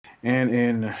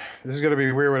And this is gonna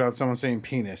be weird without someone saying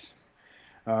penis.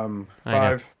 I know.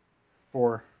 5,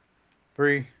 4,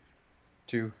 3,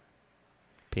 2.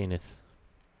 Penis.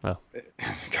 Oh.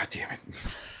 God damn it.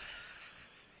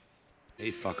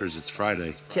 Hey fuckers, it's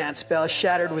Friday. Can't spell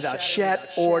shattered without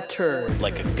shat or turd.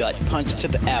 Like a gut punch to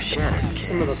the abdomen.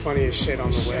 Some of the funniest shit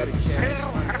on the web.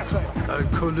 I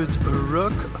call it a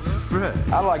rock Fred.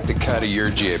 I like the cut of your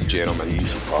jib, gentlemen.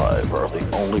 These 5 are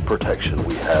the only protection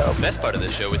we have. The best part of the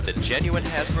show is the genuine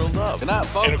Hasbro love. Good night,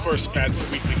 folks. And of course, Pat's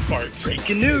weekly farts.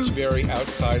 Breaking news. It's very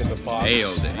outside of the box.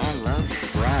 Nailed it. I love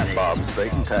Friday. Bob's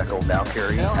Bait and Tackle, now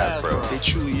carrying Hasbro. They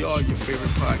truly are your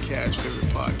favorite podcast.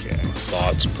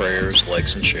 Thoughts, prayers,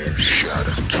 likes, and shares.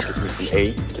 From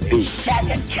A to B.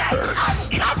 Shattered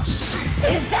Cast Uncut?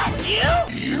 Is that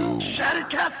you? Shattered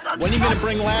Cast Uncut? When are you going to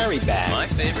bring Larry back? My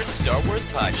favorite Star Wars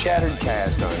podcast. Shattered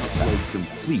Cast Uncut.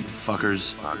 Complete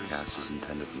fuckers. Podcast is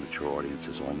intended for mature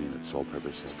audiences only, and its sole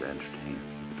purpose is to entertain.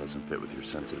 If it doesn't fit with your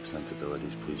sensitive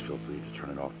sensibilities, please feel free to turn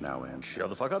it off now and Shut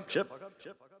the fuck up, Chip.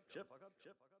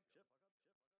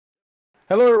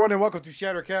 Hello, everyone, and welcome to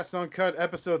Shattercast Uncut,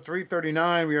 episode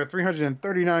 339. We are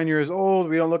 339 years old.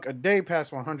 We don't look a day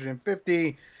past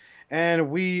 150. And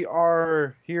we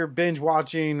are here binge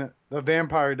watching The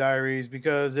Vampire Diaries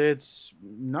because it's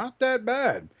not that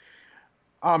bad.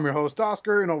 I'm your host,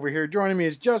 Oscar, and over here joining me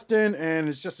is Justin, and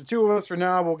it's just the two of us for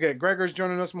now. We'll get Gregor's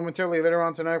joining us momentarily later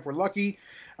on tonight if we're lucky.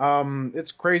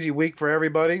 It's a crazy week for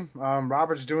everybody.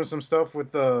 Robert's doing some stuff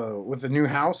with the new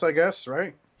house, I guess,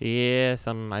 right? Yeah,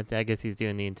 I guess he's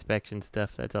doing the inspection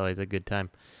stuff. That's always a good time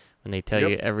when they tell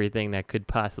you everything that could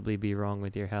possibly be wrong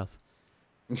with your house.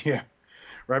 Yeah,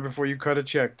 right before you cut a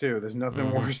check too. There's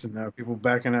nothing worse than that. People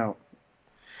backing out.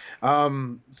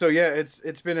 So yeah,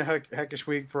 it's been a heckish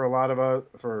week for a lot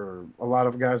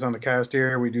of guys on the cast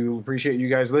here. We do appreciate you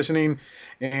guys listening,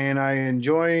 and I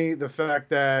enjoy the fact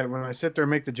that when I sit there and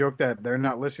make the joke that they're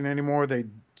not listening anymore,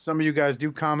 some of you guys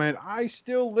do comment, I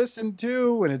still listen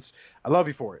too, and I love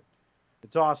you for it.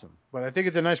 It's awesome. But I think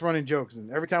it's a nice running joke,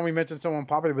 and every time we mention someone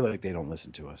popular, be like, they don't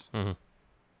listen to us. Mm-hmm.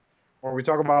 Or we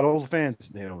talk about old fans,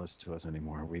 they don't listen to us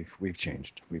anymore. We've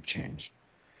changed.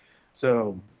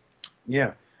 So,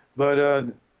 yeah. But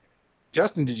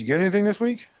Justin, did you get anything this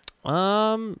week?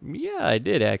 Yeah, I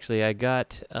did actually. I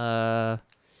got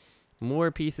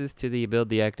more pieces to the Build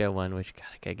the Ecto one, which God,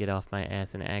 I gotta get off my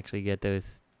ass and actually get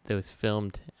those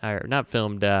filmed, or not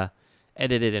filmed,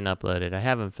 edited and uploaded. I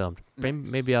haven't filmed.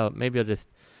 Nice. Maybe I'll just,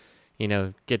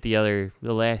 get the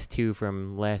last two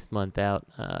from last month out.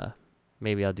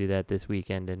 Maybe I'll do that this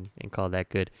weekend and call that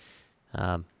good.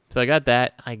 So I got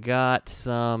that. I got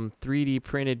some 3D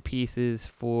printed pieces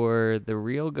for the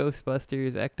real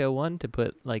Ghostbusters Ecto 1 to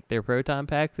put like their proton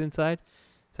packs inside.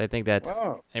 So I think that's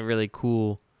a really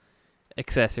cool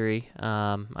accessory.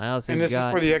 I also this is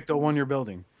for the Ecto 1 you're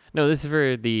building. No, this is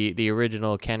for the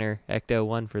original Kenner Ecto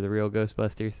 1 for the real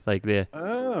Ghostbusters. Like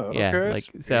okay.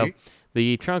 So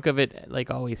the trunk of it like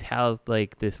always housed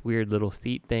like this weird little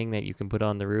seat thing that you can put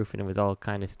on the roof, and it was all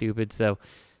kind of stupid. So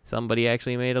somebody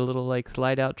actually made a little like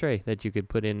slide out tray that you could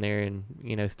put in there and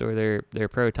store their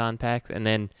proton packs. And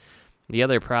then the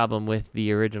other problem with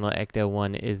the original Ecto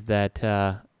 1 is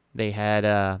that they had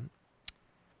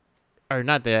or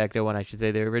not the Ecto 1, I should say,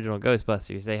 the original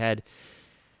Ghostbusters. They had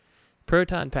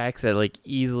proton packs that like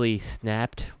easily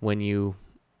snapped when you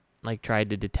like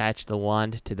tried to detach the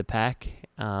wand to the pack.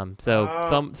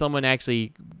 Someone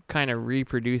actually kind of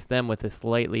reproduced them with a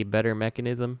slightly better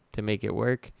mechanism to make it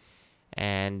work.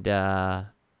 And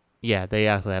they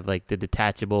also have like the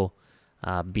detachable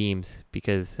beams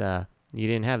because you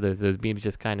didn't have those. Those beams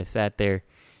just kind of sat there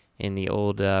in the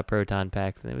old proton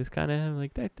packs, and it was kind of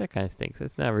like that kind of stinks.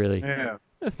 That's not really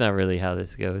how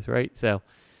this goes, right? So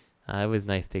it was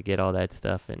nice to get all that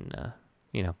stuff, and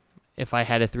if I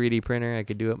had a 3D printer, I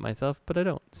could do it myself, but I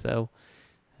don't. So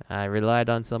I relied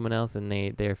on someone else, and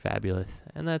they're fabulous.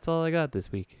 And that's all I got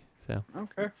this week. So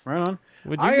okay, right on.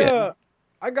 What'd you get?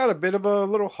 I got a bit of a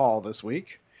little haul this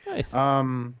week. Nice.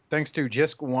 Thanks to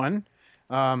Jisk1.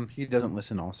 He doesn't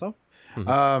listen also.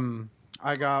 Mm-hmm.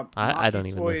 I got I don't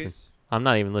even listen. I'm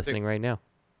not even listening right now.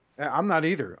 I'm not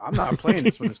either. I'm not playing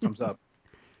this when this comes up.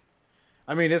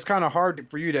 I mean, it's kind of hard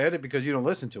for you to edit because you don't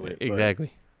listen to it.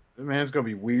 Exactly. But, man, it's going to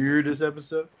be weird this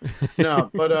episode. No,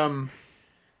 but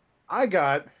I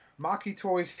got Maki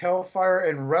Toys Hellfire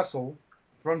and Wrestle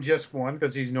from Jisk1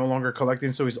 because he's no longer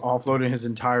collecting, so he's offloading his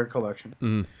entire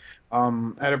collection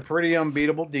at a pretty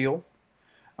unbeatable deal.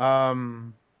 I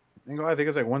think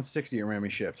it's like $160 it ran me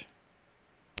shipped.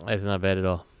 That's not bad at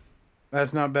all.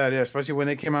 That's not bad, yeah. Especially when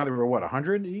they came out, they were what,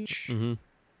 100 each? Mm-hmm.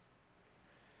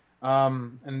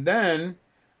 And then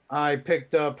I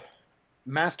picked up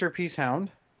Masterpiece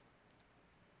Hound,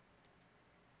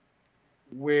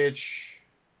 which,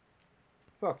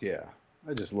 fuck yeah,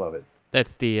 I just love it.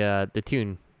 That's the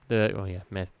tune. The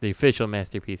official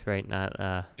Masterpiece, right? Not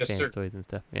Yes, Fans sir. Toys and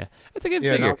stuff. Yeah, that's a good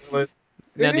Yeah, figure.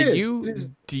 Now,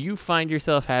 do you find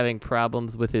yourself having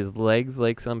problems with his legs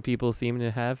like some people seem to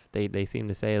have? They seem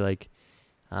to say like,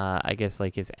 I guess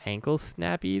like his ankles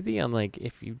snap easy. I'm like,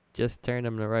 if you just turn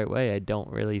them the right way, I don't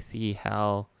really see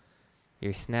how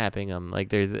you're snapping them. Like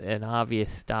there's an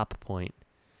obvious stop point,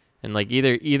 and like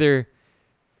either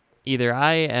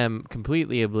I am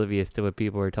completely oblivious to what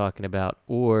people are talking about,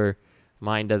 or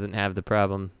mine doesn't have the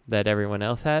problem that everyone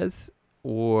else has,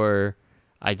 or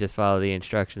I just follow the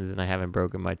instructions and I haven't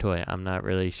broken my toy. I'm not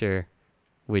really sure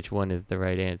which one is the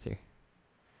right answer.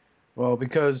 Well,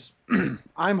 because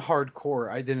I'm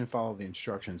hardcore, I didn't follow the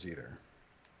instructions either.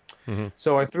 Mm-hmm.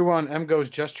 So I threw on MGo's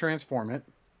Just Transform It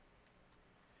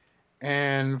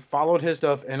and followed his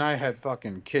stuff, and I had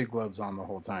fucking kid gloves on the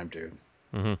whole time, dude.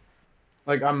 Mm-hmm.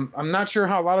 Like I'm not sure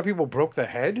how a lot of people broke the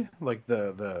head, like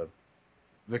the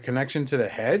connection to the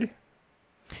head.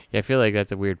 Yeah, I feel like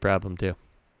that's a weird problem too.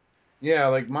 Yeah,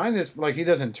 like mine is like he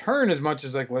doesn't turn as much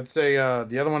as like let's say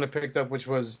the other one I picked up, which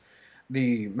was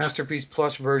the Masterpiece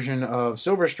Plus version of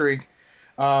Silver Streak.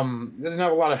 Doesn't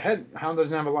have a lot of head. Hound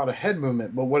doesn't have a lot of head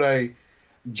movement, but what I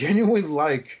genuinely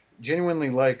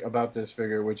like about this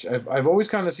figure, which I've always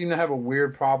kind of seemed to have a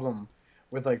weird problem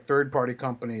with like third-party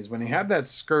companies when they have that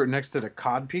skirt next to the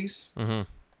cod piece. Mm-hmm.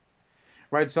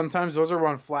 Right, sometimes those are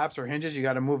on flaps or hinges. You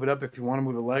got to move it up if you want to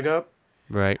move the leg up.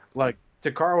 Right. Like.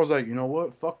 Takara was like, you know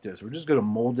what? Fuck this. We're just going to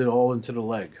mold it all into the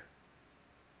leg.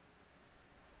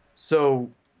 So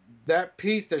that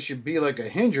piece that should be like a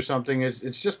hinge or something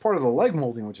it's just part of the leg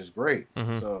molding, which is great.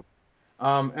 Mm-hmm. So,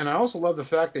 and I also love the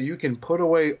fact that you can put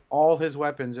away all his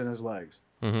weapons in his legs.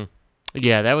 Mm-hmm.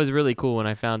 Yeah, that was really cool when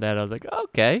I found that. I was like,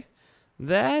 okay,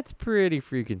 that's pretty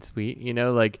freaking sweet. You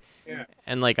know, like, yeah.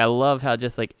 And like, I love how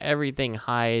just like everything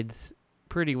hides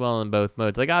pretty well in both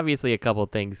modes. Like, obviously a couple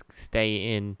things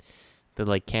stay in the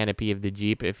like canopy of the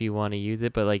Jeep if you want to use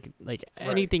it, but like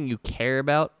anything you care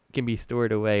about can be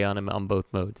stored away on both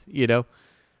modes, you know.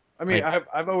 I mean, like,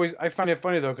 I find it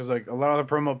funny though, because like a lot of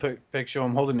the promo pics show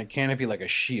him holding the canopy like a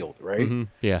shield, right? Mm-hmm,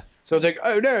 yeah. So it's like,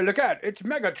 oh no, look out, it's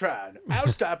Megatron. I'll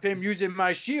stop him using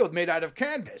my shield made out of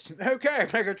canvas. Okay,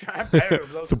 Megatron.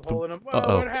 Blows a hole in him.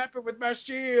 Oh, what happened with my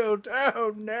shield?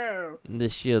 Oh no. The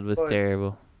shield was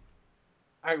terrible.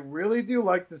 I really do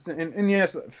like this, and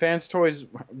yes, Fans Toys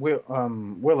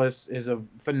Willis is a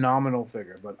phenomenal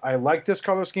figure, but I like this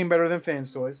color scheme better than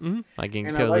Fans Toys. Mm-hmm. I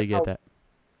can totally get that.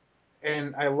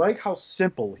 And I like how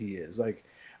simple he is. Like,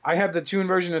 I have the Toon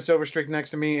version of Silver Streak next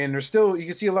to me, and there's still, you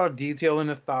can see a lot of detail in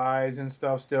the thighs and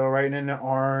stuff still, right, and in the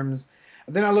arms.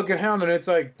 And then I look at Hound, and it's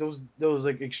like those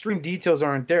like extreme details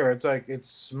aren't there. It's like it's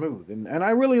smooth, and I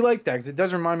really like that because it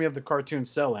does remind me of the cartoon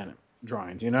Cell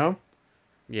drawings, you know?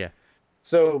 Yeah.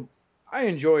 So I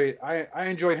enjoy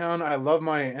Hound. I love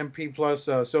my MP Plus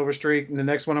Silver Streak. And the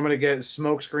next one I'm going to get is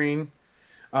Smokescreen.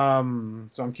 So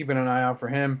I'm keeping an eye out for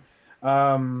him.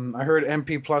 I heard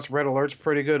MP Plus Red Alert's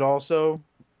pretty good also.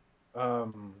 But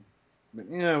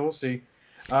yeah, we'll see.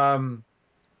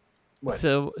 What?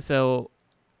 So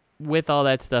with all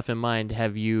that stuff in mind,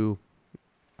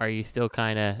 are you still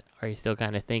kind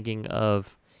of thinking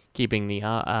of keeping the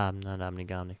not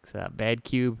Omnigonics, Bad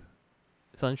Cube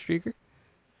Sunstreaker?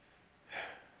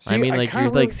 See, I mean, like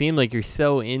you're like seem like you're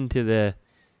so into the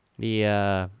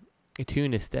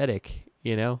Toon aesthetic,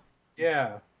 you know?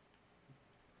 Yeah.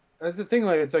 That's the thing.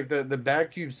 Like, it's like the Bad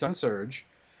Cube Sun Surge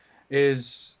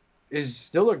is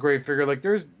still a great figure. Like,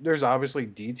 there's obviously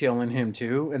detail in him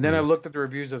too. And then I looked at the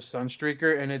reviews of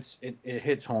Sunstreaker, and it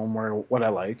hits home where what I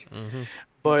like. Mm-hmm.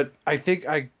 But I think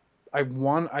I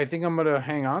think I'm gonna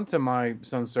hang on to my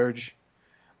Sun Surge,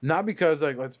 not because,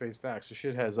 like, let's face facts, the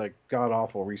shit has like god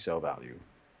awful resale value.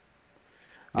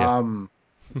 Yeah.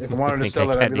 If I wanted to sell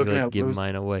it, I'd be looking at give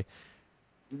mine away.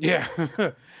 Yeah,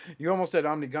 you almost said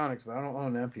Omnigonics, but I don't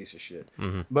own that piece of shit.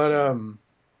 Mm-hmm. But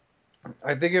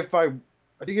I think if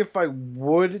I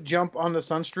would jump on the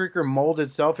Sunstreaker mold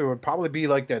itself, it would probably be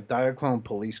like that Diaclone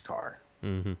police car.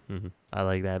 Mm-hmm, mm-hmm. I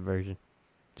like that version.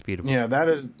 It's beautiful. Yeah,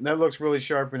 that looks really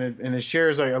sharp, and it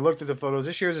shares. Like, I looked at the photos,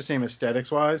 it shares the same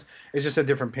aesthetics wise. It's just a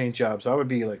different paint job, so I would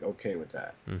be like okay with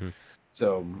that. Mm-hmm.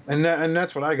 So and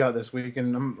that's what I got this week,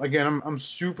 and I'm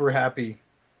super happy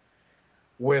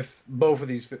with both of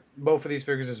these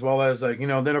figures, as well as, like, you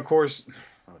know, then of course,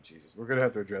 oh Jesus, we're gonna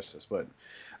have to address this, but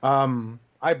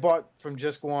I bought from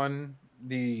Just One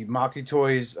the Maki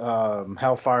Toys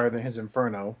Hellfire, then his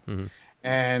Inferno, mm-hmm.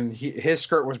 and his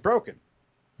skirt was broken.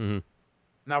 Mm-hmm.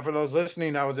 Now, for those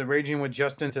listening, I was arranging with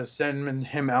Justin to send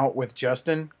him out with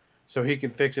Justin so he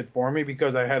could fix it for me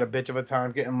because I had a bitch of a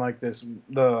time getting like this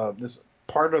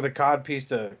part of the cod piece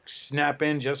to snap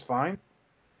in just fine.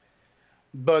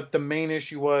 But the main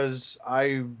issue was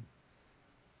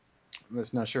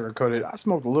let's not sugarcoat it. I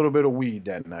smoked a little bit of weed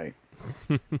that night.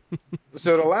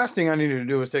 So the last thing I needed to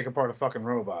do was take apart a fucking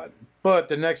robot. But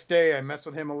the next day I messed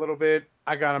with him a little bit.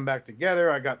 I got him back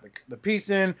together. I got the piece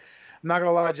in. I'm not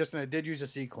gonna lie, Justin, I did use a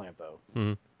C-clamp though.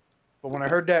 Mm-hmm. But when I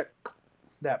heard that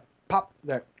pop,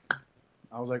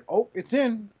 I was like, oh, it's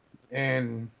in.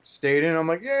 And stayed in. I'm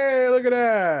like, yay, look at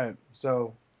that.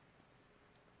 So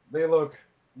they look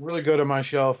really good on my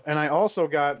shelf. And I also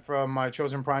got from my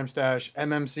Chosen Prime stash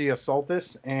MMC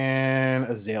Assaultus and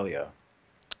Azalea.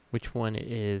 Which one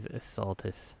is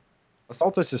Assaultus?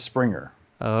 Assaultus is Springer.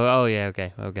 Oh yeah,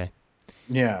 okay.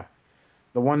 Yeah.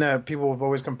 The one that people have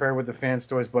always compared with the Fans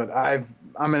toys, but I'm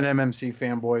an MMC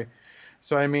fanboy.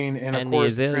 So I mean, and of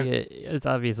course, the Azalea is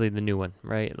obviously the new one,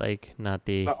 right? Like not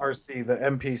the RC, the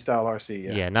MP style RC.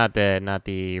 Yeah. Yeah, not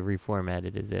the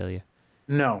reformatted Azalea.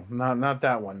 No, not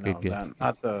that one. No, good.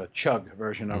 Not the Chug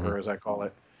version of her, as I call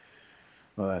it.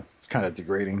 It's kind of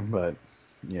degrading, but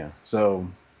yeah. So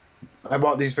I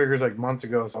bought these figures like months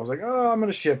ago, so I was like, oh, I'm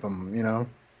gonna ship them, you know,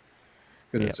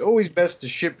 because it's always best to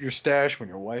ship your stash when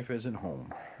your wife isn't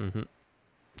home. Mm-hmm.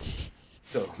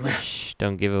 So shh,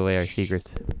 don't give away our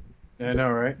secrets. I know,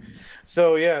 right?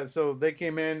 So yeah, so they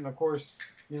came in. Of course,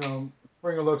 you know,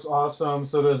 Springer looks awesome.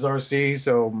 So does RC.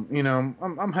 So you know,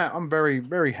 I'm very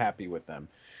very happy with them.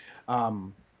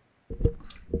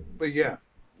 But yeah,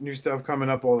 new stuff coming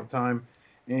up all the time.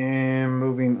 And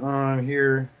moving on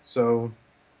here. So,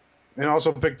 and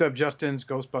also picked up Justin's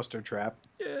Ghostbuster Trap.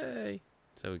 Yay!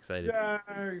 So excited.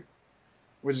 Yay!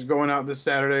 Which is going out this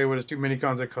Saturday with his 2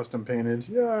 mini-cons that custom painted.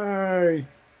 Yay!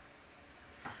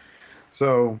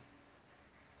 So,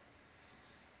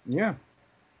 yeah.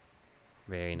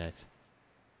 Very nice.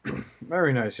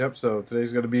 Very nice, yep. So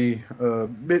today's going to be a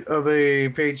bit of a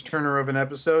page turner of an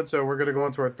episode. So we're going to go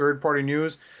into our third-party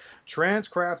news.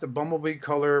 Transcraft the Bumblebee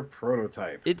Color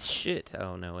prototype. It's shit.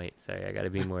 Oh, no, wait. Sorry, I got to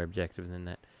be more objective than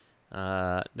that.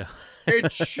 No.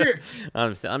 It's shit.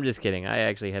 I'm just kidding. I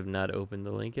actually have not opened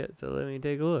the link yet, so let me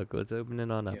take a look. Let's open it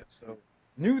on up. Yeah, so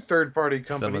new third-party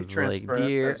company. Someone's like,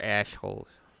 dear assholes.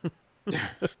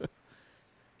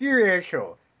 Dear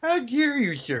asshole. How dare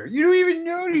you, sir? You don't even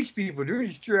know these people. They're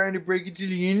just trying to break into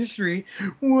the industry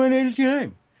one at a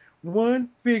time. One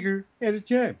figure at a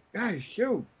time. God, it's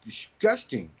so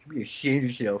disgusting. You should be ashamed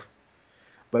of yourself.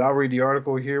 But I'll read the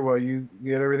article here while you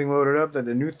get everything loaded up. That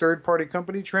the new third-party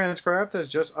company, Transcraft, has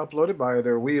just uploaded by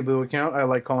their Weeaboo account. I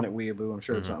like calling it Weeaboo. I'm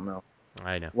sure it's something else.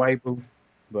 I know. Weeaboo.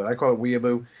 But I call it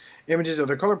Weeaboo. Images of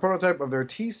their color prototype of their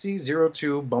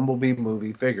TC-02 Bumblebee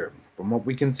movie figure. From what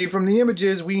we can see from the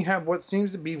images, we have what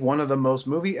seems to be one of the most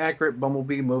movie-accurate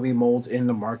Bumblebee movie molds in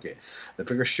the market. The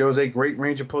figure shows a great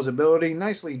range of posability,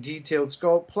 nicely detailed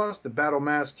sculpt, plus the battle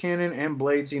mask, cannon, and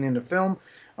blade seen in the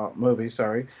movie.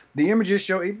 The images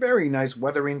show a very nice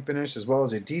weathering finish, as well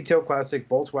as a detailed classic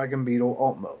Volkswagen Beetle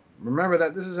alt mode. Remember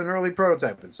that this is an early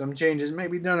prototype, and some changes may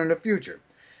be done in the future.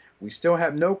 We still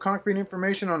have no concrete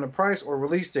information on the price or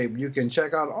release date, but you can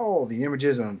check out all the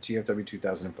images on TFW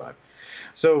 2005.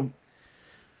 So,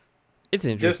 it's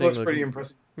interesting. This looks pretty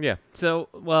impressive. Yeah. So,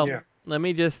 let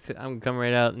me I'm come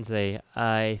right out and say,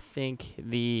 I think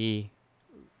the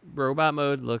robot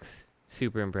mode looks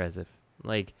super impressive.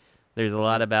 Like, there's a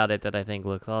lot about it that I think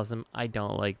looks awesome. I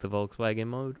don't like the Volkswagen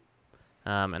mode.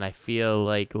 And I feel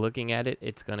like looking at it,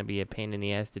 it's going to be a pain in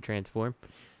the ass to transform.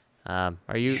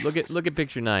 Are you look at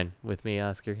picture 9 with me,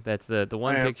 Oscar? That's the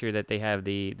one picture that they have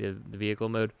the vehicle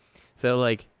mode. So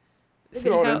like,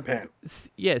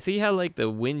 see how like the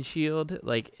windshield,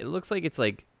 like it looks like it's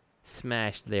like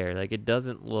smashed there. Like it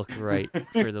doesn't look right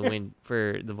for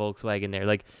the Volkswagen there.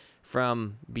 Like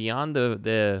from beyond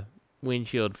the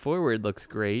windshield forward looks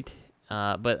great,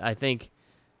 but I think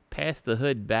past the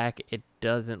hood back it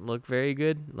doesn't look very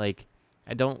good. Like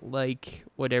I don't like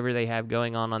whatever they have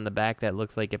going on the back that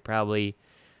looks like it probably,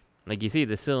 like you see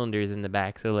the cylinders in the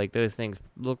back, so like those things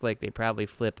look like they probably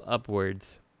flip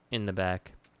upwards in the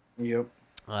back. Yep.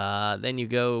 Then you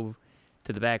go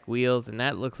to the back wheels, and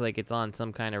that looks like it's on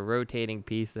some kind of rotating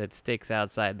piece that sticks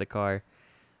outside the car.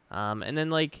 And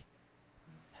then like,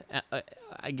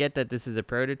 I get that this is a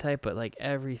prototype, but like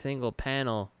every single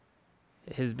panel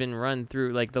has been run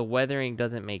through. Like the weathering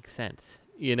doesn't make sense,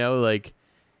 you know, like.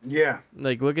 Yeah.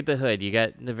 Like, look at the hood. You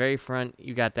got the very front,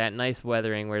 you got that nice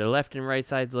weathering where the left and right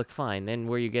sides look fine. Then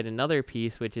where you get another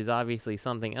piece, which is obviously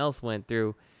something else went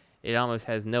through, it almost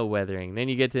has no weathering. Then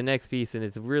you get to the next piece and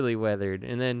it's really weathered.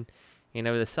 And then You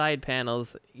know, the side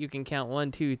panels, you can count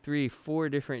 1, 2, 3, 4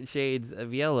 different shades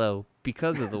of yellow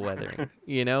because of the weathering.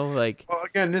 You know, like. Well,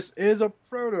 again, this is a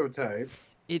prototype.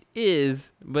 It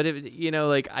is, but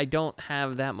I don't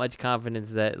have that much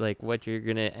confidence that like what you're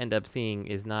gonna end up seeing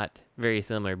is not very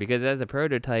similar. Because as a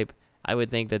prototype, I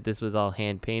would think that this was all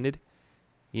hand painted.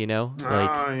 You know,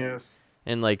 yes.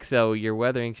 And so your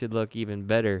weathering should look even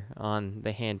better on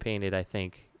the hand painted, I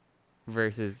think,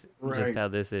 versus just how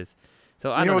this is.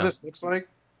 So I don't know what this looks like.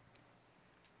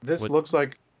 This looks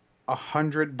like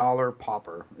 $100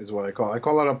 popper is what I call it. I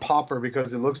call it a popper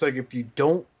because it looks like if you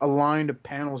don't align the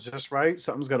panels just right,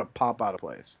 something's gonna pop out of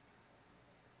place.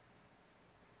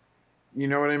 You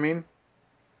know what I mean?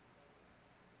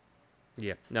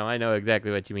 Yeah. No, I know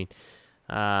exactly what you mean.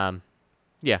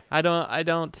 Yeah, I don't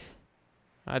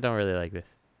really like this.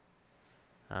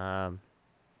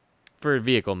 For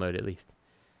vehicle mode at least.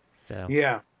 So.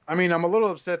 Yeah. I mean, I'm a little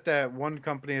upset that one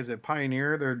company is a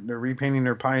Pioneer. They're repainting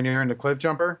their Pioneer into Cliff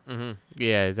Jumper. Mm-hmm.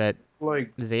 Yeah, is that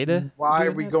like Zeta? Why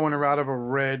are we going around of a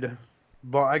red?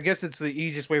 But I guess it's the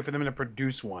easiest way for them to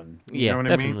produce one. You know what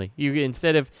definitely. I mean? You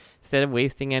instead of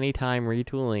wasting any time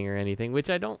retooling or anything, which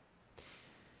I don't.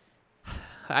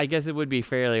 I guess it would be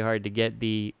fairly hard to get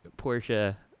the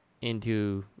Porsche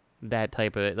into that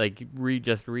type of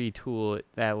just retool it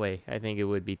that way. I think it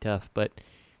would be tough, but.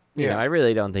 You know, I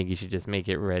really don't think you should just make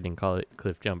it red and call it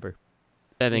Cliff Jumper.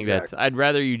 I think I'd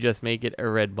rather you just make it a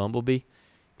red Bumblebee,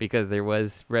 because there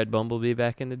was red Bumblebee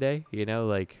back in the day, you know,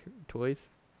 like toys.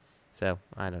 So,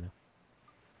 I don't know.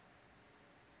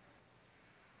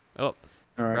 Oh,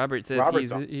 right. Robert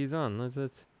says he's on.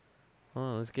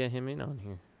 Let's get him in on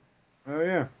here. Oh,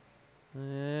 yeah.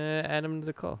 Add him to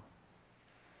the call.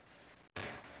 I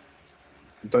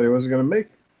thought he wasn't going to make.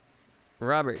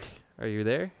 Robert, are you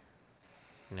there?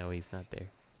 No, he's not there.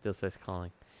 Still says calling.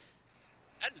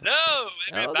 Hello,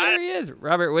 everybody. Oh, there he is.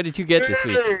 Robert, what did you get this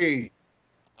week?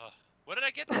 What did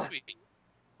I get this week?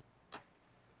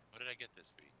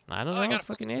 I don't know. I got a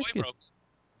fucking toy ask you. broke.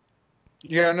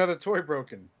 Yeah, another toy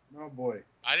broken. Oh, boy.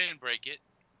 I didn't break it.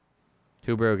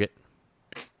 Who broke it?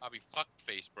 Bobby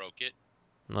Fuckface broke it.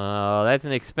 Oh, that's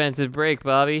an expensive break,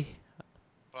 Bobby.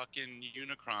 Fucking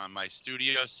Unicron, my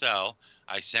studio cell.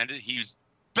 I sent it. He was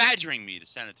badgering me to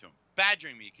send it to him.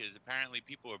 Badgering me because apparently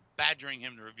people are badgering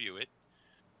him to review it.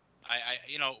 I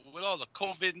with all the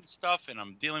COVID and stuff, and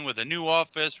I'm dealing with a new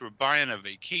office. We're buying a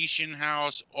vacation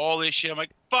house, all this shit. I'm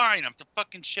like, fine, I have to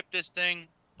fucking ship this thing.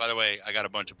 By the way, I got a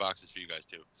bunch of boxes for you guys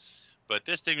too. But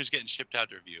this thing was getting shipped out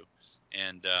to review.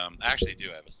 And I actually do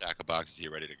have a stack of boxes here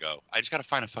ready to go. I just got to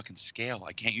find a fucking scale.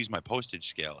 I can't use my postage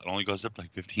scale. It only goes up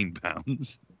like 15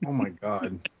 pounds. Oh, my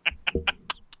God.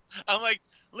 I'm like,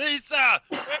 Lisa,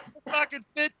 where's the fucking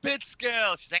Fitbit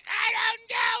scale? She's like, I don't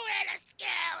know where the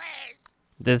scale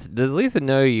is. Does Lisa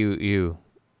know you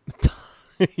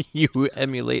you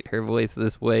emulate her voice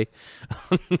this way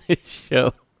on this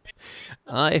show?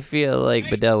 I feel like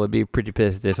Bedell would be pretty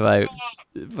pissed if I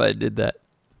did that.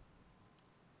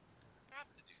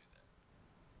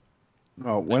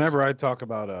 Oh, whenever I talk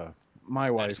about my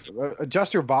wife,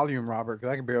 adjust your volume, Robert,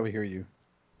 because I can barely hear you.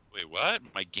 Wait, what?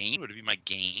 My gain? Would it be my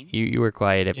gain? You were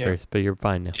quiet at first, but you're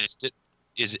fine now.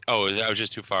 Is it? Oh, I was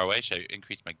just too far away. Should I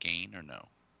increase my gain or no?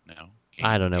 No.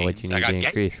 I don't know what you need to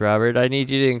increase, Robert. I need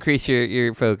you to increase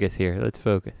your focus here. Let's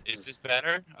focus. Is this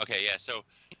better? Okay, yeah. So,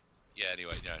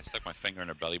 anyway, I stuck my finger in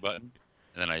her belly button,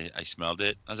 and then I smelled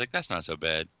it. I was like, that's not so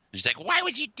bad. And she's like, why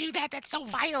would you do that? That's so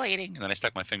violating. And then I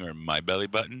stuck my finger in my belly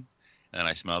button, and then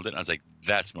I smelled it. And I was like,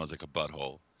 that smells like a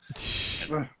butthole.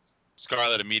 And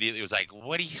Scarlett immediately was like,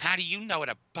 how do you know what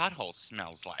a butthole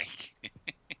smells like?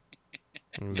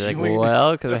 And be like,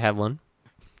 well, because I have one.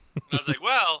 And I was like,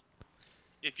 well,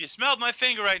 if you smelled my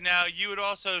finger right now, you would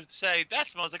also say, that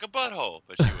smells like a butthole.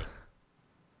 But she wouldn't.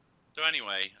 So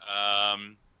anyway,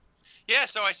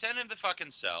 so I sent him the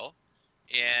fucking cell,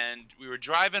 and we were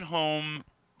driving home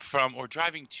we were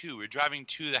driving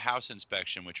to the house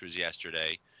inspection, which was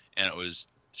yesterday, and it was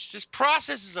just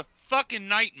process is a fucking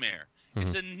nightmare. Mm-hmm.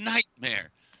 It's a nightmare.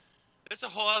 That's a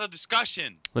whole other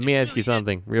discussion. Let me ask you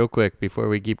something real quick before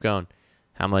we keep going.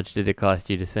 How much did it cost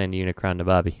you to send Unicron to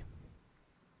Bobby?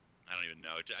 I don't even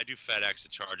know. I do FedEx.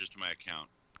 It charges to my account.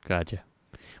 Gotcha.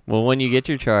 Well, when you get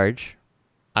your charge,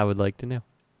 I would like to know.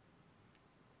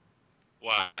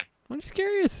 Why? I'm just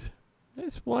curious. I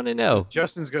just want to know.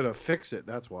 Justin's going to fix it.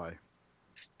 That's why.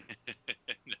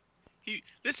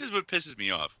 This is what pisses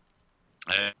me off.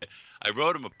 I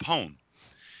wrote him a poem.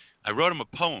 I wrote him a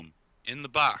poem in the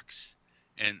box,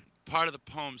 and part of the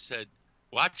poem said,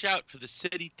 watch out for the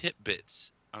city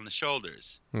titbits on the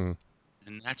shoulders. And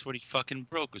that's what he fucking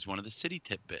broke, was one of the city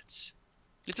titbits.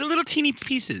 It's a little teeny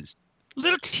pieces.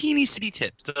 little teeny city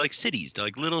tips. They're like cities. They're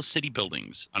like little city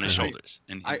buildings on his shoulders.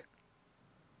 And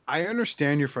I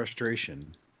understand your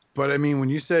frustration, but I mean, when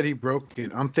you said he broke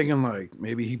it, I'm thinking like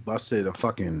maybe he busted a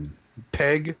fucking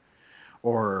peg,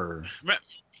 or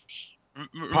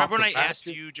remember when I asked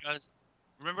you, just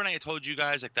remember when I told you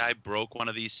guys like that I broke one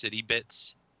of these city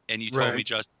bits, and you told me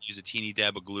just to use a teeny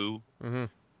dab of glue. Mm-hmm.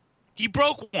 He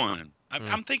broke one.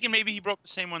 I'm thinking maybe he broke the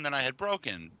same one that I had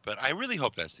broken, but I really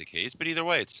hope that's the case. But either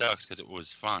way, it sucks because it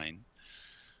was fine.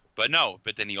 But no,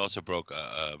 but then he also broke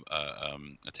a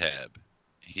tab.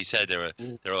 He said there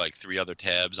were like 3 other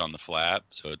tabs on the flap,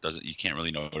 so you can't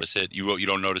really notice it. You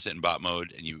don't notice it in bot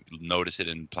mode, and you notice it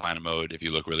in planet mode if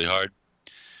you look really hard.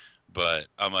 But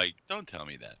I'm like, don't tell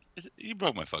me that. He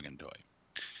broke my fucking toy,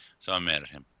 so I'm mad at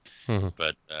him. Mm-hmm.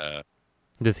 But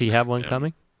does he have one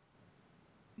coming?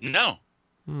 No.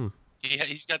 Hmm.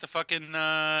 He's got the fucking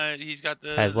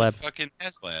HasLab. fucking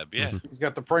HasLab, yeah. Mm-hmm. He's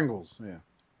got the Pringles, yeah.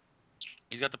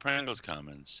 He's got the Pringles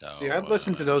coming, so. See, I've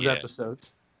listened to those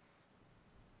episodes.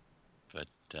 But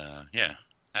yeah,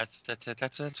 that's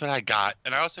what I got,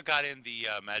 and I also got in the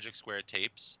Magic Square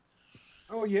tapes.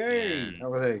 Oh yay!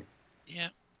 How are they? Yeah,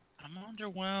 I'm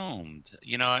underwhelmed.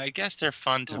 You know, I guess they're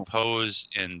fun to pose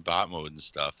in bot mode and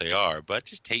stuff. They are, but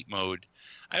just tape mode.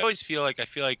 I always feel like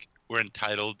we're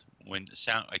entitled when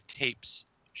tapes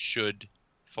should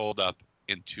fold up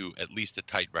into at least a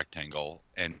tight rectangle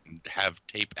and have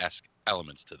tape-esque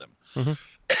elements to them.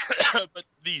 Mm-hmm. But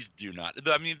these do not.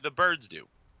 I mean, the birds do.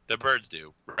 The birds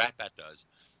do. Rat Bat does.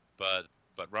 But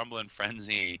Rumble and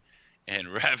Frenzy and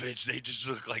Ravage, they just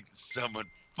look like someone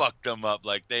fucked them up,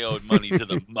 like they owed money to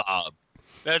the mob.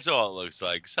 That's all it looks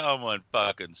like. Someone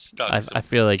fucking stuck. I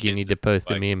feel like you need to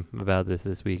post a meme about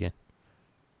this weekend.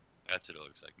 That's what it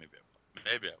looks like. Maybe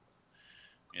I will.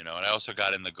 You know, and I also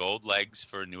got in the gold legs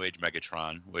for New Age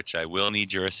Megatron, which I will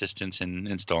need your assistance in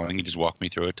installing. You just walk me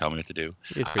through it, tell me what to do.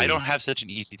 I don't have such an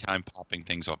easy time popping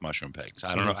things off mushroom pegs.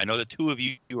 I don't know. I know the two of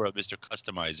you are a Mr.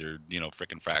 Customizer,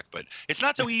 frickin' frack, but it's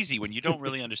not so easy when you don't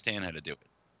really understand how to do it.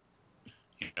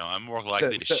 You know, I'm more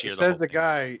likely to share Says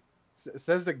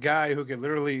the guy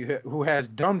who has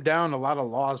dumbed down a lot of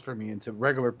laws for me into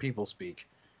regular people speak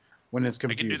when it's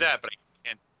confusing. I can do that, but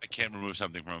I can't remove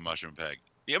something from a mushroom peg.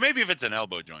 Yeah, maybe if it's an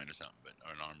elbow joint or something,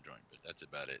 or an arm joint, but that's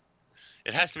about it.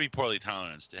 It has to be poorly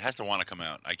toleranced. It has to want to come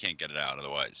out. I can't get it out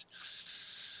otherwise.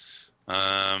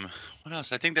 What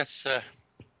else? I think that's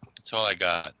all I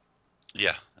got.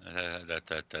 Yeah,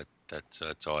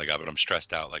 that's all I got. But I'm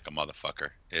stressed out like a motherfucker.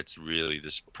 It's really,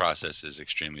 this process is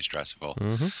extremely stressful.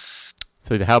 Mm-hmm.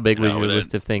 So how big was your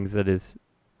list of things that is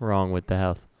wrong with the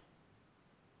house?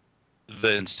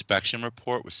 The inspection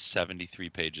report was 73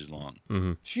 pages long.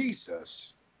 Mm-hmm.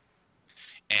 Jesus.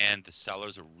 And the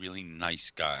seller's a really nice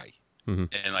guy. Mm-hmm.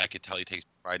 And I could tell he takes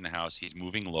pride in the house. He's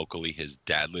moving locally. His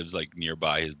dad lives like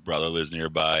nearby. His brother lives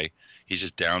nearby. He's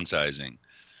just downsizing.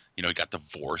 You know, he got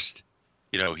divorced.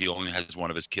 You know, he only has one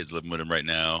of his kids living with him right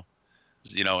now.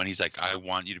 You know, and he's like, I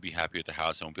want you to be happy at the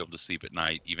house. I won't be able to sleep at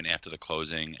night, even after the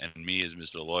closing. And me as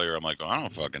Mr. Lawyer, I'm like, oh, I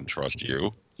don't fucking trust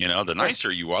you. You know, the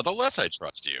nicer you are, the less I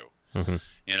trust you. Mm-hmm.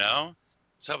 You know?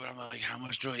 So, but I'm like, how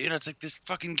much do I, it's like this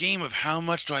fucking game of how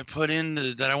much do I put in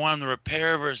that I want him to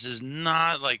repair versus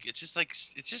not. It's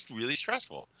just really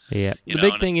stressful. Yeah. The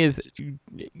big thing is you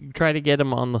try to get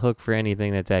them on the hook for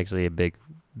anything that's actually a big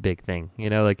thing.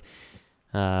 You know,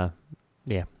 yeah.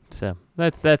 So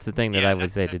that's the thing that I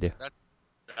would say to do.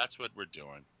 That's what we're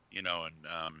doing, you know, and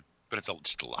but it's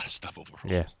just a lot of stuff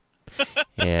overall. Yeah.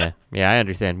 yeah, I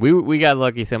understand. We got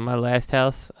lucky. So my last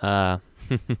house, I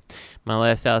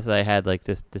had like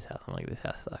this house. I'm like, this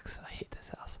house sucks. I hate this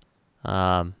house.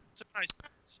 It's a nice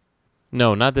house.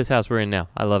 No, not this house we're in now.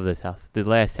 I love this house. The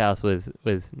last house was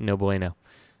no bueno.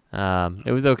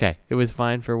 It was okay. It was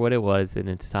fine for what it was in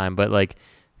its time, but like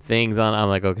I'm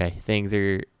like, okay, things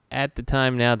are at the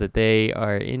time now that they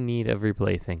are in need of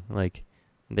replacing. Like,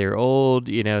 they're old,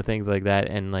 you know, things like that.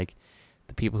 And like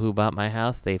the people who bought my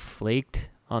house, they flaked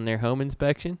on their home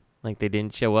inspection. Like, they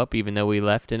didn't show up even though we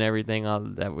left and everything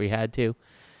that we had to.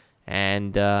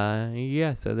 And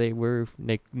so they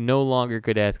no longer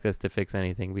could ask us to fix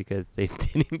anything because they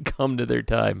didn't come to their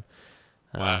time.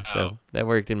 Wow. So that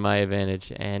worked in my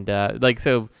advantage. And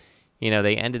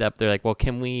they ended up, they're like, well,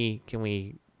 can we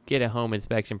get a home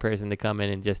inspection person to come in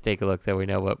and just take a look so we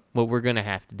know what we're going to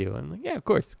have to do? I'm like, yeah, of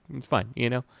course. It's fine. You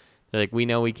know, they're like, we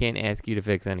know we can't ask you to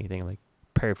fix anything. I'm like,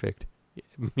 perfect.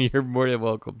 You're more than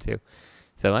welcome to.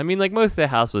 So, I mean, like, most of the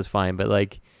house was fine, but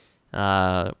like,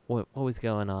 what was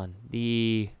going on?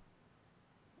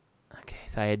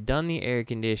 So I had done the air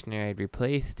conditioner. I had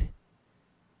replaced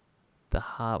the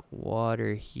hot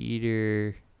water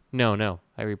heater. No.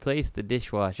 I replaced the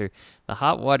dishwasher. The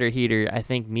hot water heater, I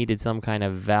think, needed some kind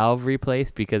of valve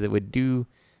replaced because it would do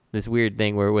this weird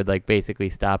thing where it would like basically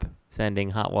stop sending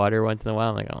hot water once in a while.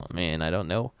 I'm like, oh man, I don't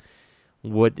know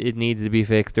what it needs to be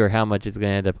fixed or how much it's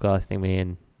going to end up costing me.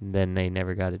 And then they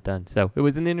never got it done. So it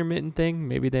was an intermittent thing.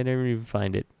 Maybe they never even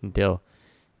find it until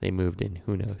they moved in.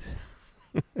 Who knows?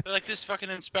 Like this fucking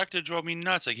inspector drove me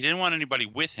nuts. Like he didn't want anybody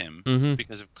with him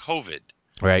because of COVID.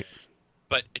 Right.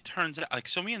 But it turns out, like,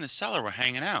 so me and the seller were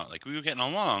hanging out. Like we were getting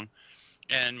along,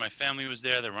 and my family was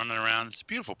there. They're running around. It's a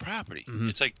beautiful property.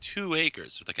 It's like 2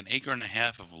 acres with like an acre and a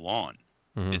half of lawn.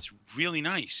 It's really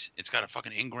nice. It's got a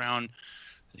fucking in-ground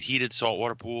heated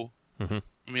saltwater pool. I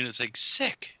mean, it's like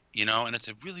sick, you know, and it's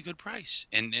a really good price.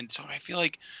 And so I feel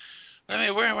like, I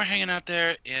mean, we're hanging out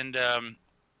there, and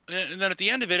then at the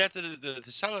end of it, after the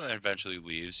seller eventually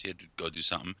leaves, he had to go do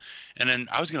something. And then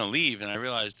I was going to leave, and I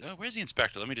realized, oh, where's the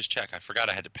inspector? Let me just check. I forgot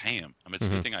I had to pay him. I mean, it's a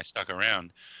good thing I stuck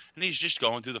around. And he's just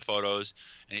going through the photos,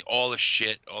 and all the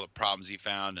shit, all the problems he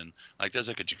found. And, like, there's,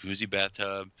 like, a jacuzzi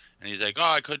bathtub. And he's like,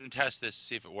 oh, I couldn't test this to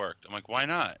see if it worked. I'm like, why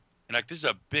not? And, like, this is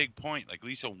a big point. Like,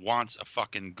 Lisa wants a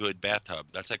fucking good bathtub.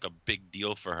 That's, like, a big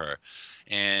deal for her.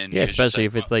 And yeah, especially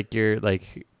if it's, like, your,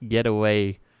 like,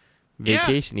 getaway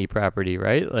vacation-y property,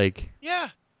 right? Like, yeah.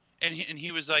 And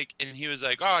he was like,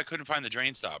 oh, I couldn't find the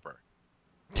drain stopper.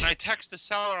 And I text the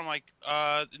seller. I'm like,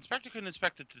 the inspector couldn't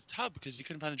inspect the tub because he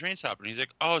couldn't find the drain stopper. And he's like,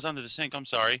 oh, it's under the sink. I'm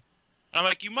sorry. And I'm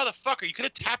like, you motherfucker, you could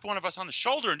have tapped one of us on the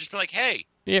shoulder and just been like, hey,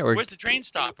 where's the drain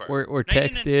stopper? Or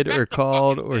texted or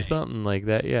called or something like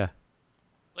that. Yeah.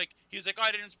 Like, he was like, oh,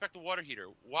 I didn't inspect the water heater.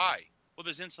 Why? Well,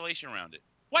 there's insulation around it.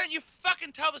 Why didn't you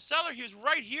fucking tell the seller he was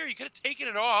right here? You could have taken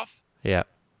it off. Yeah.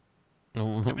 I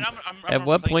mean, At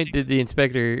what point did the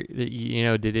inspector, you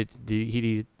know,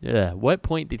 what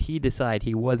point did he decide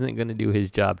he wasn't going to do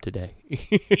his job today?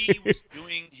 He was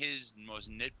doing his most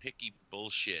nitpicky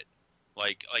bullshit.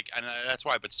 Like, and that's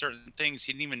why, but certain things,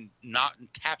 he didn't even not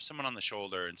tap someone on the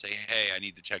shoulder and say, hey, I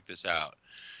need to check this out.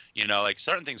 You know, like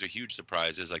certain things are huge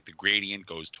surprises. Like the gradient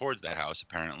goes towards the house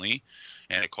apparently,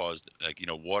 and it caused like, you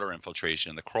know, water infiltration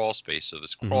in the crawl space. So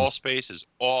this crawl space is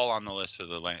all on the list for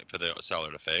the seller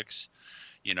to fix.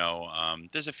 You know,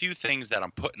 there's a few things that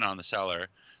I'm putting on the seller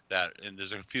and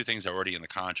there's a few things already in the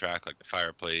contract, like the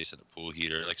fireplace and the pool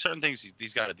heater. Like certain things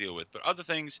he's got to deal with, but other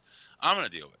things I'm gonna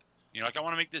deal with. You know, like I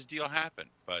want to make this deal happen,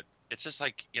 but it's just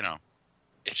like, you know.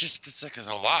 It's like there's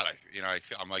a lot.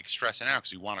 I'm like stressing out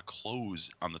because we want to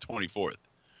close on the 24th,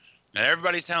 and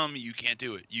everybody's telling me you can't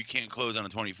do it. You can't close on the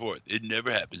 24th. It never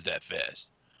happens that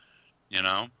fast. You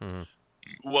know.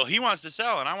 Well, he wants to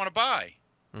sell, and I want to buy.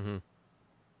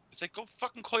 It's like, go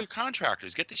fucking call your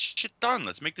contractors. Get this shit done.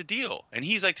 Let's make the deal. And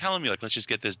he's like telling me like, let's just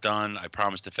get this done. I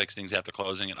promise to fix things after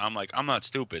closing. And I'm like, I'm not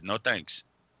stupid. No thanks.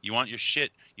 You want your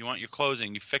shit. You want your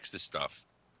closing. You fix this stuff.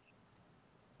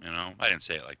 You know. I didn't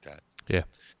say it like that. Yeah.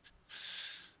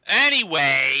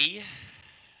 Anyway.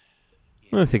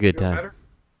 Well, that's a good time.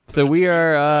 So we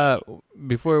are,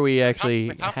 before we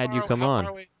actually had you come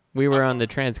on, we were on the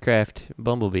Transcraft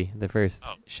Bumblebee, the first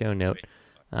show note,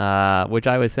 which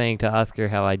I was saying to Oscar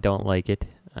how I don't like it.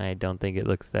 I don't think it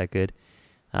looks that good.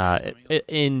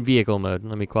 In vehicle mode,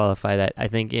 let me qualify that. I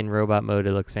think in robot mode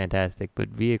it looks fantastic, but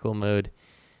vehicle mode,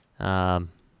 there's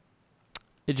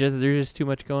just too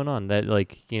much going on. That,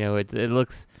 like, you know, it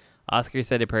looks. Oscar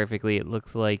said it perfectly. It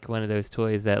looks like one of those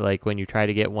toys that, like, when you try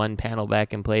to get one panel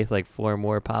back in place, like 4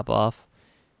 more pop off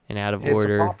and out of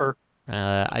order. It's a popper.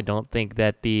 I don't think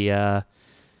that the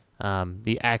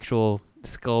actual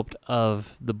sculpt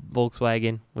of the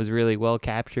Volkswagen was really well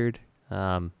captured.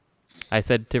 I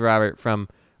said to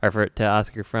to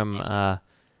Oscar from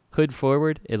hood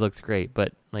forward, it looks great,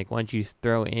 but like once you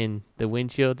throw in the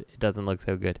windshield, it doesn't look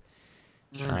so good.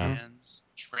 Transcraft.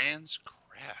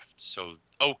 So,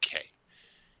 okay.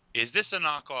 Is this a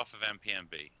knockoff of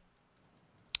MPMB?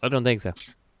 I don't think so.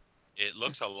 It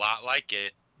looks a lot like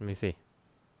it. Let me see.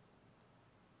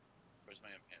 Where's my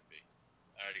MPMB?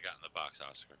 I already got in the box,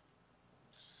 Oscar.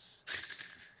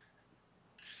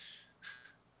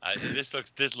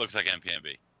 This looks like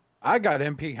MPMB. I got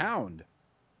MP Hound.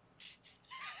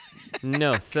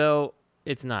 No, so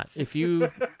it's not. If you,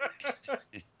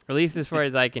 at least as far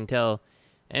as I can tell,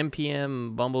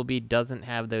 MPM Bumblebee doesn't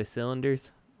have those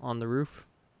cylinders on the roof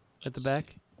at the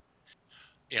back.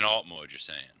 In alt mode, you're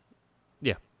saying?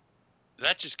 Yeah.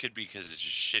 That just could be because it's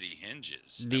just shitty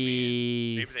hinges.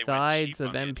 The sides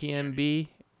of MPMB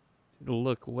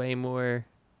look way more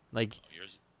like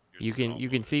yours you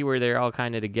can see where they're all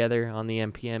kind of together on the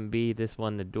MPMB. This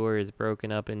one, the door is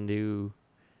broken up into.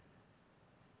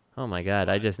 Oh my God!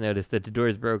 I just noticed that the door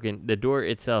is broken. The door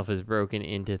itself is broken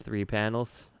into 3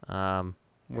 panels.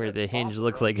 where the hinge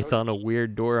looks like it's on a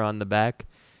weird door on the back.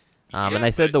 And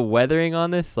I said the weathering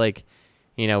on this, like,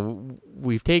 you know,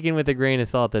 we've taken with a grain of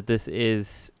salt that this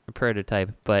is a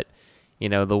prototype, but, you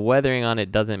know, the weathering on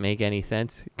it doesn't make any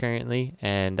sense currently.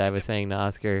 And I was saying to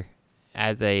Oscar,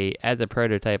 as a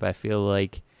prototype, I feel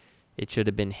like it should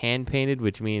have been hand painted,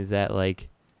 which means that, like,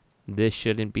 this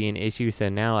shouldn't be an issue. So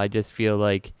now I just feel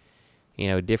like, you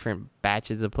know, different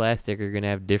batches of plastic are going to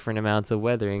have different amounts of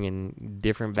weathering, and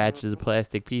different batches of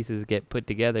plastic pieces get put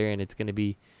together, and it's going to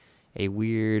be a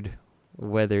weird,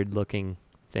 weathered looking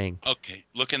thing. Okay,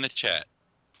 look in the chat.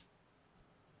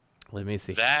 Let me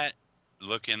see.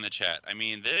 Look in the chat. I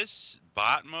mean, this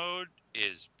bot mode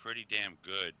is pretty damn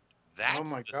good. Oh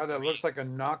my god, that looks like a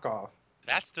knockoff.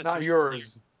 That's the not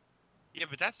yours. Yeah,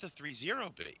 but that's the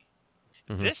 3.0B.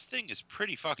 This thing is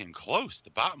pretty fucking close, the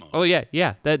bot mode. Oh yeah.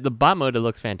 The bot mode, it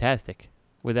looks fantastic,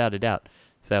 without a doubt.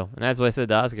 So, and that's what I said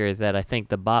to Oscar, is that I think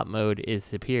the bot mode is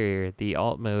superior. The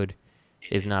alt mode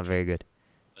is not very good.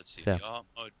 Let's see. The alt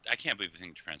mode. I can't believe the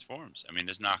thing transforms. I mean,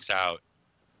 this knocks out.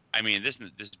 I mean, this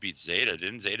beats Zeta.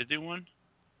 Didn't Zeta do one?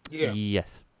 Yeah.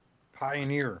 Yes.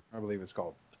 Pioneer, I believe it's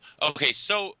called. Okay,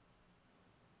 so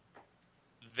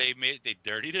they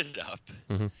dirtied it up.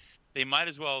 They might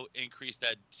as well increase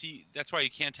that. See, that's why you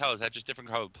can't tell. Is that just different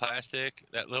colored plastic?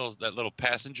 That little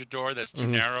passenger door that's too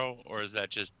narrow, or is that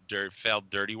just failed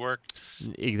dirty work?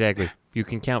 Exactly. You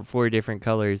can count 4 different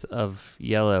colors of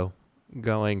yellow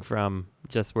going from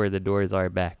just where the doors are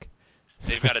back.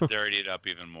 They've got to dirty it up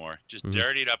even more. Just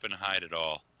dirty it up and hide it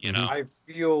all. You know. I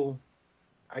feel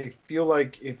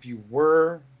like if you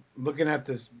were looking at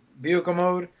this vehicle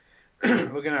mode,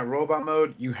 looking at robot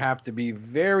mode, you have to be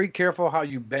very careful how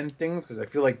you bend things, because I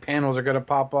feel like panels are gonna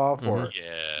pop off, or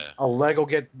a leg will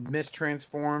get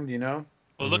mistransformed. You know.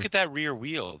 Well, look at that rear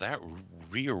wheel. That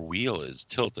rear wheel is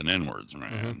tilting inwards,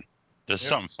 man. There's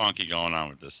something funky going on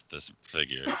with this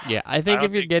figure. Yeah, I think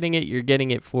if you're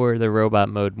getting it for the robot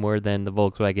mode more than the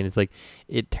Volkswagen. It's like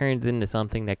it turns into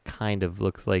something that kind of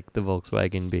looks like the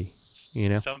Volkswagen B. You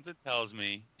know. Something tells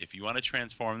me if you want to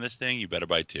transform this thing, you better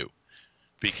buy 2.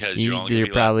 Because you're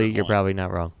probably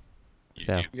not wrong.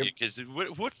 So. Because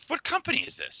what company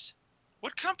is this?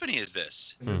 What company is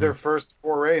this? This is their first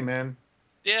foray, man.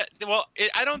 Yeah, well,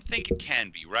 I don't think it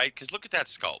can be, right? Because look at that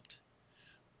sculpt.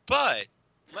 But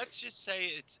let's just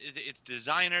say it's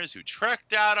designers who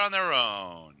trekked out on their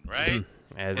own, right?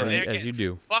 As you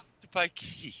do. Fucked by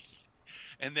Keith,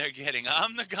 and they're getting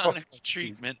Omnigonics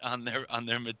treatment on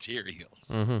their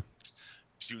materials.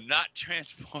 Do not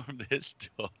transform this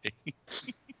toy.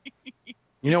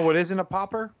 You know what isn't a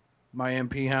popper? My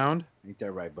MP Hound. Ain't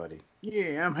that right, buddy?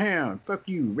 Yeah, I'm Hound. Fuck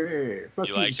you. Yeah, fuck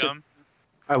you. You like them?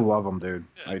 I love them, dude.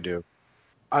 Yeah. I do.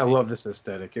 I love this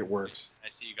aesthetic. It works. I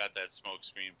see you got that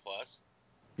Smokescreen Plus.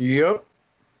 Yep.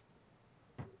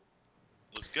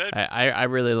 Looks good. I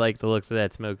really like the looks of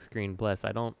that Smokescreen Plus.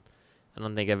 I don't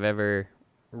think I've ever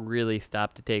really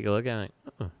stopped to take a look at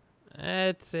it.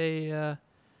 That's a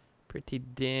pretty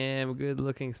damn good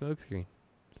looking smokescreen.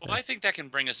 Well, I think that can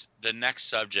bring us, the next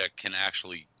subject can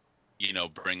actually,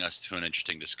 bring us to an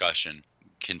interesting discussion,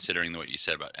 considering what you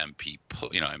said about MP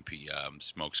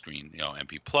smokescreen,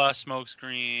 MP Plus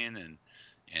smokescreen,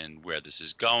 and where this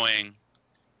is going.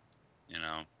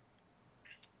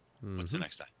 What's the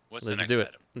next time? What's the next item?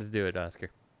 Let's do it, Oscar.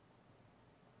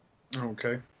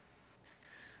 Okay.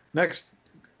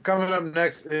 Coming up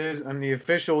next is on the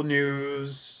official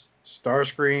news,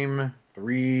 Starscream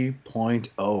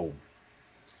 3.0.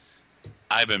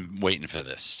 I've been waiting for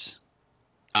this.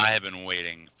 I have been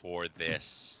waiting for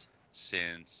this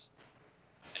since,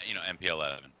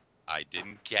 MP11. I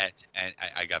didn't get, and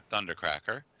I got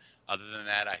Thundercracker. Other than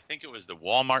that, I think it was the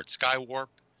Walmart Skywarp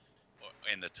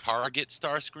and the Target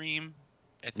Starscream.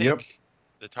 I think. Yep.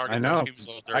 The Target I know. Starscream was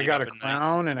all dirty. I got a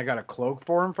crown and I got a cloak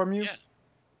for him from you. Yeah.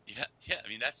 I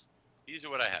mean, these are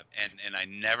what I have, and I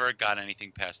never got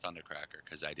anything past Thundercracker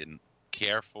because I didn't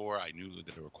care for. I knew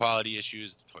that there were quality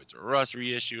issues, the Toys R Us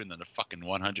reissue, and then the fucking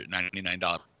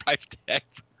 $199 price tag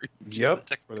for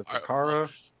for the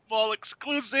Takara. Mall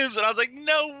exclusives, and I was like,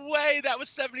 no way, that was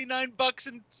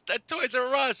 $79 at Toys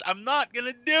R Us. I'm not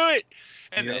gonna do it.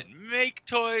 And then Make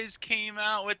Toys came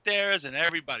out with theirs, and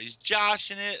everybody's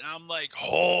joshing it. And I'm like,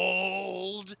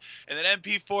 hold. And then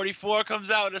MP44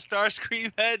 comes out with a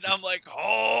Starscream head, and I'm like,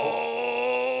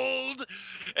 hold.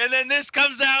 And then this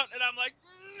comes out, and I'm like,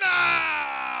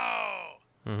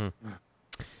 no. Mm-hmm.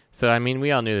 So I mean,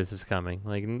 we all knew this was coming,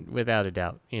 like without a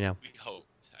doubt. We hoped.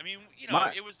 I mean,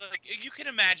 it was like, you can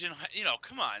imagine,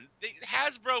 come on,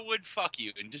 Hasbro would fuck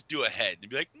you and just do a head and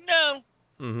be like, no.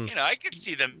 I could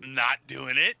see them not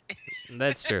doing it.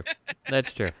 That's true.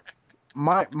 That's true.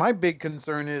 my big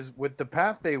concern is with the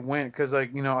path they went, because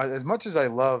like, you know, as much as I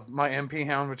love my MP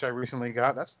Hound, which I recently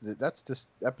got, that's this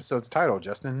episode's title.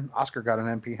 Justin Oscar got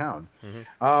an MP Hound.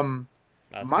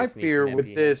 My fear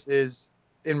with this is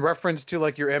in reference to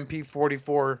like your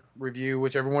MP44 review,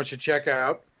 which everyone should check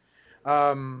out.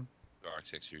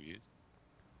 RX6 reviews.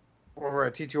 Over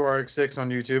at T2RX6 on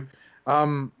YouTube.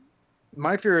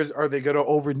 My fear is, are they going to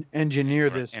over-engineer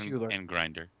this too? And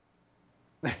Grinder.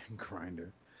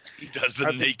 Grinder. He does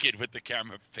the naked with the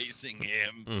camera facing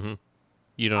him. Mm-hmm.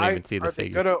 You don't even see the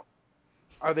figure.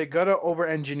 Are they gonna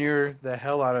over-engineer the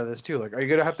hell out of this too? Like, are you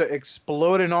gonna have to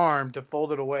explode an arm to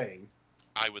fold it away?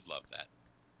 I would love that.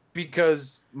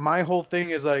 Because my whole thing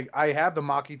is like, I have the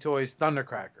Maki Toys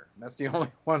Thundercracker. That's the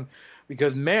only one.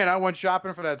 Because man, I went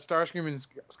shopping for that Starscream and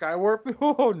Skywarp.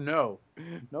 Oh no,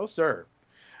 no sir.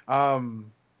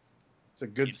 It's a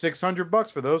good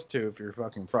 $600 for those two if you're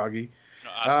fucking froggy. No,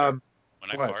 Oscar,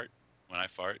 when I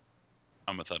fart,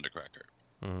 I'm a Thundercracker.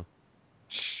 Mm.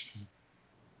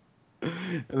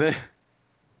 And then,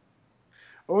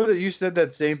 what was it? You said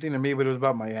that same thing to me, but it was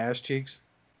about my ass cheeks.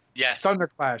 Yes.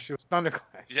 Thunderclash. It was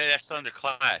Thunderclash. Yeah, that's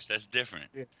Thunderclash. That's different.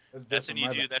 Yeah, that's when you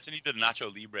do. That's when you do the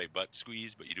Nacho Libre butt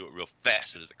squeeze, but you do it real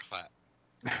fast. It is a clap.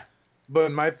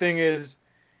 But my thing is,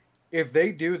 if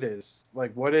they do this,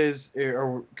 like, what is,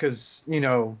 or because you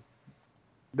know,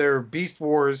 their Beast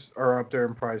Wars are up there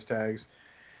in price tags,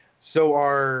 so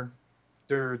are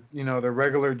their, you know, their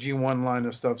regular G1 line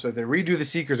of stuff. So if they redo the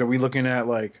Seekers, are we looking at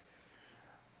like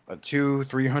a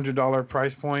 $200-$300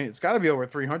 price point? It's got to be over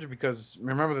 300 because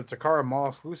remember the Takara Mall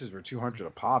exclusives were 200 a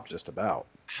pop, just about.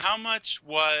 How much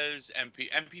was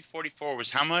MP44? Was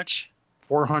how much?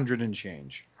 400 and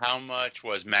change. How much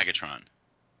was Megatron?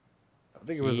 I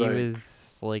think it was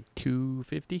like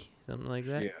 250, something like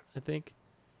that. Yeah, I think.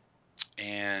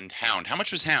 And Hound, how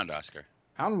much was Hound, Oscar?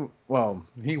 Hound, well,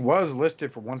 he was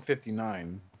listed for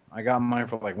 159. I got mine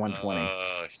for like 120.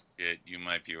 Oh shit, you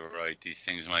might be right. These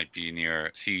things might be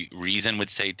near. See, Reason would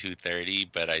say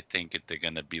 230, but I think they're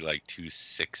gonna be like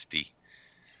 260.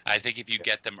 I think if you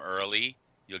get them early,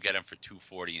 you'll get them for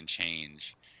 240 and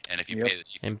change. And if you pay,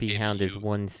 MP Hound is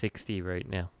 160 right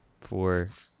now for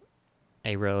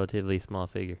a relatively small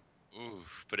figure.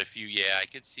 Oof, but if you, I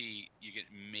could see you get,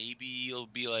 maybe you'll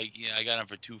be like, I got them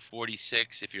for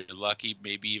 246 if you're lucky,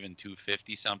 maybe even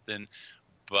 250 something.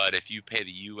 But if you pay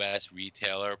the U.S.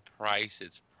 retailer price,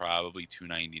 it's probably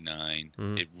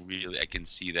 $299. It really, I can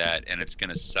see that, and it's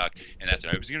gonna suck. And that's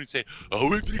what I was gonna say. I'll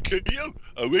wait for the KO.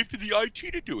 I'll wait for the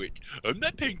IT to do it. I'm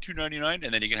not paying $299.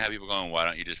 And then you can have people going, why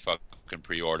don't you just fucking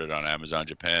pre-order it on Amazon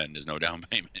Japan? There's no down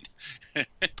payment.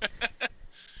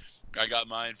 I got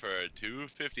mine for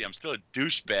 $250. I'm still a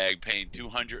douchebag paying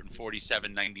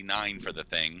 $247.99 for the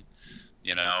thing,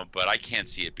 you know. But I can't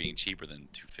see it being cheaper than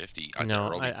 $250.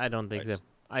 No, I don't think so.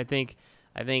 I think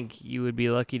you would be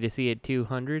lucky to see it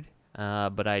 200,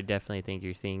 but I definitely think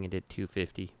you're seeing it at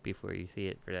 250 before you see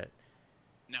it for that.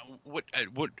 Now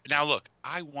Now look,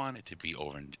 I want it to be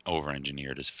over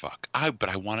engineered as fuck. But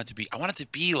I want it to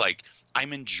be like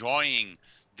I'm enjoying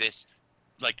this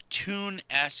like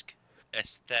Toon-esque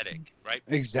aesthetic, right?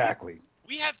 Exactly.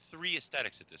 We have 3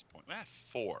 aesthetics at this point. We have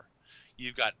 4.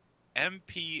 You've got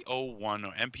MP01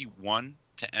 or MP1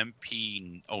 to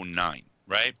MP09,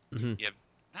 right? Mm-hmm. You have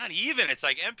not even. It's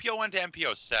like MP01 to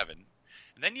MP07, and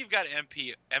then you've got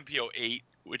MP08,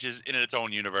 which is in its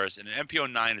own universe, and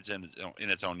MP09 is in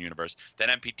its own universe. Then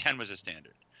MP10 was a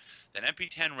standard. Then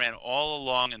MP10 ran all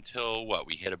along until what?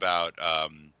 We hit about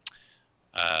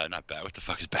not bad. What the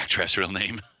fuck is Backdraft's real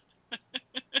name?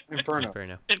 Inferno.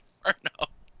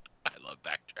 I love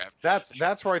Backdraft.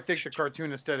 That's where I think the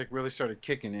cartoon aesthetic really started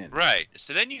kicking in. Right.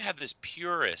 So then you have this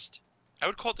purist. I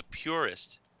would call it the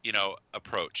purist, you know,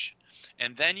 approach.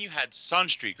 And then you had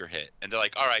Sunstreaker hit, and they're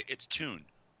like, all right, it's Toon,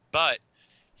 but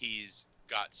he's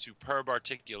got superb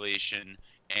articulation,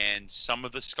 and some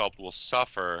of the sculpt will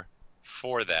suffer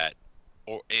for that.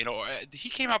 Or, you know, he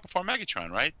came out before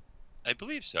Megatron, right? I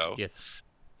believe so. Yes.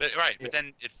 But right, yeah.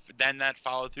 But then that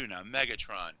followed through. Now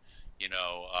Megatron, you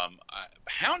know,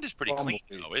 Hound is pretty clean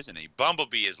though, isn't he?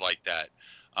 Bumblebee is like that.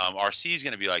 RC is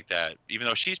going to be like that, even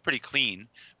though she's pretty clean.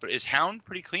 But is Hound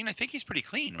pretty clean? I think he's pretty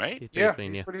clean, right?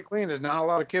 He's pretty clean. There's not a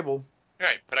lot of kibble.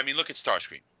 Right, but I mean, look at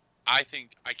Starscream. I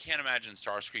can't imagine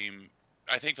Starscream.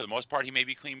 I think for the most part he may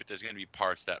be clean, but there's going to be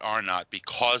parts that are not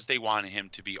because they want him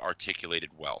to be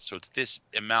articulated well. So it's this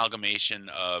amalgamation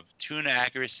of Toon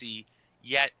accuracy,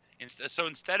 yet. So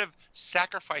instead of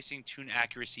sacrificing Toon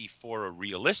accuracy for a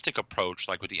realistic approach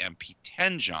like with the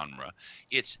MP10 genre,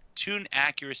 it's Toon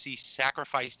accuracy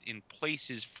sacrificed in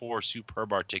places for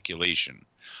superb articulation.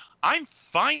 I'm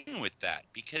fine with that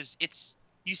because it's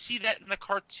You see that in the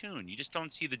cartoon. You just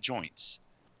don't see the joints.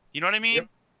 You know what I mean? Yep.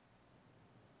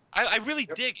 I really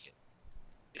dig it.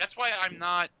 That's why I'm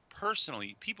not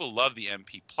personally. People love the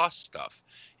MP Plus stuff,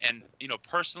 and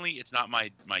personally, it's not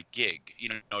my gig.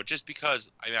 Just because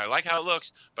I like how it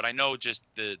looks, but I know just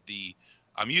the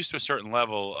I'm used to a certain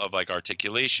level of like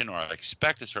articulation, or I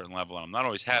expect a certain level, and I'm not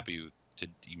always happy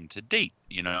even to date,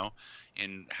 in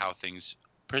how things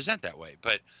present that way.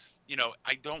 But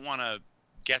I don't want to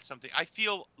get something. I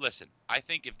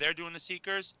think if they're doing the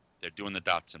Seekers, they're doing the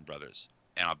Dotson brothers,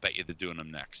 and I'll bet you they're doing them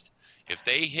next. If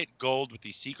they hit gold with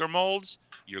these Seeker molds,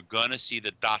 you're gonna see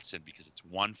the Dotson, because it's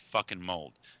one fucking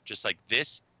mold. Just like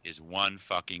this is one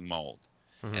fucking mold,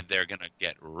 and they're gonna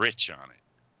get rich on it.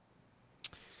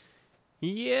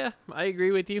 Yeah, I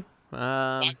agree with you.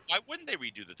 Why wouldn't they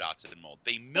redo the Dotson mold?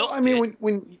 They milked I mean, it.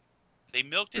 when They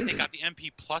milked it. They got the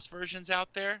MP Plus versions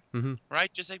out there,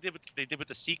 right? Just like they did with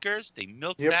the Seekers. They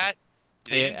milked that.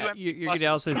 You're going to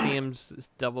also see him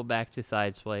double back to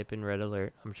Sideswipe in Red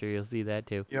Alert. I'm sure you'll see that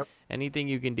too. Yep. Anything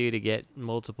you can do to get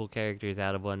multiple characters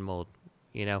out of one mold.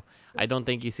 I don't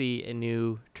think you see a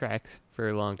new Trax for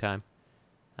a long time,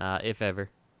 if ever.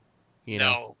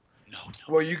 No.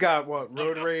 Well, you got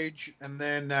Road Rage, and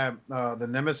then the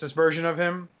Nemesis version of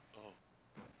him.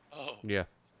 Oh. Yeah.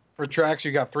 For Trax,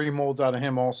 you got 3 molds out of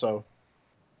him also.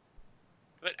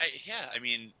 But I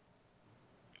mean,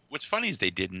 what's funny is they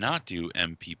did not do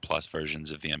MP Plus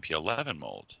versions of the MP11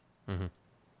 mold,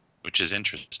 which is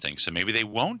interesting. So maybe they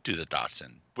won't do the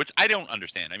Dotson, which I don't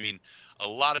understand. I mean, a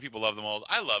lot of people love the mold.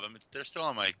 I love them. They're still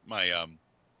on my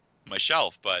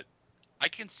shelf, but I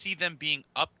can see them being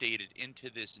updated into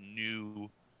this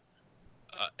new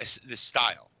this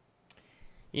style.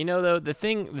 Though, the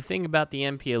thing about the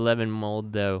MP11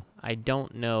 mold, though, I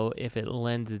don't know if it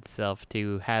lends itself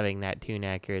to having that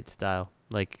tune-accurate style.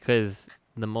 Because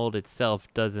the mold itself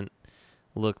doesn't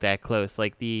look that close.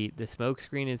 Like, the smoke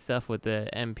screen and stuff with the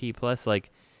MP Plus,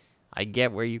 I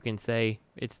get where you can say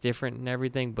it's different and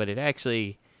everything, but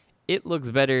it looks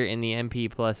better in the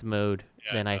MP Plus mode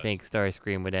than I think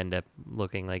Starscream would end up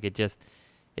looking like.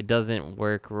 It doesn't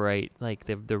work right. Like,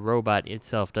 the robot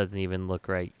itself doesn't even look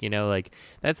right.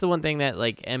 That's the one thing that,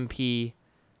 MP,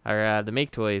 or the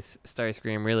Make Toys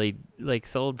Starscream really,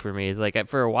 sold for me. Is,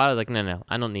 for a while, I was like, no,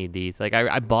 I don't need these.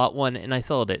 I bought one, and I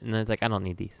sold it, and I was like, I don't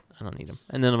need these. I don't need them.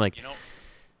 And then I'm like,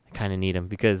 I kind of need them,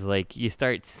 because, you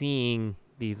start seeing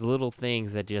these little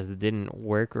things that just didn't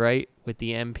work right with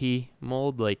the MP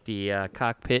mold, like the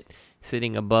cockpit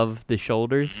sitting above the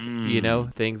shoulders,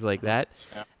 things like that.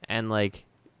 Yeah. And,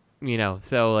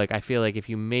 so, I feel like if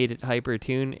you made it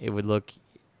hyper-tune, it would look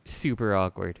super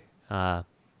awkward.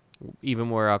 Even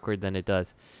more awkward than it does.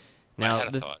 Now,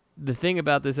 the thing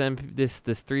about this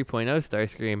 3.0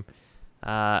 Starscream,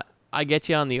 I get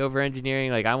you on the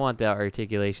over-engineering. I want the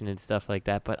articulation and stuff like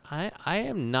that, but I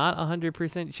am not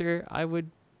 100% sure I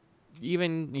would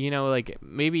even,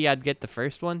 maybe I'd get the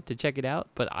first one to check it out,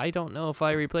 but I don't know if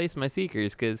I replace my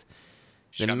Seekers, because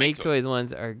the Make Toys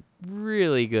ones are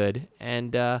really good,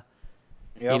 and I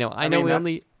know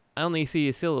I only see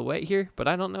a silhouette here, but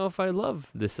I don't know if I love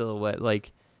the silhouette.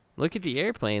 Look at the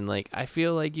airplane. I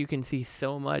feel like you can see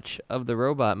so much of the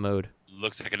robot mode.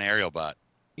 Looks like an aerial bot.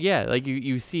 Yeah,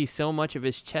 you see so much of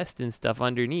his chest and stuff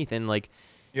underneath, and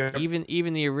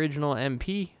even the original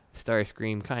MP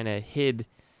Starscream kind of hid.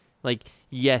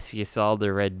 Yes, you saw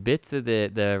the red bits of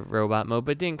the robot mode,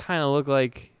 but it didn't kind of look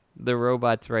like the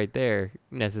robot's right there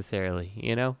necessarily,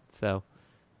 So,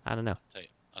 I don't know.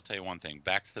 I'll tell you one thing.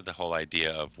 Back to the whole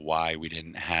idea of why we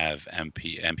didn't have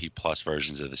MP Plus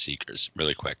versions of the Seekers.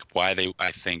 Really quick,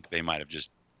 I think they might have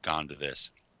just gone to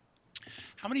this.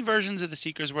 How many versions of the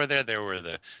Seekers were there? There were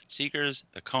the Seekers,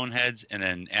 the Coneheads, and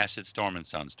then Acid Storm and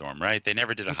Sunstorm, right? They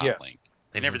never did a Hot Link.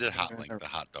 They never did Hot Link, the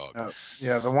hot dog.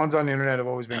 Yeah, the ones on the internet have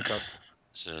always been custom.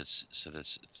 So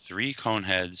that's 3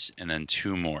 Coneheads and then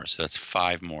 2 more. So that's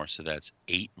 5 more. So that's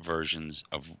 8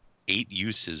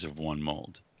 uses of one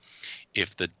mold.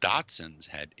 If the Dotsons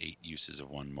had 8 uses of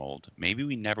one mold, maybe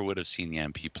we never would have seen the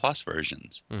MP Plus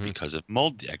versions because of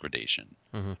mold degradation.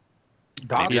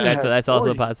 That's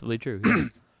also possibly true. Yeah.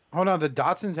 Hold on, the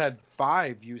Dotsons had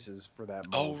 5 uses for that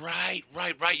mold. Oh, right.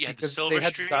 You had the Silver Street. They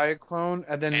had Street. the Diaclone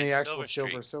and then the actual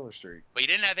Silver Street. But you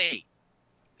didn't have 8.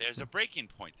 There's a breaking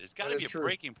point. There's got to be a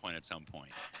breaking point at some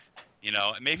point.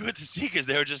 Maybe with the Seekers,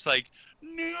 they were just like,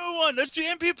 new one, that's the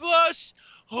MP Plus.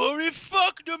 Holy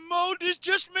fuck, the mold is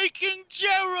just making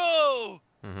Jero.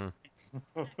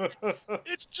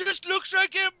 It just looks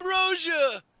like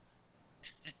Ambrosia.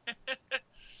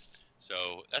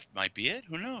 So that might be it.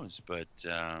 Who knows? But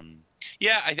I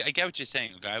get what you're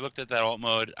saying. I looked at that alt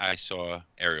mode. I saw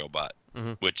Aerial Bot,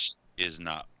 which is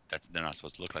not. They're not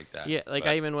supposed to look like that. Yeah, like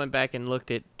I even went back and looked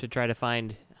at to try to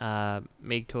find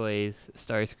Make Toys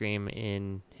Starscream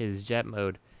in his jet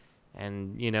mode,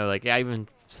 and like I even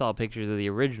saw pictures of the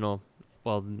original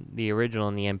in the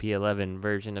MP11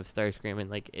 version of Starscream, and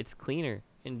like it's cleaner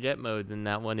in jet mode than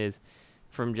that one is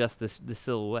from just the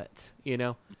silhouettes,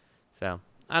 So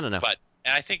I don't know. But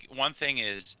and I think one thing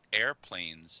is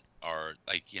airplanes are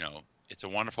like it's a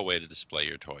wonderful way to display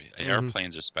your toy.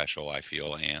 Airplanes are special, I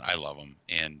feel, and I love them.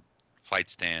 And flight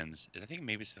stands, I think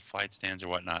maybe it's the flight stands or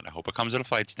whatnot. I hope it comes with a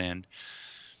flight stand.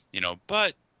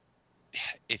 But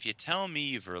if you tell me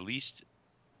you've released,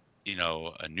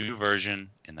 a new version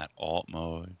and that alt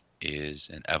mode is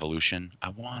an evolution,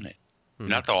 I want it. Mm-hmm.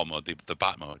 Not the alt mode, the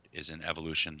bot mode is an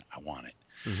evolution, I want it.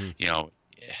 Mm-hmm.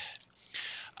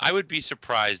 I would be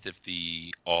surprised if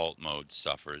the alt mode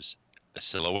suffers. The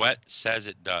silhouette says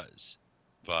it does.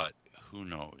 But who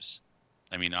knows?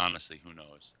 I mean, honestly, who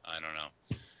knows? I don't know.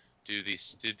 Do the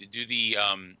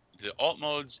alt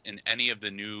modes in any of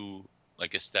the new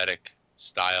like aesthetic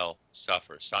style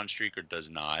suffer? Sunstreaker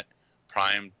does not.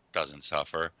 Prime doesn't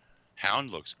suffer. Hound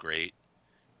looks great.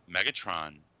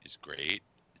 Megatron is great.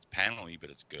 It's panely, but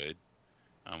it's good.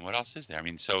 What else is there? I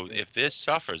mean, so if this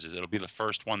suffers, it'll be the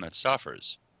first one that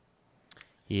suffers.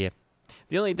 Yeah.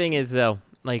 The only thing is though,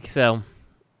 I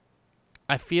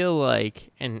feel like,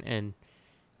 and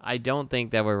I don't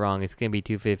think that we're wrong. It's gonna be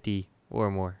 $250 or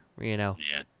more. Yeah.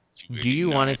 Do you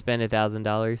want to spend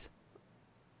 $1,000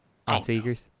 on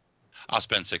Seekers? No. I'll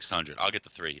spend $600. I'll get the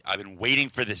 3. I've been waiting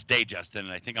for this day, Justin,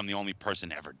 and I think I'm the only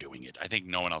person ever doing it. I think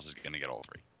no one else is gonna get all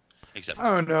 3, except.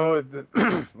 I don't know.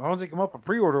 As long as they come up a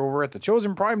pre-order over at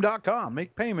thechosenprime.com,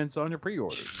 make payments on your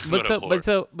pre-orders.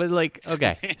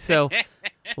 Okay. So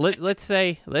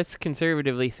let's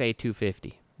conservatively say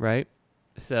 $250, right?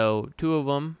 So 2 of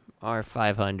them are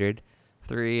 $500.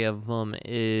 3 of them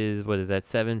is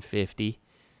 $750.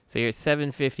 So you're at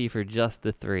 $750 for just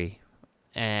the 3.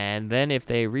 And then if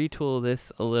they retool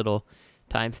this a little,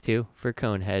 ×2 for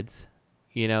cone heads,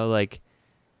 like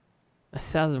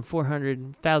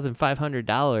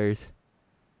 $1,500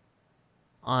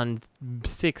 on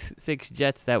six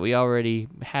jets that we already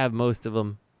have, most of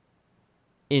them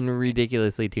in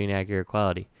ridiculously too inaccurate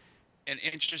quality. And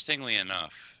interestingly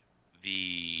enough,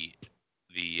 the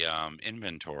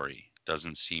inventory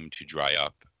doesn't seem to dry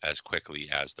up as quickly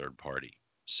as third party.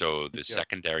 So the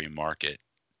secondary market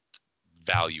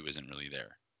value isn't really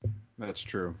there. That's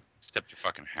true. Except your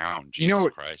fucking Hound. Jesus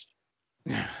Christ.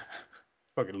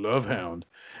 Fucking love Hound.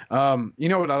 You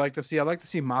know what I like to see? I like to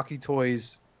see Maki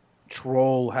Toys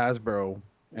troll Hasbro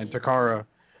and Takara.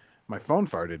 My phone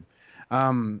farted.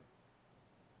 When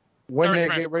they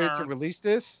get ready to release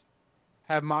this,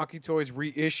 have Maki Toys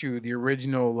reissue the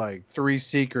original 3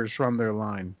 Seekers from their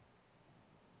line.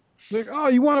 Like, oh,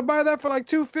 you want to buy that for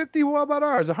 $250? What about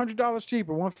ours? $100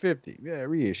 cheaper, $150. Yeah,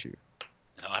 reissue.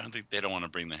 No, I don't think they don't want to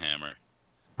bring the hammer.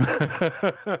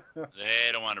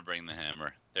 They don't want to bring the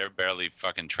hammer. They're barely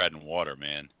fucking treading water,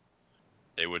 man.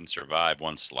 They wouldn't survive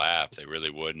one slap. They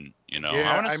really wouldn't.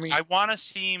 Yeah, I want to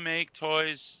see Make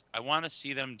Toys. I want to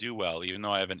see them do well, even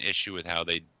though I have an issue with how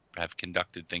they have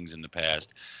conducted things in the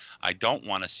past. I don't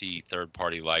want to see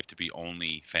third-party life to be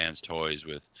only fans' toys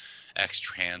with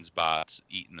ex-trans bots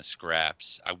eating the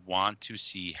scraps. I want to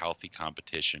see healthy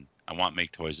competition. I want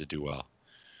Make Toys to do well.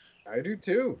 I do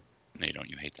too. No, you don't.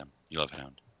 You hate them. You love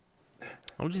Hound.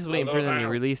 I'm just waiting for them to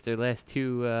release their last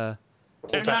 2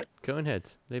 cone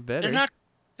heads. They better.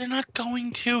 They're not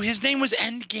going to. His name was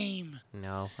Endgame.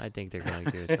 No, I think they're going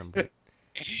to at some point.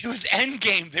 It was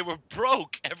Endgame. They were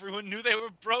broke. Everyone knew they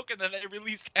were broke, and then they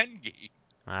released Endgame.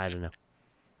 I don't know.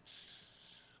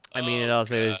 I mean, it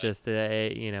also is just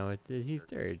he's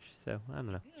Dirge, so I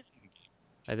don't know.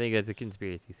 I think that's a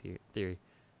conspiracy theory.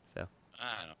 So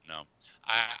I don't know.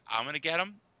 I'm gonna get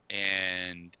them,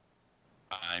 and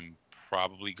I'm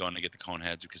probably going to get the cone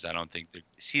heads because I don't think they're.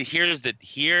 See, here's the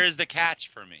catch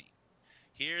for me.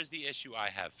 Here's the issue I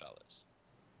have, fellas.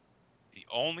 The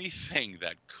only thing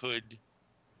that could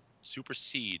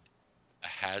supersede a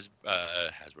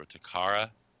Hasbro Takara,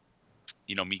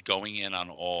 me going in on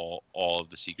all of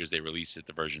the Seekers they release at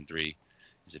the version 3,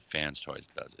 is if Fans Toys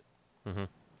does it. Mm-hmm.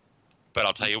 But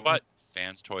I'll tell you what,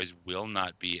 Fans Toys will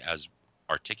not be as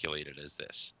articulated as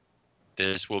this.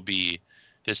 This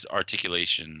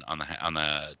articulation on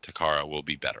the Takara will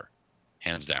be better,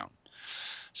 hands down.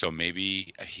 So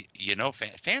maybe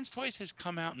Fans Toys has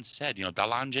come out and said,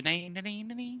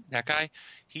 Dalan, that guy,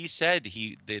 he said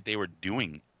they were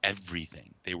doing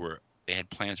everything. They had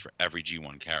plans for every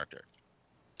G1 character.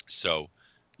 So,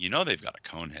 they've got a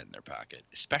cone head in their pocket,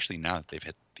 especially now that they've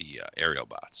hit the aerial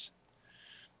bots.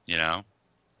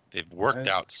 They've worked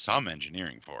out some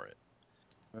engineering for it.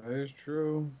 That is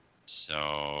true.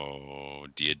 So,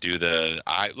 do you do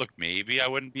look, maybe I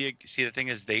wouldn't be... See, the thing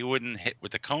is, they wouldn't hit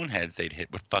with the cone heads. They'd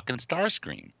hit with fucking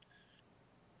Starscream.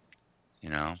 You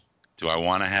know? Do I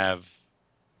want to have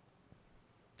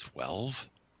 12?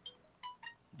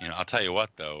 You know, I'll tell you what,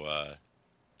 though.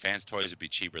 Fans Toys would be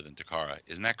cheaper than Takara.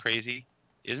 Isn't that crazy?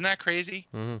 Isn't that crazy?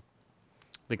 Mm-hmm.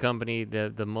 The company,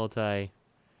 the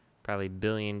probably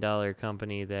billion-dollar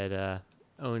company that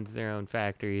owns their own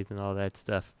factories and all that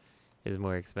stuff is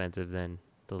more expensive than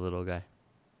the little guy.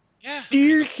 Yeah.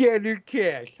 Dear Shattered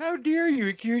Cast, how dare you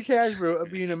accuse Hasbro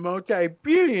of being a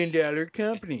multi-billion-dollar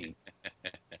company?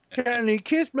 Kindly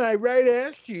kiss my right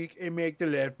ass cheek and make the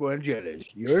left one jealous.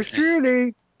 Yours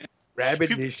truly,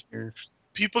 Rabid Listener.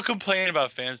 People complain about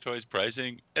Fans Toys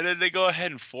pricing, and then they go ahead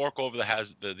and fork over the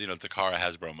Takara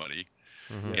Hasbro money.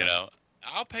 Mm-hmm. You know,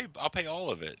 I'll pay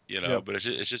all of it. You know, but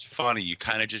it's just funny. You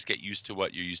kind of just get used to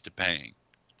what you're used to paying.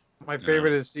 My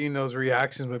favorite is seeing those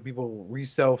reactions when people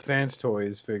resell Fans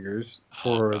Toys figures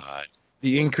for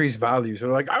the increased value. So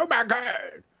they're like, "Oh my god,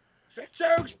 that's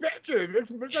so expensive!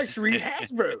 It's like 3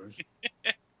 Hasbros."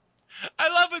 I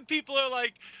love when people are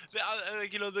like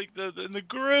you know, in the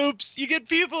groups, you get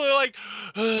people who are like,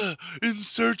 in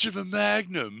search of a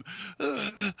Magnum.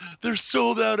 They're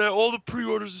sold out. All the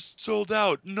pre-orders are sold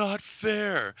out. Not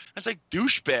fair. It's like,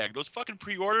 douchebag. Those fucking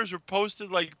pre-orders were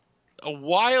posted like a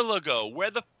while ago.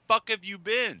 Where the fuck have you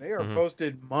been? They are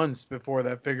posted months before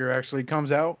that figure actually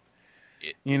comes out.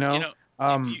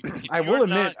 I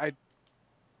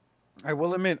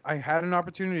will admit, I had an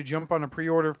opportunity to jump on a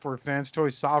pre-order for Fans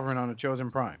Toys Sovereign on a Chosen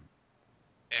Prime.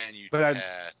 And you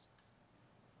passed.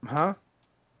 Huh?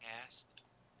 Passed.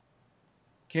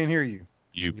 Can't hear you.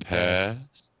 You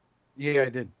passed? Yeah, I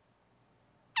did.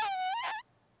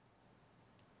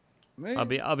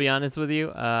 I'll be honest with you.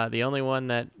 The only one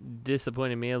that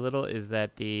disappointed me a little is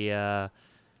that the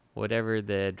whatever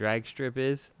the drag strip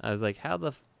is. I was like, how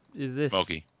the is this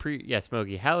Smokey?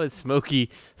 Smokey. How is Smokey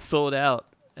sold out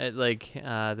at like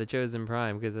the Chosen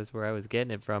Prime? Because that's where I was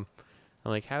getting it from.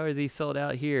 I'm like, how is he sold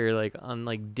out here? Like on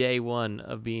like day one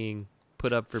of being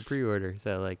put up for pre-order.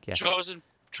 So like, yeah.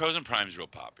 Chosen Prime is real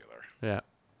popular. Yeah.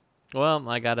 Well,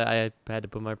 I had to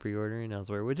put my pre-order in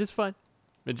elsewhere, which is fine.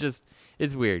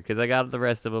 It's weird because I got the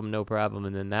rest of them no problem,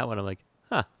 and then that one I'm like,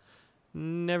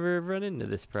 never run into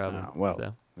this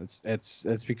problem.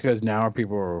 It's because now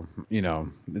people are, you know,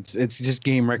 it's just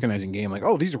game recognizing game, like,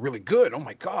 oh, these are really good. Oh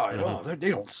my god,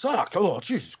 they don't suck. Oh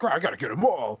Jesus Christ, I gotta get them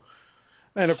all.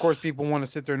 And of course, people want to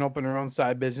sit there and open their own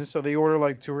side business, so they order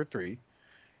like 2 or 3,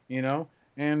 you know,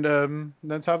 and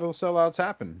that's how those sellouts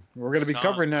happen. We're gonna be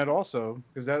covering that also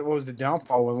because that was the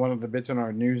downfall with one of the bits in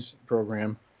our news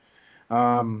program.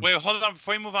 Wait, hold on.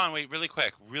 Before you move on, wait, really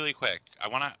quick. I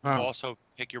want to also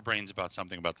pick your brains about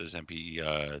something about this MP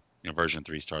version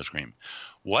 3 Starscream.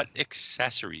 What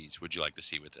accessories would you like to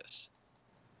see with this?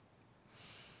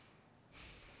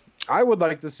 I would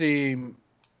like to see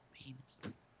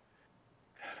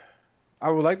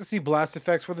blast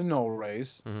effects for the null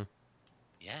rays. Mm-hmm.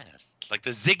 Yes, like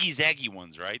the Ziggy Zaggy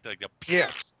ones, right? Like the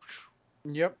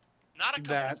Yep. Not a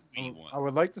Kabumi one. I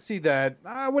would like to see that.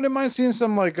 I wouldn't mind seeing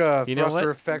some like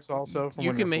thruster effects also. From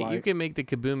you can make the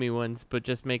Kabumi ones, but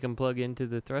just make them plug into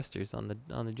the thrusters on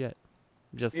the jet,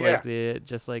 just like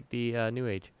the New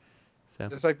Age. So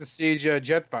just like the Siege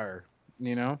Jetfire,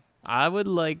 you know. I would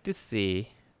like to see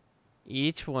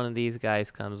each one of these guys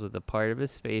comes with a part of a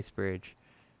space bridge.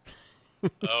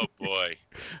 Oh boy.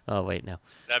 Oh wait, no.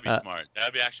 That'd be smart.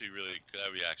 That'd be actually really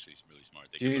smart.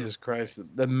 Jesus Christ,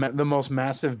 the most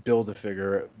massive build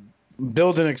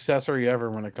an accessory ever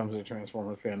when it comes to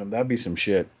Transformer fandom. That'd be some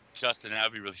shit. Justin,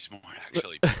 that'd be really smart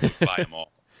actually. Buy them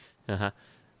all.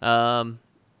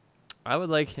 I would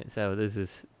like, so this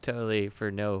is totally for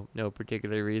no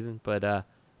particular reason, but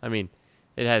I mean,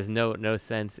 it has no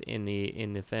sense in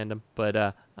the fandom, but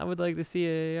I would like to see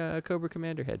a Cobra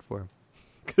Commander head for him.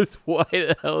 Because why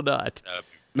the hell not?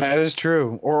 That is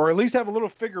true. Or at least have a little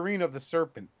figurine of the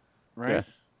serpent, right? Yeah.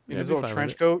 In his little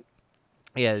trench coat.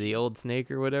 Yeah, the old snake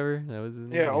or whatever. That was his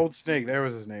name. Yeah, Old Snake. There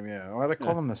was his name, yeah. Why'd I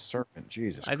call him the serpent?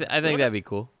 Jesus I think that'd be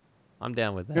cool. I'm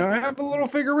down with that. You know, have a little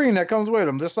figurine that comes with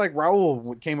him. Just like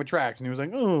Raul came with Trax. And he was like,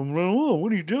 oh, Raul,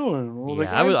 what are you doing?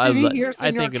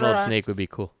 I think an old snake would be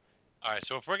cool. All right,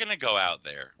 so if we're going to go out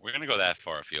there, we're going to go that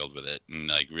far afield with it and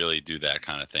like really do that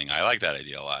kind of thing. I like that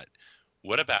idea a lot.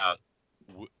 What about,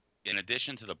 in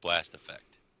addition to the blast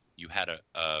effect, you had a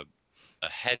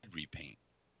head repaint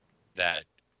that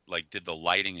like did the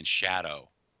lighting and shadow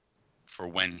for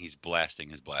when he's blasting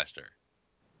his blaster?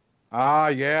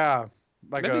 Yeah,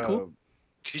 like that'd be cool.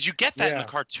 Because you get that in the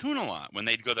cartoon a lot when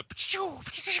they'd go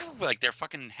like their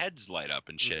fucking heads light up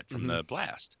and shit from the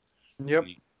blast. Yep.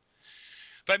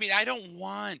 But I mean, I don't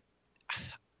want.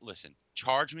 Listen,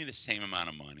 charge me the same amount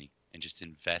of money and just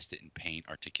invest it in paint,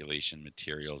 articulation,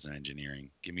 materials, and engineering.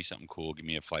 Give me something cool. Give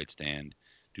me a flight stand.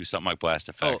 Do something like blast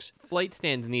effects. Oh, flight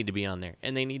stands need to be on there,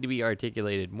 and they need to be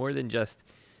articulated more than just.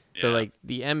 So like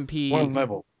the MP. One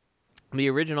level. The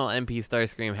original MP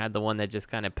Starscream had the one that just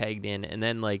kind of pegged in, and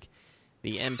then like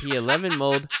the MP11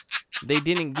 mold, they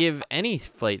didn't give any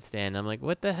flight stand. I'm like,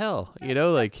 what the hell? You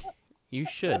know, like you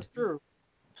should. That's true.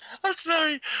 I'm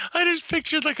sorry. I just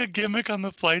pictured like a gimmick on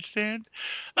the flight stand,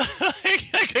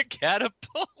 like a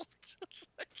catapult.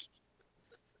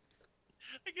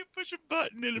 I can push a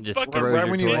button and it fucking. Right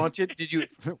when you launch it,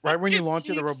 Right when you launch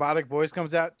it, the robotic voice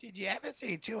comes out. Did you ever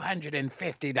see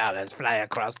 $250 fly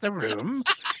across the room?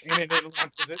 And it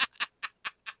launches it.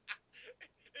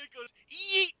 It goes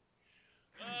yeet.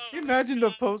 Can you imagine the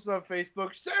post on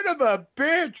Facebook? Son of a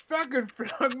bitch! Fucking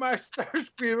flung my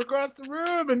Starscream across the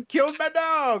room and killed my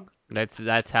dog. That's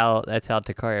how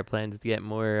Takara plans to get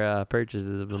more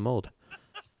purchases of the mold.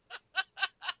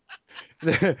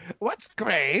 What's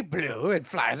gray, blue, and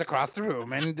flies across the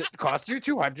room and it costs you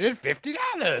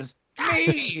 $250?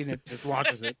 Me! And it just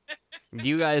launches it. Do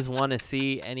you guys want to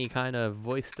see any kind of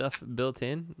voice stuff built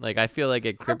in? Like, I feel like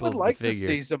it cripples the figure. I would like to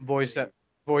see some voice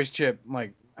chip,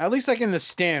 like at least like in the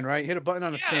stand, right? Hit a button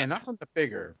on the stand, not on the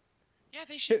figure. Yeah,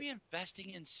 they should be investing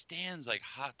in stands like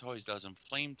Hot Toys does and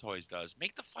Flame Toys does.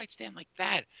 Make the flight stand like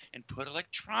that and put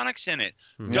electronics in it.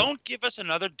 Mm-hmm. Don't give us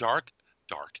another Doc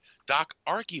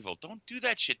Arc-Evil. Don't do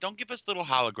that shit. Don't give us little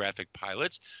holographic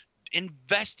pilots.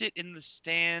 Invest it in the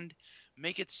stand.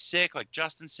 Make it sick, like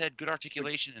Justin said. Good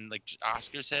articulation, and like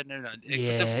Oscar said.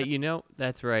 Yeah, you know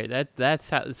that's right. That's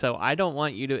how. So I don't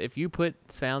want you to. If you put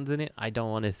sounds in it, I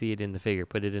don't want to see it in the figure.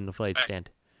 Put it in the flight stand.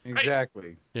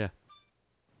 Exactly. Yeah.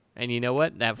 And you know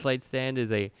what? That flight stand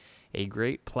is a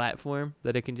great platform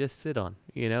that it can just sit on.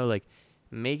 You know, like.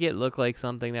 Make it look like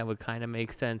something that would kind of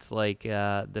make sense, like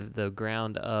the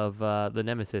ground of the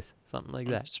Nemesis, something like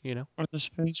that, you know? Or the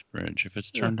space bridge, if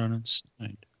it's turned on its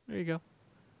side. There you go.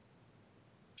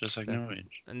 Just like New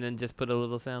Age. And then just put a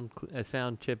little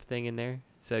sound chip thing in there,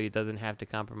 so it doesn't have to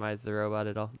compromise the robot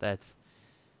at all. It's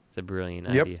a brilliant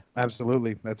idea.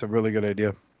 Absolutely. That's a really good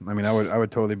idea. I mean, I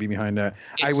would totally be behind that.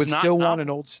 I would still want an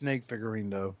old Snake figurine,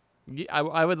 though.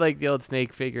 I would like the old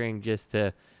Snake figurine just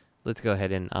to... Let's go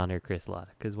ahead and honor Chris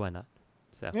Latta, because why not?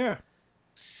 So yeah,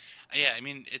 I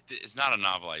mean, it's not a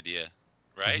novel idea,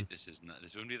 right? Mm-hmm.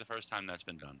 This wouldn't be the first time that's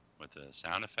been done with the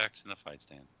sound effects and the flight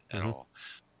stand at all.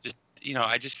 Just,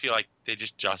 I just feel like they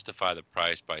just justify the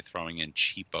price by throwing in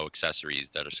cheapo accessories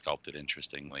that are sculpted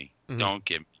interestingly. Mm-hmm. Don't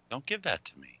give that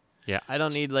to me. Yeah, I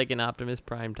don't need like an Optimus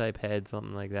Prime type head,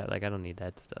 something like that. Like I don't need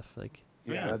that stuff. Like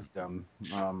that's dumb.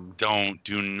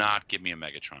 Do not give me a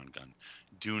Megatron gun.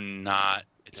 Do not.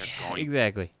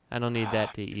 Exactly. I don't need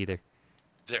that either.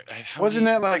 Wasn't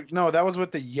that like that was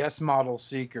with the Yes Model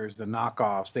Seekers, the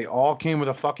knockoffs. They all came with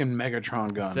a fucking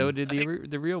Megatron gun. So did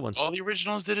the real ones. All the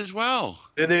originals did as well.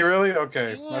 Did they really?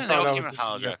 Okay. Yeah, they all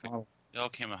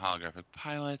came with holographic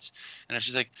pilots, and it's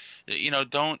just like,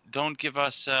 don't give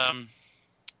us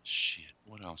shit.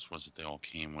 What else was it? They all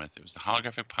came with. It was the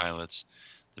holographic pilots,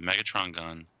 the Megatron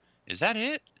gun. Is that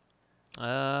it?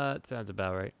 It sounds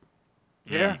about right.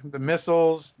 Yeah, the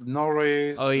missiles, the null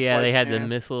rays. Oh yeah, they had the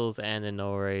missiles and the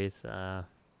null rays. Yeah.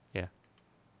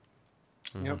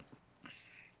 Mm-hmm. Yep.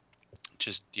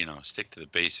 Just stick to the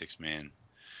basics, man.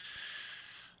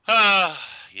 Yeah.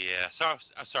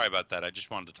 Sorry about that. I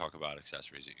just wanted to talk about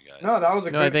accessories with you guys. No, that was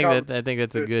a good. I think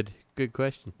that's a good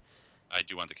question. I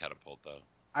do want the catapult though.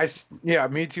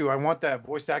 Me too. I want that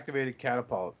voice activated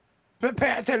catapult.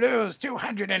 Prepare to lose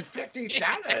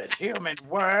 $250, human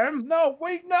worm. No,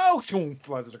 wait, no.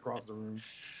 Flies it across the room.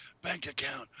 Bank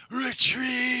account.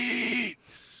 Retreat.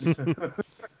 All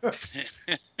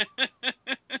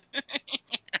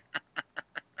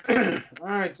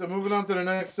right, so moving on to the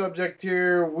next subject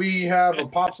here. We have a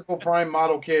Popsicle Prime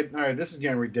model kit. All right, this is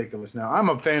getting ridiculous now. I'm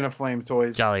a fan of Flame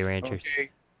Toys. Jolly Ranchers.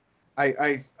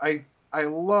 Okay. I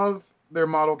love their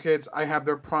model kits. I have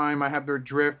their Prime. I have their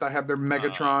Drift. I have their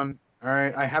Megatron. All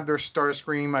right, I have their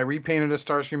Starscream. I repainted a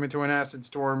Starscream into an Acid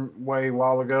Storm a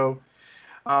while ago.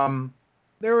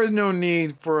 There is no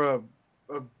need for a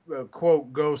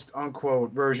quote ghost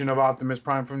unquote version of Optimus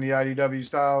Prime from the IDW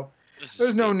style.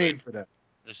 There's no need for that.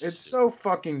 It's so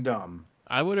fucking dumb.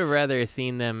 I would have rather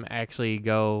seen them actually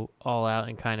go all out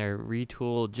and kind of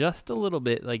retool just a little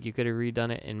bit. Like you could have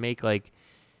redone it and make like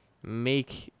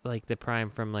make like the Prime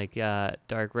from like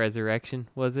Dark Resurrection,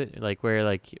 was it? Like where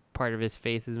like part of his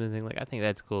face is missing. Like I think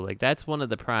that's cool. Like that's one of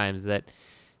the Primes that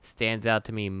stands out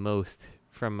to me most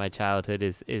from my childhood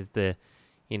is the,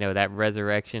 you know, that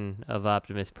resurrection of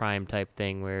Optimus Prime type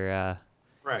thing where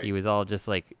he was all just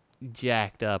like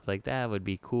jacked up. Like that would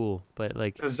be cool. But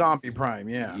like the zombie Prime,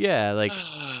 yeah. Yeah, like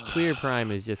clear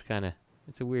Prime is just kind of,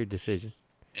 it's a weird decision.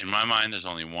 In my mind, there's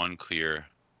only one clear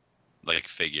like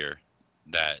figure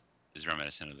that is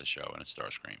reminiscent of the show, and it's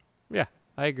Starscream. Yeah,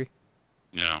 I agree.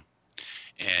 You know,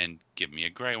 and give me a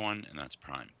gray one, and that's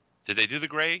Prime. Did they do the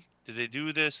gray? Did they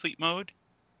do the sleep mode?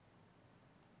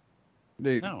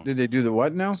 No. Did they do the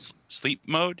what now? Sleep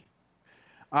mode?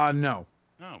 No.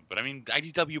 No, but I mean,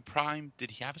 IDW Prime, did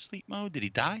he have a sleep mode? Did he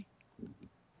die?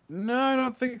 No, I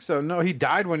don't think so. No, he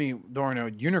died during a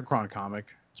Unicron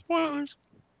comic. Spoilers.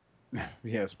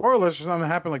 Yeah, spoilers for something that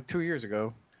happened like 2 years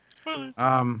ago. Spoilers.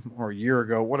 Or a year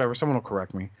ago, whatever. Someone will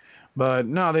correct me. But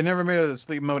no, they never made a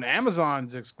sleep mode.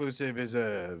 Amazon's exclusive is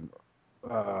a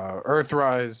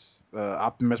Earthrise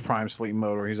Optimus Prime sleep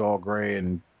mode where he's all gray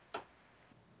and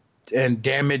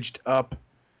damaged up.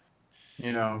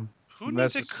 You know. Who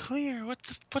needs it clear?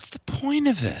 What's the point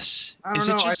of this? I don't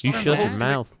know. You shut your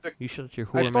mouth. You shut your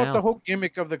whore mouth. I thought the whole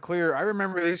gimmick of the clear. I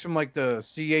remember these from like the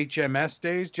CHMS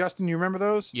days. Justin, you remember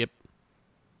those? Yep.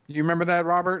 You remember that,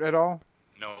 Robert, at all?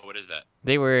 No. What is that?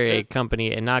 They were a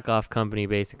knockoff company,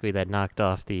 basically that knocked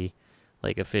off the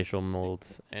like official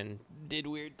molds and did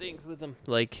weird things with them.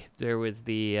 Like there was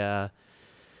the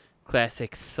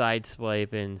classic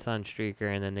Sideswipe and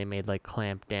Sunstreaker, and then they made like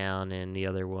Clampdown and the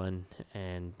other one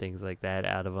and things like that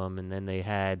out of them. And then they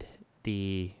had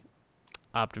the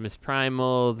Optimus Prime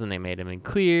molds, and they made them in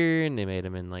clear, and they made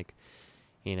them in like,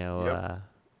 you know,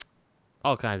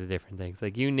 all kinds of different things.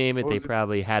 Like you name it, they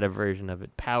probably had a version of it.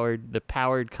 The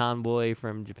powered convoy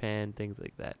from Japan, things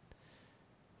like that.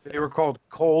 They were called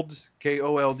Colds,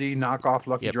 KOLD, knockoff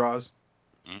Lucky Draws.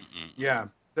 Yeah.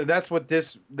 That's what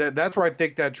that's where I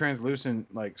think that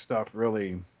translucent like stuff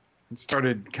really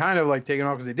started kind of like taking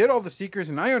off, because they did all the Seekers,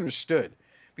 and I understood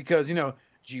because, you know,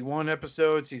 G1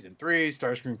 episode, season 3,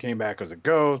 Starscream came back as a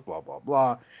ghost, blah blah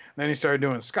blah. And then he started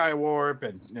doing Skywarp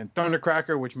and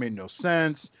Thundercracker, which made no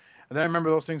sense. And then I remember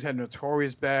those things had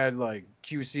notorious bad like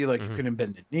QC, like you couldn't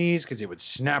bend the knees because it would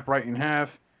snap right in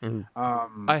half.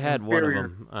 I had one of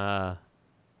them. I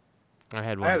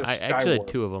had one. I actually had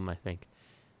two of them, I think.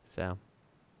 So.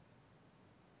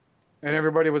 And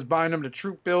everybody was buying them to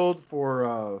troop build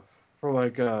for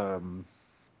like the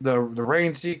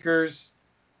Rain Seekers.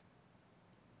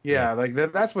 Yeah, like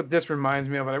that's what this reminds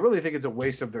me of. And I really think it's a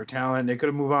waste of their talent. They could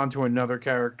have moved on to another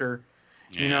character.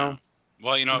 You know.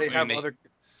 Well, you know, they I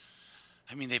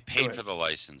mean, they paid for the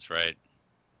license, right?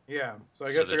 Yeah, so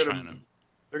I guess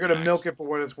they're gonna milk it for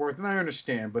what it's worth, and I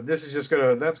understand. But this is just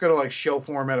that's gonna like show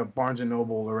format of Barnes and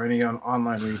Noble or any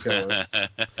online retailer.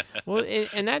 Well,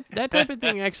 and that type of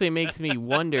thing actually makes me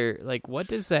wonder, like, what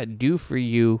does that do for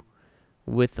you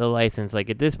with the license? Like,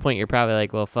 at this point, you're probably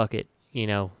like, well, fuck it, you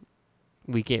know,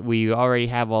 we already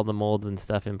have all the molds and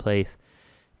stuff in place.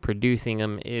 Producing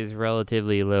them is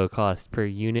relatively low cost per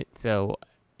unit, so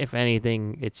if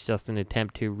anything, it's just an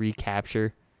attempt to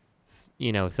recapture,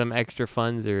 you know, some extra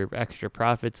funds or extra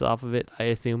profits off of it, I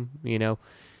assume, you know.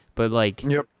 But like,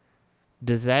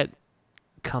 does that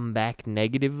come back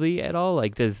negatively at all?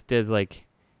 Like, does like,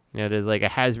 you know, does like a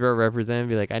Hasbro representative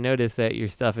be like, I noticed that your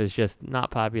stuff is just not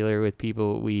popular with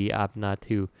people, we opt not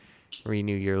to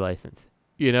renew your license,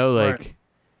 you know, like,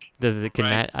 does it, can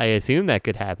that, I assume that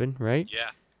could happen, right? Yeah.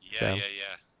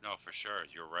 No, for sure,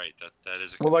 you're right. That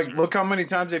is a well, like, look how many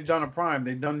times they've done a Prime.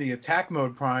 They've done the attack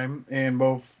mode Prime in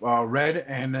both red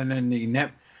and then in the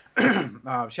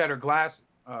Shattered Glass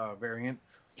variant.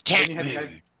 Then you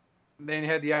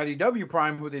had the IDW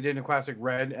Prime, who they did in classic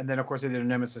red, and then of course they did a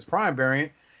Nemesis Prime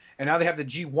variant, and now they have the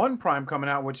G1 Prime coming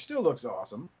out, which still looks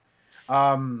awesome.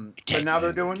 But now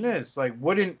they're doing this. Like,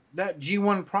 wouldn't that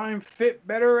G1 Prime fit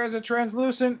better as a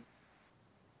translucent?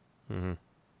 Mm-hmm.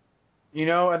 You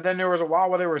know, and then there was a while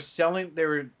where they were selling.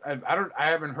 I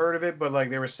haven't heard of it, but like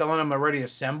they were selling them already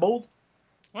assembled.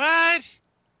 What?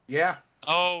 Yeah.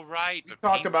 Oh, right. We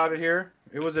talked about it here.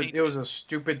 It was a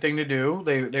stupid thing to do.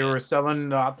 They were selling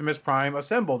the Optimus Prime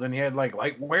assembled, and he had like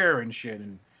light wear and shit,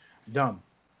 and dumb.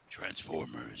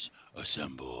 Transformers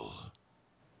assemble.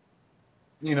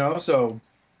 You know, so.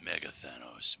 Mega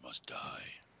Thanos must die.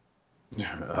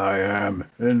 I am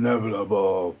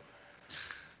inevitable.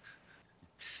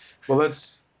 Well,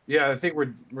 I think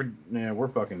we're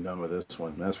fucking done with this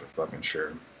one. That's for fucking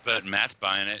sure. But Matt's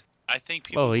buying it. I think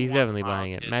people. Oh, he's definitely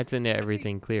buying it. Matt's into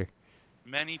everything clear.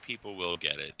 Many people will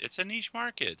get it. It's a niche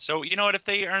market. So, you know what? If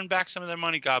they earn back some of their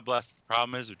money, God bless. The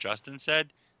problem is, what Justin said,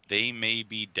 they may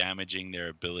be damaging their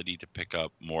ability to pick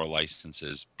up more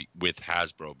licenses with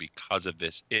Hasbro because of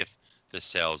this if the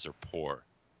sales are poor.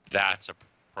 That's a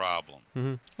problem.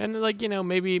 Mm-hmm. And, like, you know,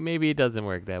 maybe it doesn't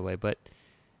work that way, but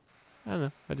I don't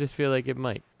know. I just feel like it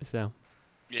might. So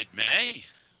It may.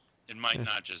 It might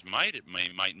not just might. It may.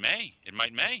 It might may.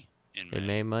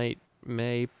 It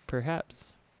may, perhaps.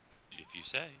 If you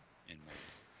say in May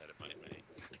that it might may.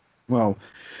 Well,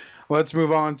 let's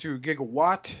move on to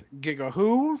Gigawatt, Giga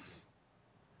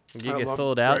Giga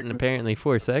sold out in apparently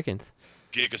 4 seconds.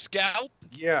 Giga Scalp.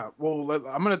 Yeah, well,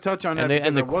 I'm going to touch on that.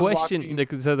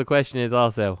 The question is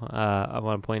also, I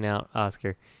want to point out,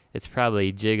 Oscar, it's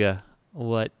probably Giga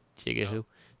who,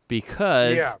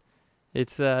 because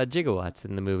it's gigawatts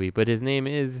in the movie, but his name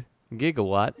is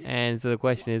Gigawatt, and so the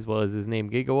question is, well, is his name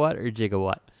Gigawatt or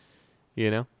Gigawatt?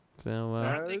 You know? So,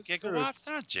 I think gigawatts,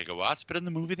 not gigawatts, but in the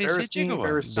movie they say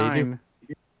gigawatts. They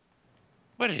do.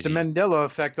 What is the Mandela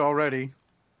effect already?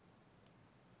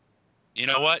 You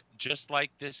know what? Just like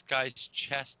this guy's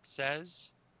chest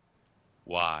says,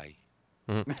 why?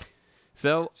 Mm-hmm.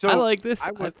 So I like this.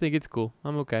 I think it's cool.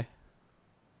 I'm okay.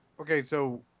 Okay,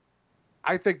 so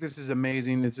I think this is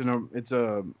amazing. It's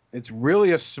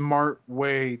really a smart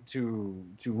way to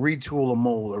retool a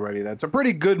mold already. That's a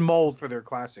pretty good mold for their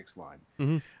classics line.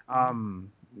 Mm-hmm.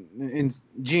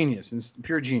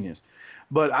 Pure genius.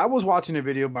 But I was watching a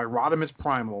video by Rodimus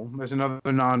Primal. There's another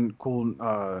non-cool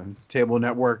table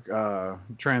network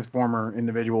transformer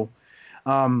individual.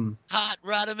 Hot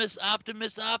Rodimus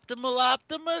Optimus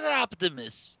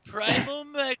Optimus Primal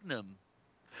Magnum.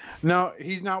 No,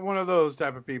 he's not one of those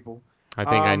type of people. I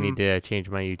think I need to change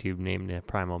my YouTube name to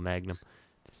Primal Magnum.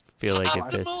 Just feel like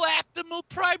it's this. Optimal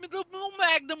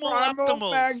Magnum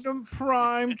Magnum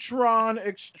Prime Tron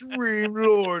Extreme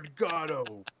Lord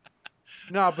Goddo.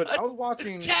 No, but I was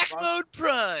watching Attack Mode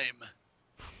Prime.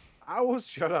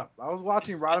 Shut up. I was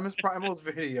watching Rodimus Primal's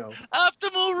video.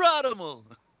 Optimal Rodimal.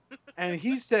 And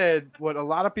he said what a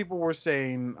lot of people were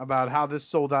saying about how this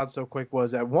sold out so quick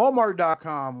was at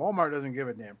Walmart.com. Walmart doesn't give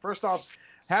a damn. First off,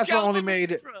 Hasbro only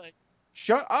made it.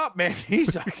 Shut up, man.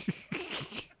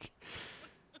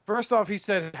 First off, he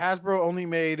said Hasbro only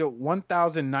made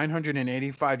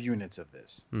 1,985 units of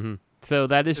this. Mm-hmm. So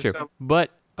that is true.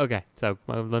 But okay, so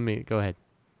let me go ahead.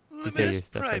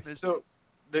 So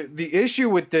the issue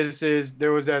with this is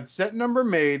there was that set number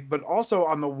made, but also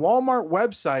on the Walmart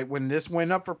website when this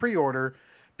went up for pre-order,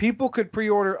 people could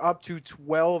pre-order up to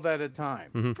 12 at a time.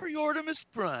 Mm-hmm. Pre-order-Miss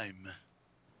Prime.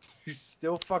 He's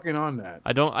still fucking on that.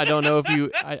 I don't know if you.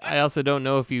 I also don't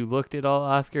know if you looked at all,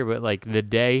 Oscar, but like the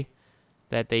day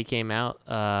that they came out,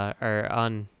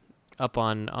 or up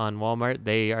on Walmart,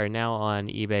 they are now on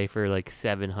eBay for like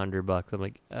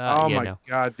 $700. I'm like,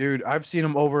 God, dude! I've seen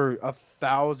them over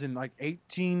 1,000, like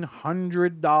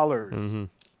 $1,800 mm-hmm.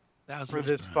 for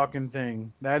this fucking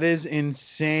thing. That is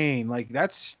insane. Like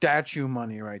that's statue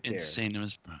money right there. Insane,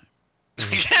 Miss Prime. I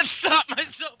can't stop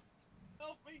myself.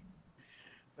 Help me.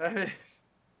 That is.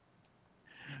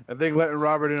 I think letting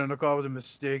Robert in on the call was a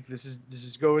mistake. This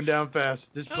is going down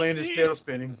fast. This plane is tail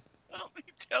spinning. Help me,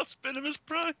 tail spinning Miss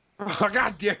Prime. Oh,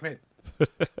 God damn it.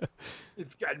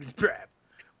 It's got to be crap.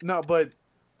 No, but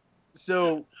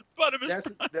so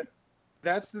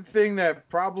that's the thing that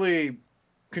probably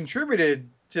contributed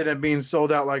to them being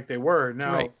sold out like they were.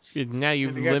 Now, right. Now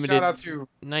you've limited shout out to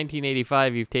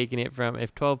 1985. You've taken it from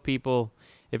if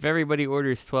everybody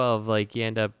orders 12, like you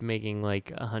end up making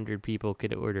like 100 people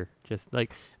could order. Just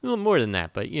like a little more than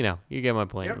that, but you get my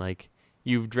point. Yep. Like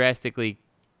you've drastically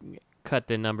cut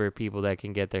the number of people that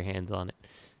can get their hands on it.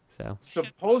 So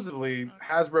supposedly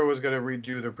Hasbro was going to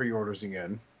redo the pre-orders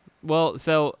again. Well,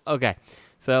 so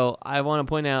I want to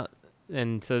point out,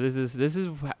 and so this is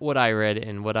what I read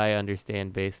and what I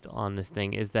understand based on this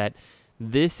thing is that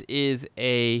this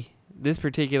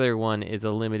particular one is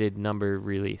a limited number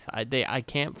release. I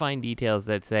can't find details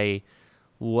that say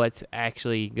what's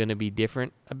actually going to be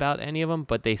different about any of them,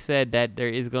 but they said that there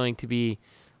is going to be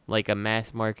like a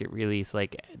mass market release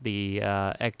like the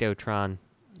Ectotron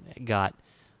got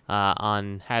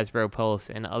on Hasbro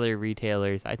Pulse and other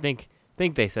retailers. I think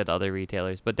they said other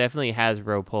retailers, but definitely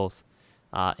Hasbro Pulse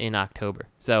in October.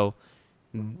 So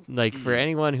like for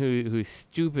anyone who's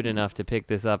stupid enough to pick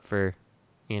this up for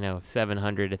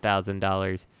 $700,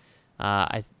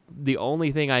 $1,000. The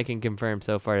only thing I can confirm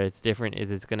so far that's different is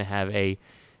it's going to have a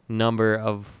number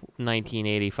of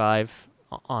 1985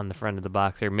 on the front of the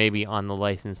box, or maybe on the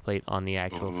license plate on the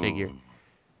actual figure.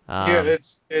 Yeah,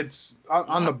 it's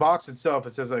on the box itself.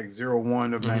 It says like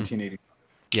 01 of 1985.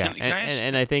 Yeah,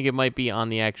 and I think it might be on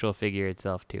the actual figure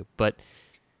itself too. But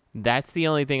that's the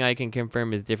only thing I can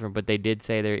confirm is different. But they did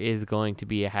say there is going to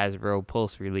be a Hasbro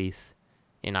Pulse release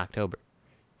in October.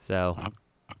 So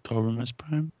October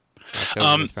Prime.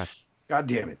 God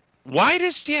damn it! Why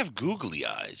does he have googly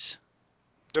eyes?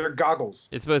 They're goggles.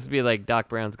 It's supposed to be like Doc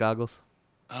Brown's goggles.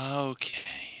 Okay.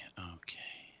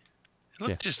 It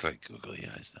looks just like googly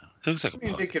eyes, though. It looks like I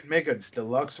mean, they could make a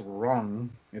deluxe run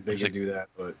if they could do that,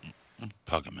 but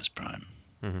Pokemon's Prime.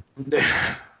 Mm-hmm.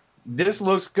 This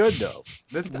looks good, though.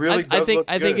 This really does look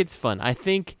good. I think it's fun. I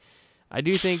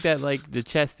do think that like the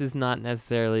chest is not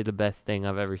necessarily the best thing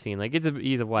I've ever seen. Like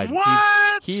he's a wide.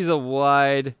 What? He's a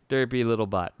wide, derpy little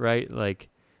bot, right? Like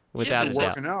without a doubt.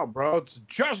 Working out, bro. It's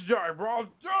chest day, bro.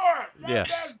 Do it. Yeah.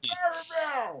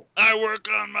 I work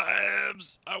on my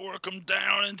abs. I work them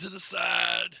down into the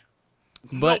side.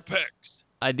 But no pecs.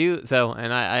 I do so,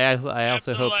 and I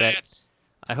also hope that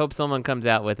I hope someone comes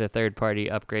out with a third-party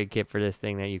upgrade kit for this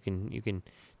thing that you can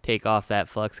take off that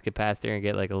flux capacitor and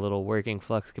get like a little working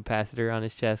flux capacitor on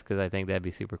his chest, because I think that'd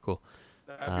be super cool.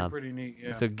 That'd be pretty neat.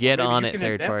 Yeah. So get on it,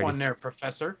 third party. One there,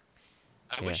 Professor.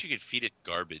 I wish you could feed it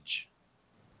garbage.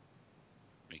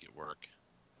 Make it work.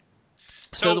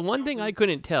 So the one thing I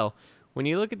couldn't tell when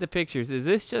you look at the pictures, is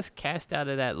this just cast out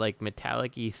of that like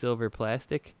metallic-y silver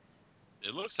plastic?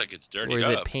 It looks like it's dirty. Or is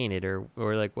it painted, or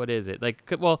like what is it?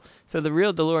 Like, well, so the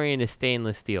real DeLorean is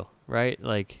stainless steel, right?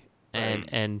 Like,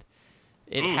 and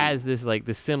it has this like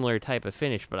the similar type of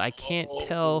finish, but I can't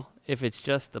tell if it's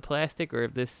just the plastic or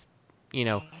if this,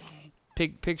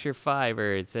 picture 5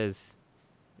 where it says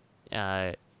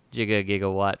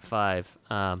gigawatt 5.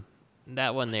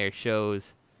 That one there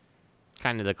shows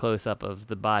kind of the close up of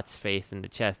the bot's face and the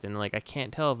chest, and like I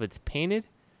can't tell if it's painted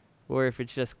or if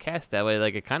it's just cast that way.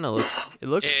 Like it kind of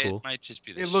looks cool. It might just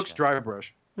be. It looks dry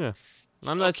brush. Yeah,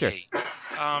 I'm not sure.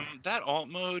 That alt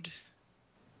mode.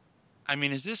 I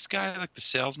mean, is this guy like the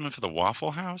salesman for the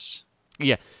Waffle House?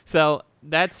 Yeah. So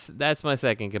that's my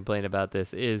second complaint about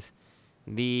this is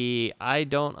I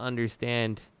don't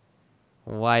understand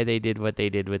why they did what they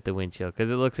did with the windshield, because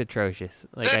it looks atrocious.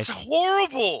 Like that's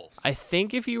horrible. I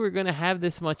think if you were going to have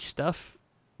this much stuff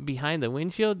behind the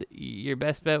windshield, your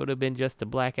best bet would have been just to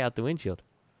black out the windshield.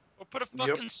 Or put a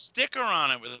fucking sticker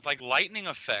on it with like lightning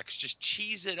effects. Just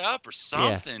cheese it up or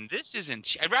something. Yeah. This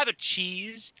isn't. I'd rather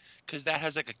cheese because that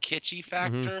has like a kitschy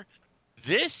factor.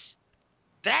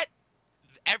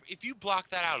 If you block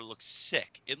that out, it looks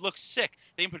sick. It looks sick.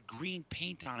 They can put green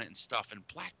paint on it and stuff and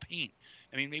black paint.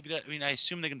 I mean, I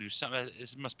assume they can do something.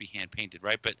 This must be hand painted,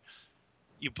 right? But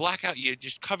you black out, you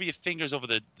just cover your fingers over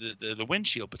the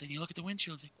windshield, but then you look at the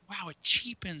windshield and think, wow, it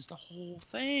cheapens the whole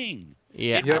thing.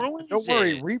 Yeah. Don't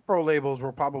worry, repro labels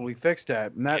will probably fix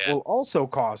that, and that will also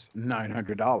cost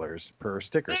 $900 per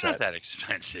sticker set. Not that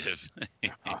expensive.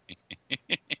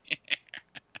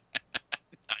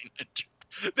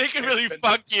 They can really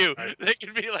fuck you. They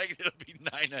can be like, it'll be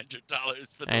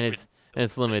 $900 for the and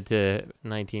it's limited to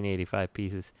 1985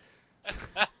 pieces.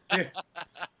 Yeah.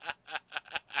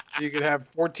 You could have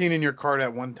 14 in your cart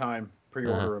at one time.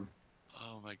 Pre-order them.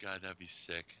 Oh my god, that'd be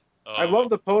sick. I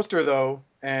love the poster though,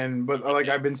 but like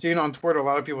I've been seeing on Twitter a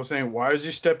lot of people saying, "Why is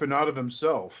he stepping out of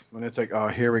himself?" And it's like, oh,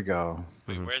 here we go.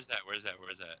 Wait, where's that?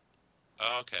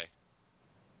 Oh, okay.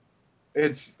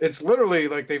 It's literally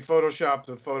like they photoshopped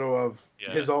a photo of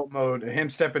his alt mode and him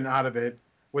stepping out of it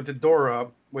with the door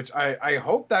up, which I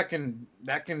hope that can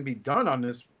be done on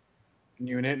this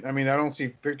unit. I mean, I don't see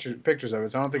pictures of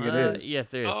it, so I don't think it is. Yes,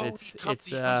 there is. It comes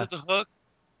with the hook.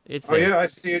 Yeah, I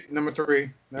see it. Number 3.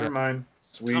 Never mind.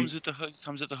 Sweet. Comes with the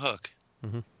hook.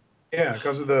 Mm-hmm. Yeah, it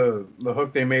comes with the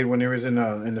hook they made when he was in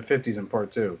the 50s in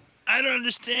part 2. I don't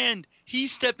understand.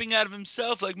 He's stepping out of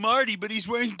himself like Marty, but he's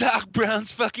wearing Doc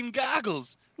Brown's fucking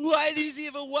goggles. Why does he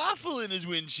have a waffle in his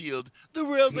windshield? The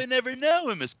world may never know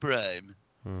him as Prime.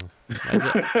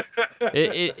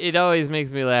 It always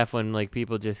makes me laugh when like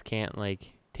people just can't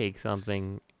like take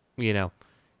something,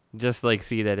 just like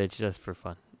see that it's just for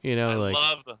fun. I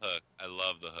love the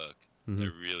hook. Mm-hmm.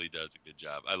 It really does a good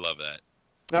job. I love that.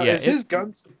 Now, is his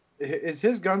gun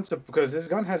because his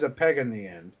gun has a peg in the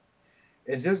end?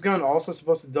 Is his gun also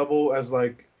supposed to double as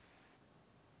like?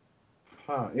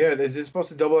 Yeah. Is it supposed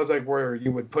to double as like where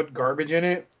you would put garbage in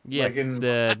it? Yes. Like in...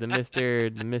 the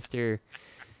Mr.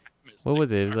 What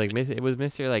was it? It was like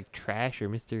Mr. like Trash or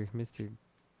Mr.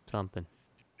 something.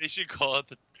 They should call it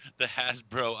the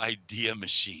Hasbro Idea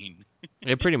Machine.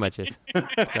 It pretty much is. So.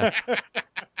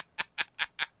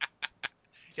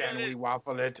 Can we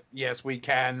waffle it? Yes, we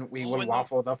can. We will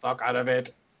waffle the fuck out of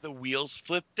it. The wheels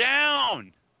flip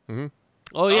down. Mm-hmm.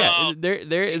 Oh yeah, there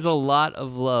is a lot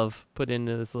of love put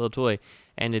into this little toy,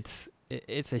 and it's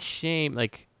it's a shame.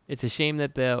 Like, it's a shame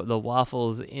that the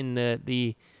waffles in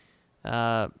the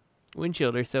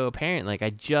windshield are so apparent. Like, I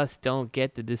just don't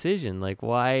get the decision. Like,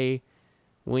 why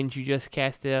wouldn't you just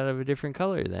cast it out of a different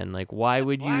color then? Like, why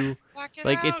would you? Black it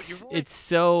Like, out. it's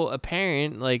so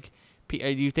apparent. Like, do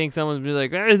you think someone's be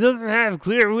like, it doesn't have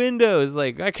clear windows?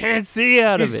 Like, I can't see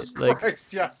out of it. Like,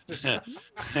 Christ, Justin.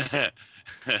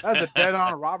 That's a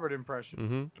dead-on Robert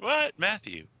impression. What,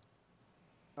 Matthew?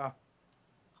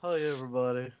 Hi,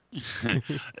 everybody.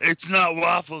 It's not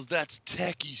waffles. That's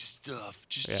techie stuff.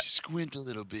 Just Yeah. squint a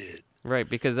little bit. right,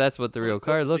 because that's what the real Let's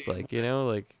car looked see. like. You know,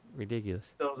 like ridiculous.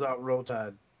 Spells out Roll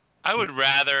Tide. I would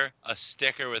rather a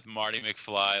sticker with Marty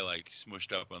McFly like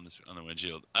smushed up on the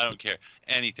windshield. I don't care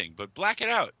anything, but black it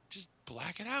out. Just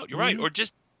black it out. You're right, or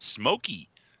just smoky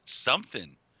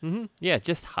something. Yeah,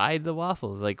 just hide the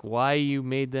waffles. Like, why you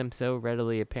made them so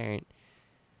readily apparent?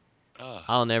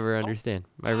 I'll never understand.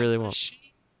 I really won't.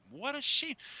 What a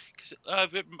shame. Because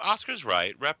Oscar's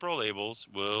right. Repro labels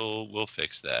will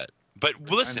fix that. But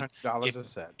listen, $900 a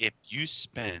set. if you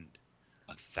spend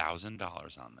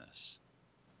 $1,000 on this,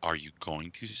 are you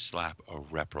going to slap a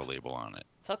repro label on it?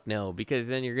 Fuck no, because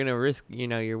then you're gonna risk. You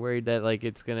know, you're worried that like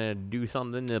it's gonna do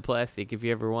something to the plastic if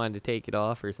you ever wanted to take it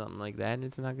off or something like that, and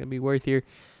it's not gonna be worth your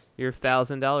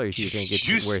 $1,000. You think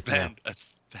it's worth now? You spend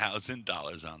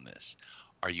 $1,000 on this.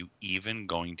 Are you even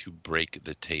going to break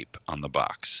the tape on the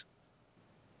box?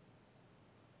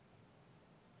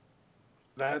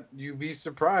 That you'd be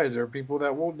surprised. There are people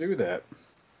that won't do that.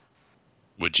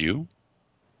 Would you?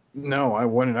 No, I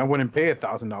wouldn't. I wouldn't pay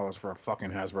 $1,000 for a fucking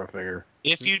Hasbro figure.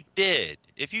 If you did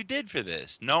for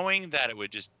this, knowing that it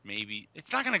would just maybe,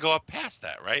 it's not going to go up past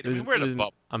that, right? I mean, we're at a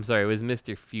bubble. I'm sorry, it was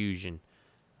Mr. Fusion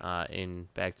in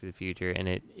Back to the Future, and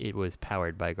it was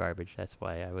powered by garbage. That's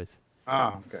why I was.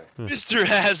 Ah, okay. Mr.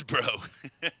 Hasbro.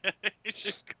 You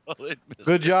should call it Mr.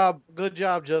 Good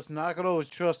job, Justin. I could always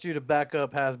trust you to back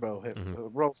up Hasbro.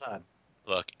 Roll Tide.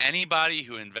 Look, anybody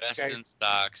who invests in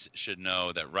stocks should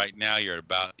know that right now you're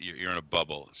in a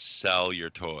bubble. Sell your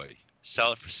toy.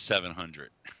 Sell it for $700.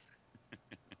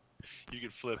 You can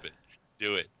flip it.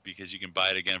 Do it because you can buy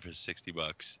it again for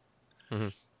 $60.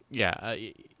 Yeah,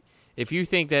 if you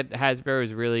think that Hasbro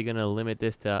is really gonna limit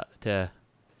this to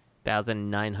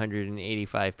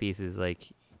 1,985 pieces, like,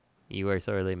 you are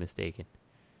sorely mistaken.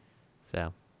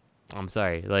 So, I'm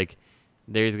sorry. Like,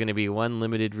 there's going to be one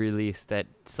limited release that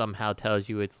somehow tells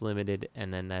you it's limited,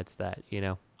 and then that's that, you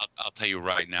know? I'll tell you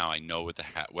right now, I know what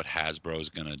Hasbro is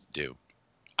going to do.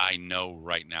 I know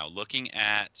right now.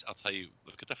 I'll tell you,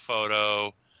 look at the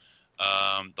photo,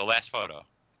 the last photo.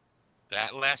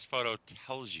 That last photo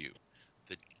tells you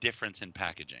the difference in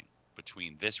packaging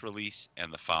between this release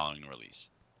and the following release.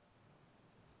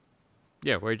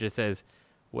 Yeah, where it just says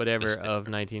whatever of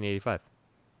 1985.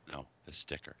 No, the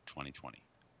sticker, 2020.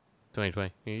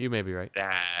 2020. You may be right.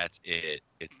 That's it.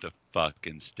 It's the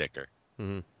fucking sticker.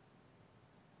 That's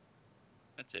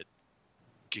it.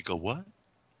 Giga what?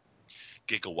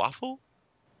 Giga waffle?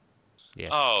 Yeah.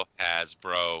 Oh,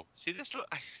 Hasbro. See,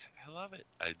 I love it.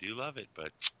 I do love it,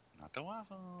 but not the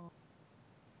waffle.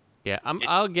 Yeah,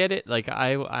 I'll get it. Like,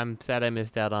 I'm sad I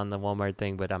missed out on the Walmart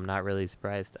thing, but I'm not really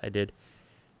surprised I did.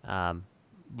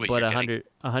 Wait, but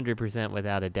 100%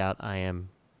 without a doubt, I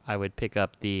would pick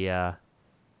up the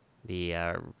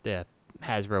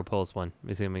Hasbro Pulse one,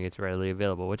 assuming it's readily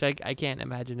available, which I can't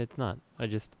imagine it's not.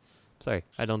 Sorry,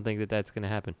 I don't think that's going to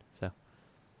happen. So,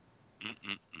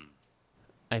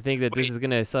 I think that this is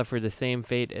going to suffer the same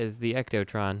fate as the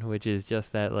Ectotron, which is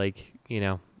just that, like, you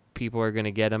know, people are going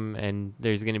to get them, and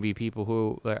there's going to be people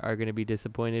who are going to be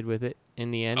disappointed with it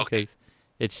in the end, because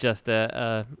it's just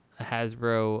a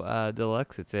Hasbro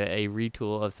Deluxe. It's a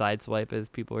retool of Sideswipe, as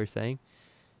people are saying.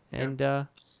 And,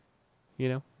 you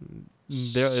know,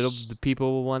 the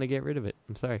people will want to get rid of it.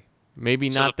 I'm sorry. Maybe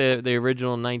not the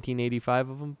original 1985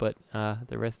 of them, but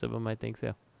the rest of them, I think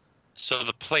so. So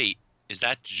the plate, is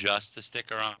that just the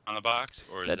sticker on the box?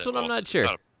 Or is That's that what I'm not sure.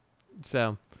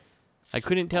 So I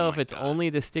couldn't tell if it's only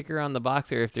the sticker on the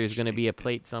box or if there's going to be a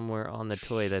plate somewhere on the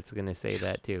toy that's going to say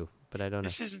that too. But I don't know.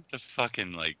 This isn't the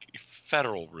fucking, like,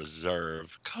 Federal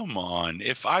Reserve. Come on.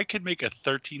 If I could make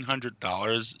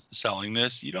 $1,300 selling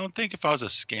this, you don't think if I was a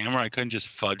scammer I couldn't just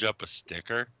fudge up a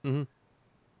sticker? Well,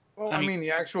 I mean,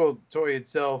 the actual toy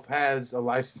itself has a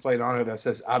license plate on it that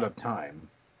says out of time.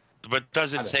 But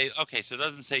does it say, okay, so it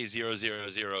doesn't say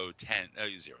 00010.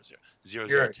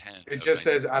 It just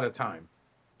says out of time.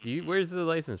 Where's the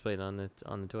license plate on the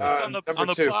toy? It's on the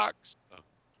box. Oh.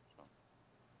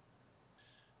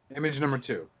 Image number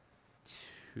 2.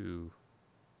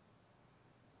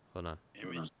 Hold on.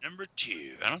 Image number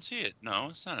 2. I don't see it. No,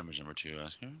 it's not image number 2,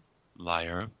 Oscar.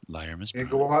 Liar, Miss Prime.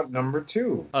 Gigawatt number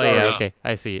 2. Oh Sorry. yeah, okay.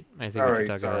 I see it. I see what you're talking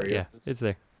about. Sorry. Yeah, it's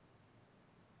there.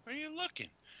 Where are you looking?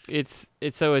 It's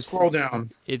Scroll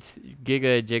down. It's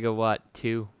Gigawatt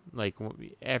 2. Like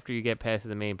after you get past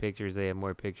the main pictures, they have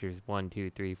more pictures. 1, 2,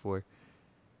 3, 4.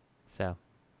 So.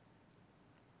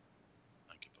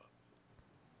 I give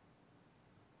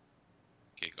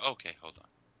up. Okay, hold on.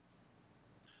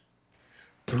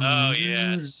 Oh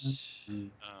yes. Oh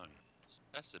yes.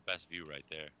 That's the best view right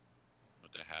there.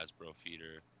 With the Hasbro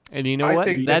feeder. And you know I what?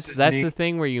 think That's this is the neat.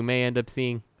 thing where you may end up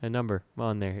seeing a number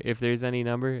on there. If there's any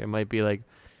number, it might be like,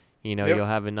 Yep. you'll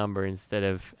have a number instead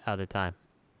of out of time.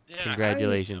 Yeah,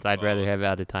 Congratulations. I'd rather have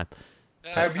out of time.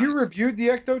 Have you reviewed the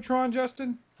Ectotron,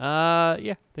 Justin?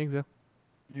 Yeah, think so.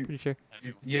 Pretty sure.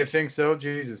 You think so?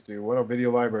 Jesus, dude, what a video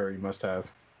library you must have.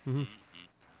 Mm-hmm.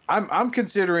 I'm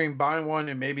considering buying one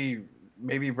and maybe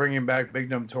bringing back Big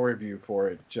Dumb Toy Review for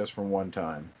it just from one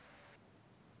time.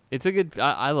 It's a good.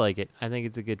 I like it. I think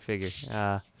it's a good figure.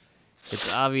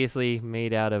 It's obviously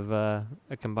made out of a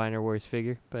Combiner Wars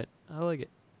figure, but I like it.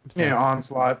 Yeah,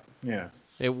 Onslaught. Yeah.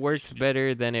 It works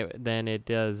better than it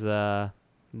does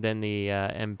than the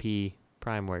MP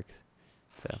Prime works.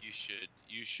 So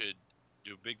You should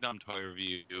do a Big Dumb Toy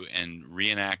Review and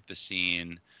reenact the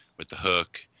scene with the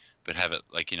hook, but have it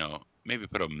like maybe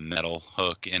put a metal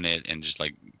hook in it and just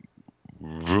like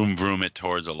vroom it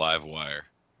towards a live wire.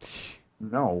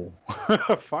 No.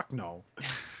 Fuck no.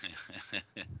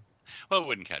 Well, it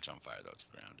wouldn't catch on fire though. It's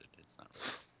grounded. It's not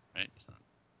right. It's not.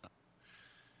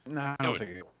 No, I don't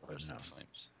think it would. No.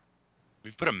 Flames.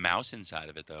 We've put a mouse inside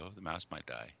of it though. The mouse might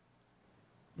die.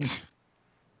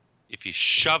 If you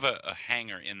shove a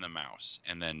hanger in the mouse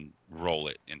and then roll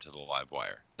it into the live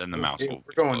wire, then the mouse will.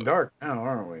 We're going dark now,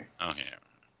 aren't we? Okay.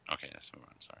 Okay, let's move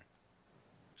on. Sorry.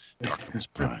 Darkness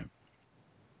Prime.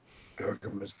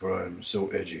 Darkness Prime, so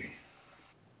edgy.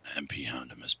 MP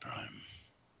Hondimus Prime.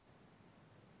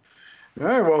 All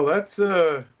right, well, that's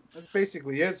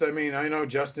basically it. So, I mean, I know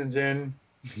Justin's in.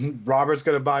 Robert's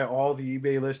gonna buy all the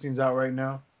eBay listings out right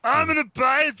now. I'm gonna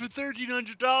buy it for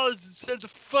 $1,300 and send the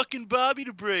fucking Bobby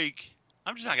to break.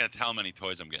 I'm just not gonna tell him any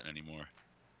toys I'm getting anymore.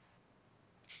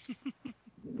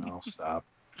 No, stop.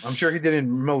 I'm sure he didn't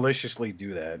maliciously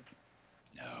do that.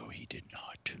 No, he did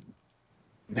not.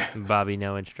 Bobby,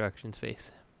 no instructions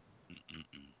face.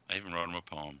 I even wrote him a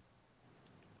poem.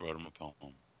 You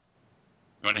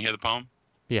want to hear the poem?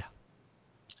 Yeah.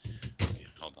 Okay,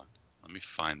 hold on. Let me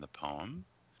find the poem.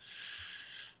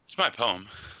 It's my poem.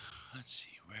 Let's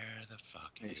see, where the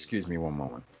fuck is Excuse me one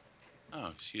moment.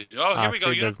 Oh, excuse me. Oh, here we go.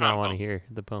 Oscar does not want to poem. hear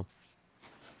the poem.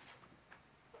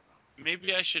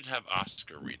 Maybe I should have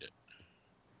Oscar read it.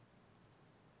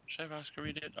 Should I have Oscar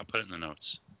read it? I'll put it in the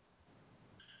notes.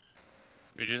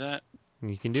 We do that?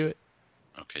 You can do it.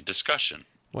 Okay, discussion.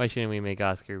 Why shouldn't we make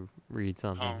Oscar read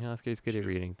something? Oh, Oscar's good at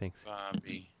reading things.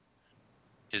 Bobby.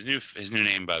 His new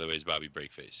name, by the way, is Bobby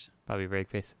Breakface. Bobby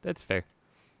Breakface. That's fair.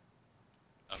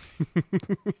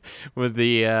 Okay. With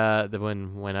the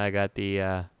when I got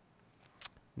the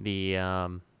Blitzway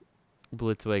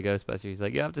Ghostbuster, he's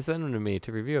like, you have to send them to me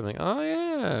to review. I'm like, oh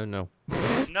yeah, no.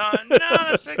 No,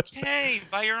 that's okay.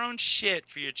 Buy your own shit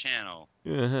for your channel.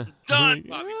 Uh-huh. Done,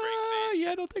 Bobby Breakface.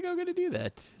 Yeah, I don't think I'm gonna do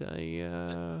that.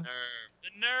 The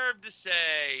nerve to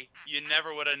say you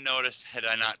never would have noticed had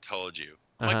I not told you.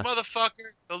 I'm like,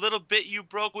 motherfucker, the little bit you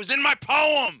broke was in my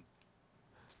poem.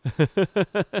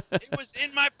 It was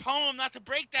in my poem not to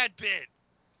break that bit.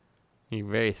 You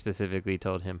very specifically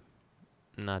told him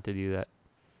not to do that.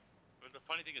 But the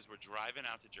funny thing is, we're driving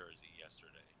out to Jersey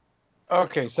yesterday.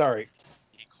 Okay, sorry.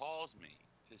 He calls me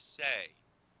to say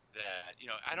that,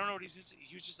 I don't know what he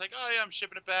was just like, oh yeah, I'm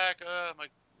shipping it back. I'm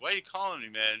like, why are you calling me,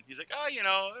 man? He's like, oh,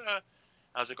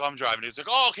 I was like, oh, I'm driving. He's like,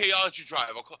 oh, okay, I'll let you drive.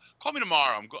 Call me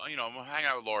tomorrow. I'm hanging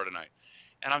out with Laura tonight.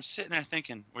 And I'm sitting there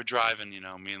thinking, we're driving, me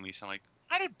and Lisa. I'm like,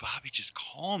 why did Bobby just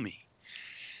call me?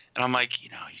 And I'm like, he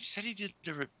said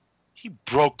he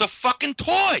broke the fucking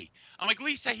toy. I'm like,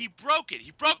 Lisa, he broke it.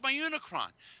 He broke my Unicron.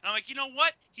 And I'm like, you know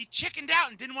what? He chickened out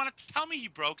and didn't want to tell me he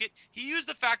broke it. He used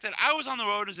the fact that I was on the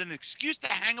road as an excuse to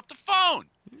hang up the phone.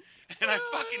 And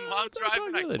while I'm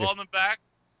driving, I called him back.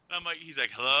 And I'm like, he's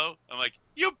like, hello? I'm like,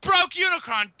 you broke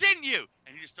Unicron, didn't you?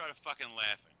 And he just started fucking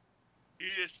laughing. He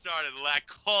just started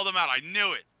called him out. I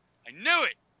knew it.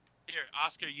 Here,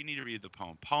 Oscar, you need to read the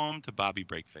poem. Poem to Bobby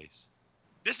Breakface.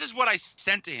 This is what I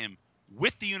sent to him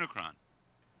with the Unicron.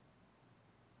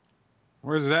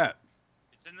 Where's it at?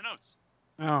 It's in the notes.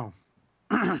 Oh.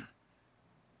 All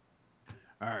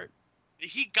right.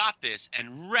 He got this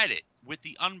and read it with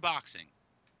the unboxing.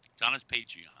 It's on his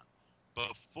Patreon.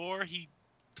 Before he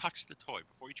touched the toy,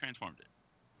 before he transformed it.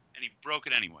 And he broke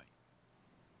it anyway.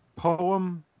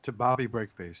 Poem to Bobby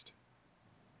Breakfaced.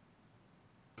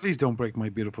 Please don't break my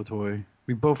beautiful toy.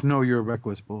 We both know you're a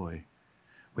reckless boy.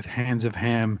 With hands of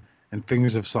ham and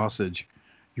fingers of sausage,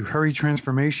 you hurry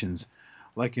transformations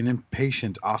like an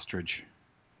impatient ostrich.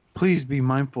 Please be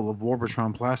mindful of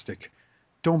Warbotron plastic.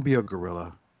 Don't be a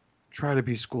gorilla. Try to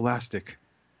be scholastic.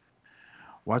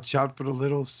 Watch out for the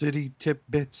little city tip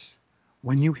bits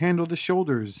when you handle the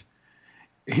shoulders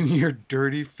in your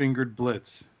dirty fingered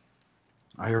blitz.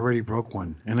 I already broke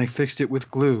one, and I fixed it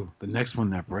with glue. The next one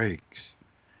that breaks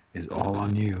is all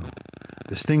on you.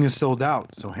 This thing is sold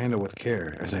out, so handle with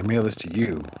care. As I mail this to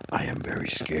you, I am very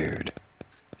scared.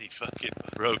 He fucking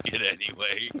broke it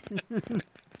anyway.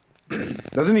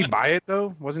 Doesn't he buy it,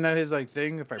 though? Wasn't that his, like,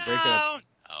 thing? If I break it up?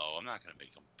 No, I'm not going to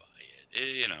make him buy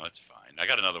it. You know, it's fine. I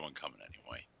got another one coming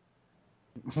anyway.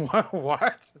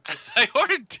 What? I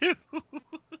ordered 2.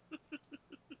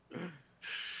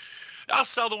 I'll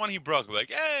sell the one he broke. I'm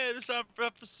like, hey, this is up for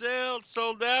sale. It's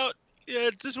sold out.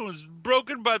 Yeah, this one was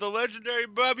broken by the legendary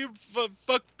Bobby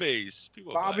Fuckface.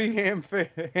 Bobby Ham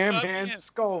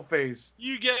Skullface.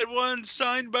 You get one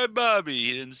signed by Bobby.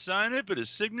 He didn't sign it, but his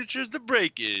signature's the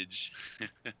breakage.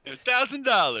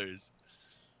 $1,000.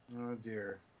 Oh,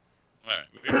 dear. All right,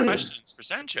 we have questions for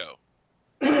Sancho.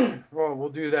 Well, we'll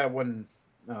do that one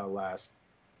last.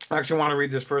 I actually want to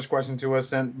read this first question to us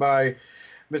sent by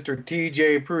Mr.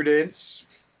 TJ Prudence.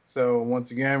 So,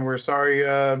 once again, we're sorry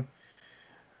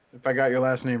if I got your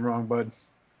last name wrong, bud.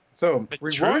 So,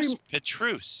 Petrus.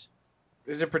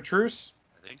 Is it Petrus?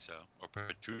 I think so. Or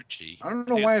Petrucci. I don't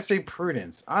know why I say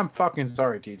Prudence. I'm fucking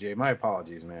sorry, TJ. My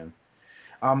apologies, man.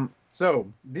 So,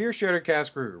 dear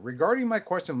Shattercast crew, regarding my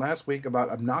question last week about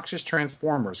obnoxious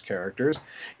Transformers characters,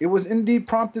 it was indeed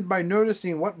prompted by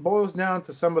noticing what boils down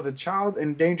to some of the child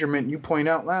endangerment you point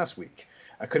out last week.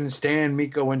 I couldn't stand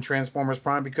Miko in Transformers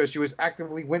Prime because she was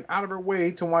actively went out of her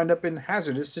way to wind up in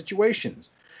hazardous situations.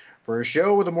 For a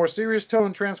show with a more serious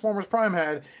tone Transformers Prime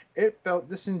had, it felt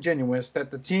disingenuous that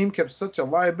the team kept such a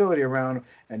liability around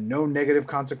and no negative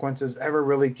consequences ever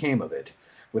really came of it.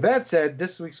 With that said,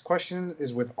 this week's question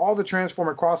is with all the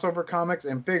Transformer crossover comics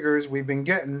and figures we've been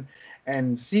getting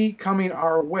and see coming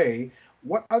our way,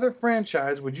 what other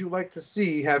franchise would you like to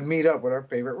see have meet up with our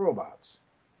favorite robots?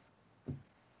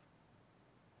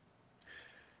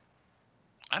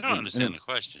 I don't understand the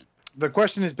question. The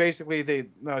question is basically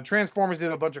Transformers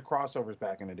did a bunch of crossovers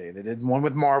back in the day. They did one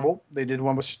with Marvel. They did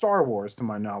one with Star Wars, to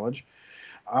my knowledge.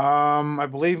 I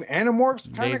believe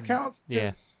Animorphs kind of counts.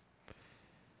 Yeah.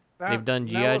 They've done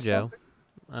G.I. Joe.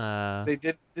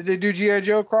 Did they do G.I.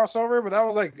 Joe crossover? But that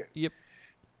was like... Yep.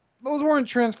 Those weren't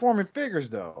transforming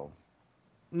figures, though.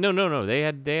 No. They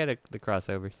had the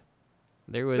crossovers.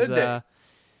 There was...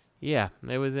 Yeah,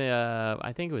 it was...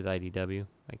 I think it was IDW.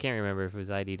 I can't remember if it was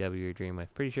IDW or Dream. I'm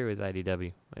pretty sure it was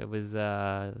IDW. It was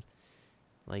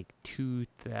like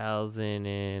 2000,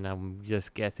 and I'm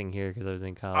just guessing here because I was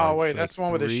in college. Oh, wait, like that's the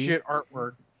one with the shit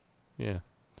artwork. Yeah,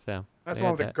 so... That's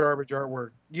one with the garbage artwork.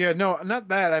 Yeah, no, not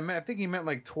that. I think he meant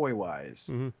like toy-wise.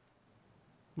 Mm-hmm.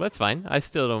 Well, that's fine. I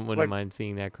still wouldn't mind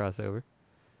seeing that crossover.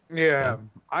 Yeah,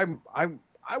 so.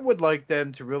 I would like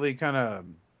them to really kind of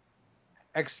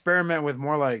experiment with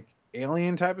more like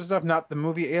alien type of stuff. Not the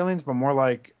movie Aliens, but more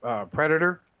like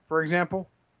Predator, for example.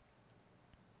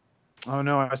 Oh,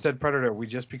 no, I said Predator. We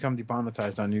just become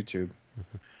demonetized on YouTube.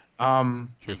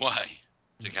 Why?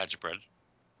 To catch a predator?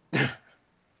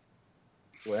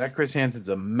 Boy, that Chris Hansen's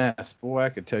a mess. Boy, I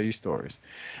could tell you stories.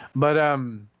 But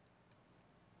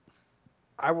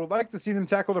I would like to see them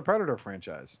tackle the Predator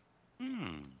franchise. I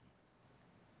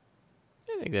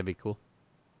think that'd be cool.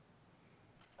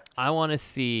 I want to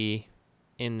see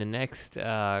in the next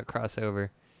crossover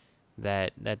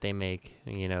that they make,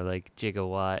 you know, like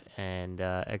Gigawatt and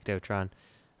Ectotron.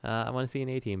 I want to see an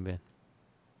A-Team band.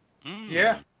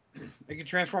 Yeah. They can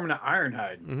transform into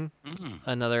Ironhide. Mm-hmm.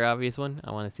 Another obvious one. I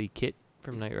want to see Kit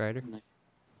from Knight Rider.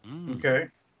 Okay.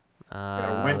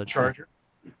 Wind Charger.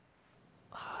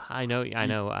 I know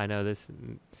this,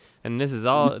 and this is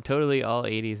all totally all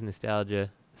 80s nostalgia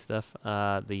stuff.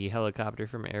 The helicopter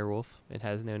from Airwolf. It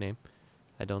has no name,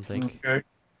 I don't think. Okay.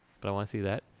 But I want to see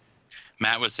that.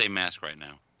 Matt would say Mask right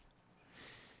now.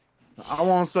 I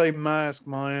want to say Mask,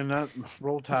 man. That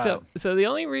Roll Tide. So the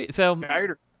only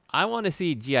I want to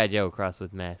see G.I. Joe cross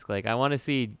with Mask. Like, I want to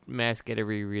see Mask get a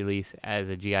re-release as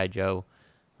a G.I. Joe,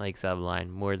 like, subline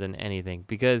more than anything.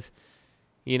 Because,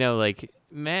 you know, like,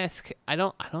 Mask, I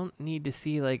don't need to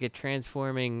see, like, a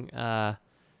transforming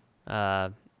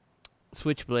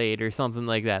Switchblade or something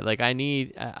like that. Like, let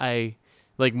me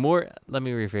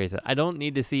rephrase it. I don't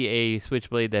need to see a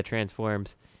Switchblade that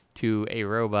transforms to a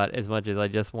robot as much as I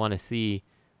just want to see,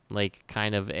 like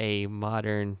kind of a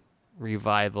modern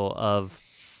revival of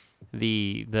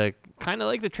the kind of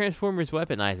like the Transformers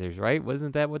weaponizers, right?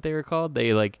 Wasn't that what they were called?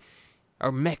 They like,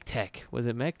 or Mech Tech. Was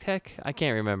it Mech Tech? I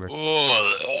can't remember.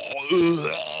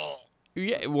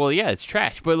 Yeah, well, yeah, it's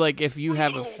trash. But like, if you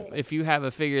have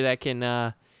a figure that can,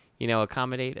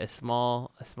 accommodate a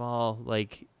small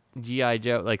like GI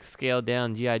Joe, like scaled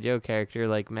down GI Joe character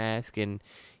like Mask, and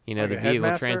like the vehicle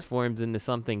Headmaster? transforms into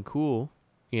something cool.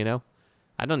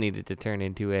 I don't need it to turn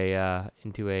into a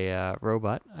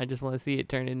robot. I just want to see it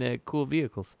turn into cool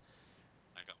vehicles.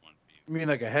 I got one for you. You mean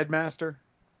like a Headmaster?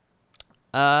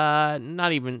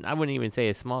 Not even. I wouldn't even say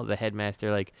as small as a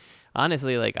Headmaster. Like,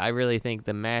 honestly, like I really think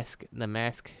the mask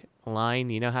line.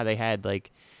 You know how they had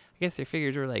like, I guess their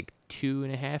figures were like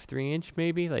 2.5, 3 inch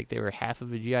maybe. Like they were half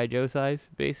of a GI Joe size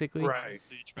basically. Right.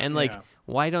 And like,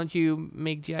 why don't you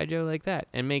make GI Joe like that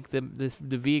and make the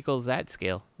vehicles that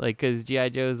scale? Like, cause GI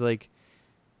Joe's like,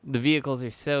 the vehicles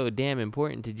are so damn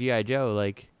important to GI Joe.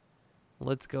 Like,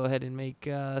 let's go ahead and make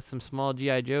some small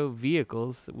GI Joe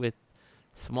vehicles with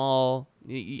small.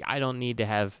 I don't need to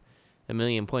have 1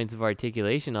 million points of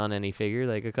articulation on any figure.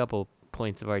 Like a couple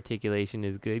points of articulation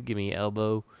is good. Give me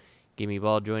elbow, give me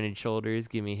ball jointed shoulders,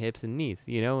 give me hips and knees,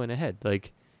 and a head.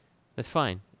 Like, that's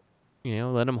fine.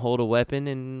 Let them hold a weapon,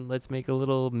 and let's make a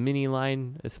little mini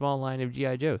line, a small line of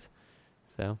GI Joes.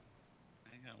 So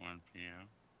I got one for you.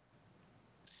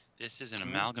 This is an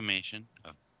amalgamation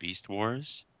of Beast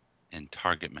Wars and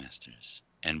Target Masters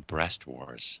and Breast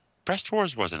Wars. Breast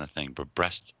Wars wasn't a thing, but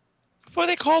what are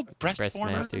they called? Breast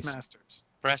Masters.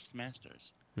 Breast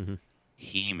Masters. Mm-hmm.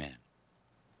 He-Man.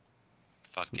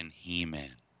 Fucking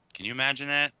He-Man. Can you imagine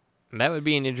that? That would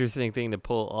be an interesting thing to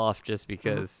pull off, just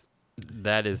because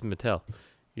that is Mattel,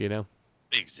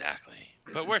 Exactly.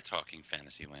 But we're talking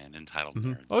Fantasyland, entitled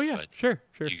nerds. Oh yeah, but sure.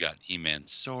 You got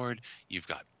He-Man's sword. You've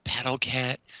got Battle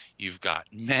Cat. You've got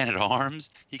Man at Arms.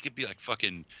 He could be like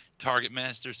fucking Target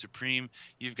Master Supreme.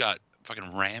 You've got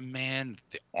fucking Ram Man,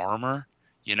 the armor.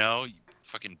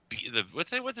 Fucking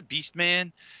what's a Beast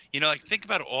Man? Like think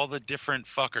about all the different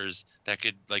fuckers that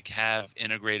could like have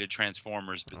integrated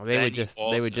Transformers. But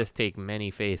they would just take many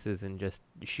faces and just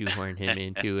shoehorn him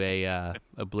into a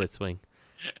Blitzwing.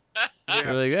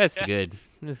 They're like, that's good.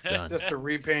 It's done. Just a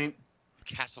repaint.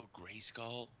 Castle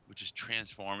Grayskull would just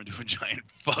transform into a giant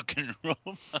fucking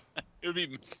robot. It would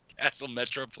be Castle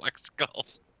Metroplex Skull.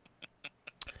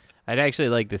 I'd actually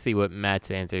like to see what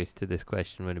Matt's answers to this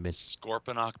question would have been.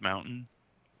 Scorponok Mountain.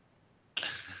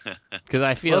 Because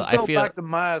I feel back to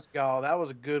Maskell. That was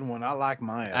a good one. I like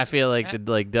Maskell. I feel like the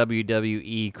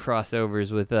WWE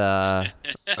crossovers with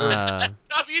WWE.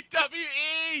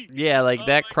 Yeah, like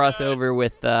that crossover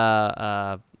with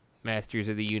Masters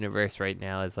of the Universe right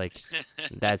now is like,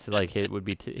 that's like it would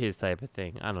be his type of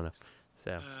thing. I don't know.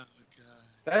 So.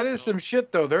 That is some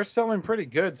shit though. They're selling pretty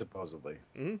good supposedly.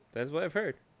 That's what I've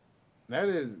heard. That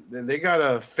is, they got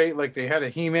a fake, like they had a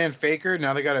He-Man faker.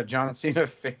 Now they got a John Cena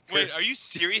faker. Wait, are you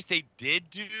serious? They did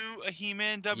do a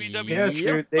He-Man WWE? Yes,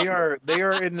 dude. They are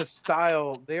in the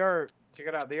style. They are, check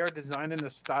it out. They are designed in the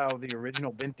style of the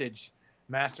original vintage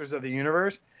Masters of the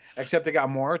Universe, except they got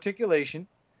more articulation,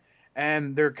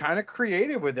 and they're kind of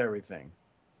creative with everything.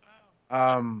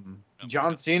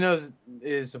 John Cena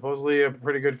is supposedly a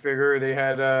pretty good figure. They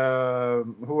had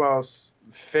who else?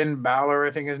 Finn Balor,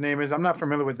 I think his name is. I'm not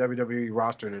familiar with WWE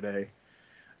roster today.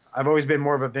 I've always been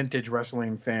more of a vintage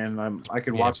wrestling fan. I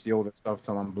could watch the older stuff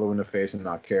till I'm blue in the face and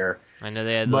not care. I know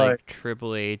they had like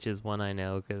Triple H is one I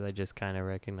know because I just kind of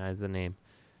recognize the name.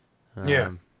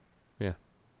 Yeah.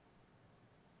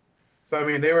 So I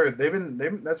mean,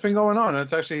 that's been going on.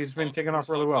 It's been taking off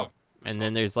really well. And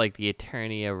then there's like the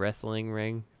Eternia wrestling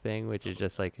ring thing, which is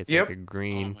just like like a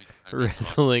green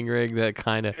wrestling ring that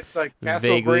kind of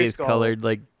vaguely is colored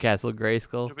like Castle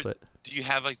Grayskull. But do you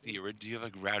have like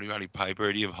Rowdy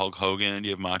Piper? Do you have Hulk Hogan? Do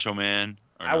you have Macho Man?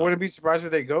 I wouldn't be surprised if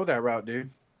they go that route,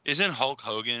 dude. Isn't Hulk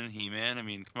Hogan He-Man? I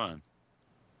mean, come on.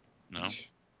 No.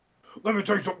 Let me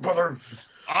tell you something, brother.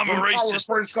 I'm a racist.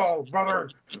 Grayskull,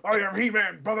 brother. I am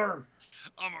He-Man, brother.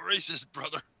 I'm a racist,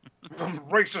 brother. I'm a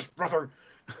racist, brother.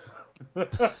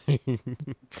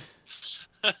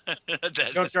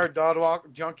 Junkyard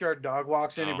dog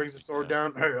walks in. He brings the sword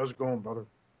down. Hey, how's it going, brother?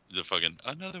 The fucking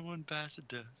another one bites the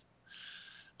dust.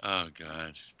 Oh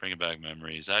god, bringing back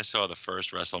memories. I saw the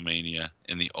first WrestleMania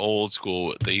in the old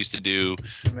school. They used to do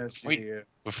MSG,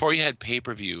 before you had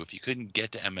pay-per-view. If you couldn't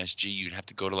get to MSG, you'd have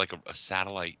to go to like a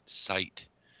satellite site,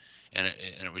 and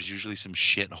it was usually some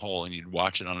shithole, and you'd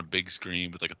watch it on a big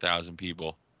screen with like 1,000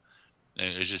 people.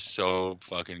 And it was just so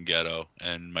fucking ghetto.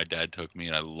 And my dad took me,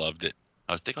 and I loved it.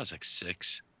 I think I was like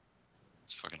 6.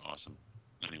 It's fucking awesome.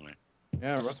 Anyway.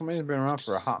 Yeah, WrestleMania's been around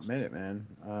for a hot minute, man.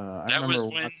 I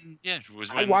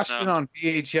watched it on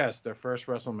VHS, their first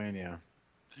WrestleMania.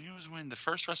 I think it was when the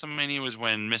first WrestleMania was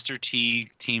when Mr. T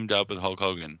teamed up with Hulk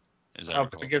Hogan.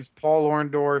 Up against Paul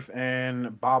Orndorff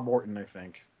and Bob Orton, I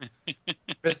think.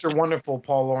 Mr. Wonderful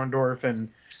Paul Orndorff, and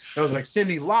it was like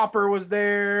Cyndi Lauper was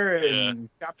there, and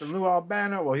Captain Lou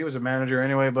Albano. Well, he was a manager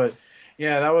anyway, but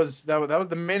yeah, that was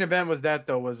the main event. Was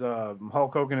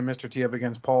Hulk Hogan and Mr. T up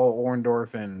against Paul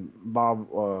Orndorff and Bob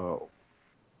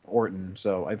Orton.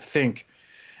 So I think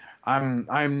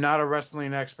I'm not a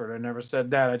wrestling expert. I never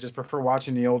said that. I just prefer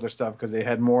watching the older stuff because they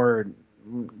had a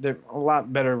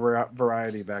lot better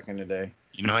variety back in the day.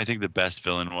 You know, I think the best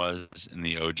villain was in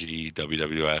the OG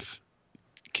WWF,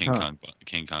 King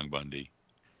Kong Bundy.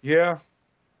 Yeah,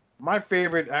 my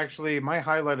favorite, actually, my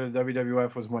highlight of the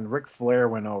WWF was when Ric Flair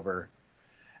went over,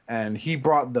 and he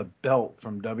brought the belt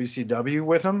from WCW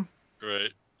with him.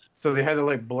 Right. So they had to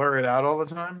like blur it out all the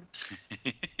time.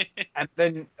 and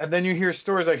then you hear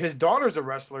stories like his daughter's a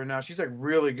wrestler now. She's like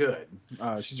really good.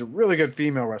 She's a really good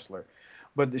female wrestler.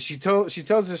 But she tells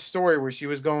this story where she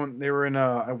was going. They were in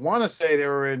I want to say they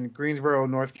were in Greensboro,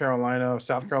 North Carolina,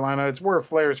 South Carolina. It's where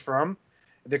Flair's from.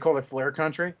 They call it Flair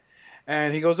Country.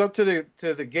 And he goes up to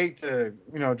the gate to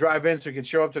drive in so he can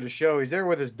show up to the show. He's there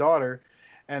with his daughter,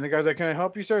 and the guy's like, "Can I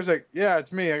help you, sir?" He's like, "Yeah,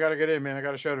 it's me. I gotta get in, man. I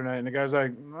got a show tonight." And the guy's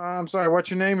like, "I'm sorry.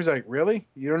 What's your name?" He's like, "Really?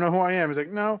 You don't know who I am?" He's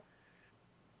like, "No."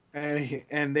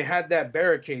 And they had that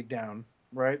barricade down,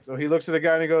 right? So he looks at the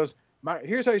guy and he goes,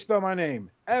 "Here's how you spell my name: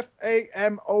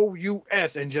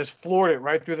 Famous," and just floored it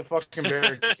right through the fucking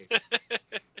barricade.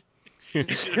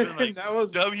 That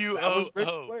was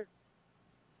WOO.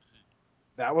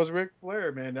 That was Ric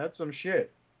Flair, man. That's some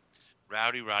shit.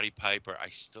 Roddy Piper. I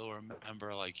still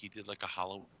remember, like, he did like a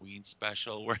Halloween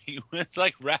special where he was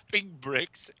like wrapping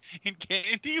bricks in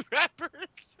candy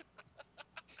wrappers.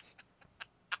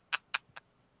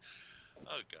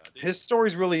 Oh God. His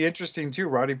story's really interesting too,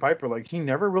 Roddy Piper. Like, he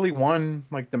never really won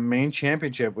like the main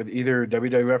championship with either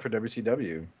WWF or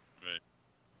WCW. Right.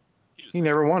 He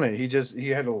never won it. He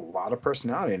had a lot of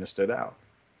personality and it stood out.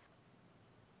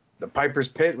 The Piper's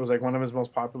Pit was like one of his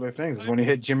most popular things. Is when he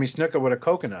hit Jimmy Snuka with a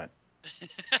coconut.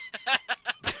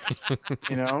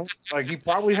 Like he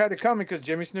probably had it coming because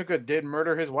Jimmy Snuka did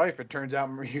murder his wife. It turns out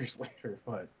years later,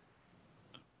 but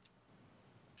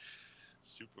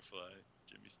Superfly,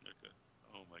 Jimmy Snuka.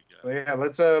 Oh my God. But yeah,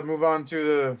 let's move on to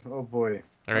the. Oh boy.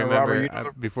 I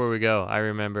remember before we go. I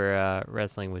remember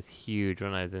wrestling was huge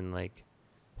when I was in like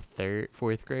third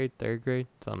grade,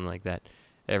 something like that.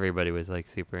 Everybody was like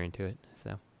super into it.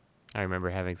 So I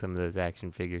remember having some of those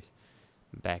action figures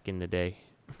back in the day.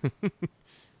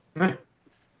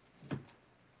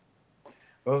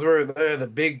 Those were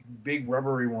the big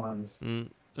rubbery ones.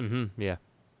 Yeah.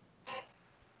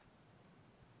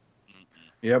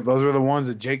 Yep, those were the ones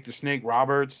that Jake the Snake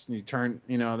Roberts. You turn,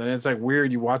 then it's like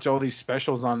weird. You watch all these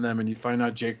specials on them, and you find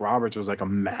out Jake Roberts was like a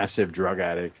massive drug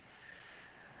addict.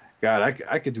 God,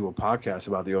 I could do a podcast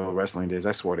about the old wrestling days.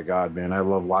 I swear to God, man, I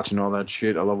love watching all that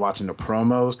shit. I love watching the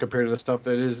promos compared to the stuff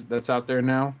that's out there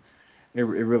now. It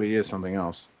really is something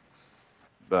else.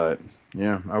 But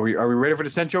yeah, are we ready for the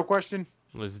Sencho question?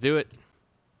 Let's do it.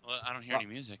 Well, I don't hear any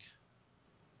music.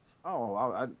 Oh,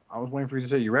 I was waiting for you to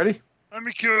say, you ready? Let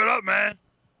me cue it up, man.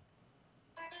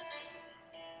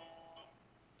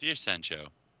 Dear Sencho,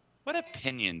 what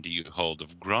opinion do you hold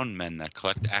of grown men that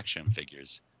collect action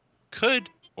figures? Could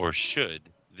or should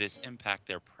this impact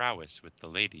their prowess with the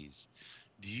ladies?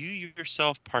 Do you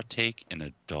yourself partake in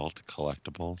adult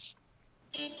collectibles?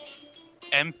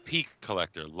 MP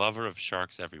Collector, lover of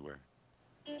sharks everywhere.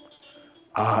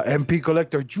 MP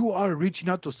Collector, you are reaching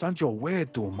out to Sancho way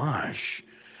too much.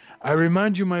 I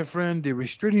remind you, my friend, the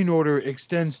restraining order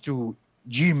extends to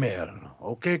Gmail.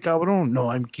 Okay, cabrón?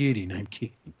 No, I'm kidding.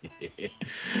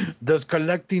 Does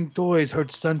collecting toys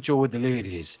hurt Sancho with the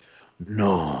ladies?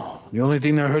 No. The only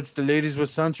thing that hurts the ladies with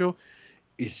Sancho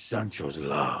is Sancho's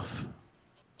love.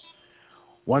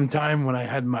 One time when I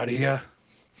had Maria...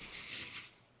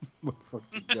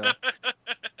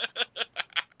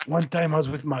 One time I was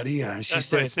with Maria and she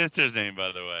said... That's my sister's name,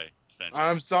 by the way.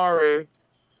 I'm sorry.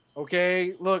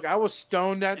 Okay, look, I was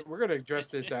stoned at... We're going to address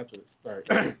this after.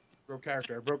 Sorry. Broke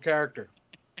character. We're going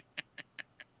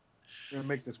to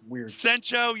make this weird.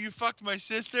 Sencho, you fucked my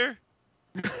sister?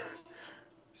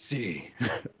 See,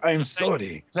 I'm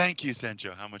sorry. Thank you,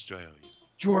 Sencho. How much do I owe you?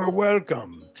 You are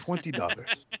welcome. $20.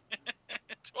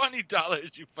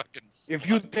 $20, you fucking slut. If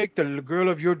you take the girl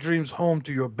of your dreams home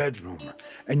to your bedroom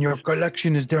and your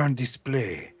collection is there on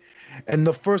display, and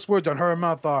the first words on her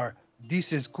mouth are,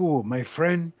 "This is cool, my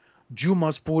friend, you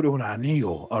must put un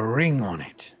anillo, a ring on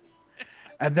it."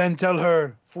 and then tell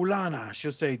her Fulana.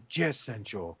 She'll say, Jess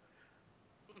sent you.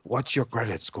 What's your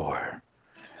credit score?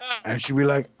 And she'll be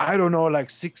like, I don't know, like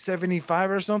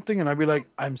 675 or something. And I'd be like,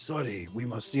 I'm sorry, we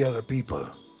must see other people.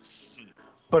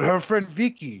 But her friend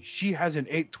Vicky, she has an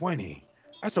 820.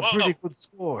 That's a pretty good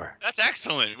score. That's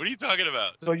excellent. What are you talking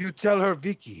about? So you tell her,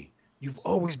 Vicky, you've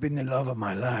always been the love of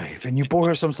my life. And you pour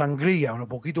her some sangria, un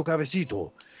poquito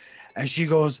cabecito. And she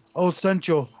goes, oh,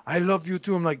 Sancho, I love you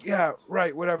too. I'm like, yeah,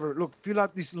 right, whatever. Look, fill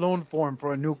out this loan form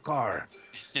for a new car.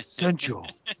 Sancho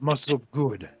must look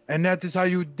good. And that is how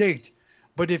you date.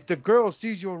 But if the girl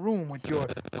sees your room with your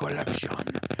collection,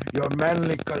 your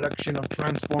manly collection of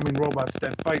transforming robots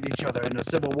that fight each other in a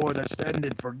civil war that's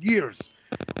ended for years,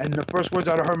 and the first words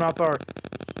out of her mouth are,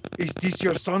 is this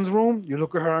your son's room? You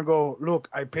look at her and go, look,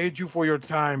 I paid you for your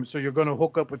time, so you're going to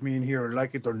hook up with me in here,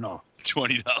 like it or not.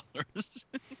 $20.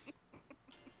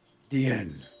 The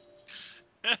end.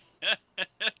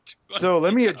 So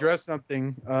let me address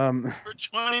something. For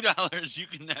 $20, you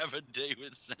can have a day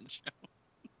with Sancho.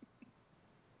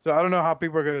 So I don't know how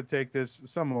people are going to take this.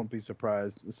 Some won't be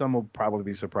surprised. Some will probably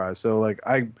be surprised. So like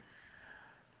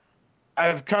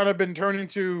I've kind of been turning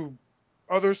to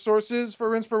other sources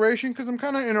for inspiration because I'm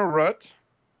kind of in a rut.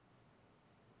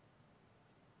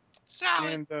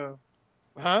 Salad. And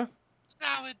huh?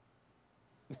 Salad.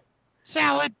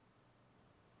 Salad.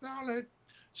 Salad.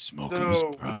 Smoker's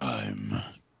Prime.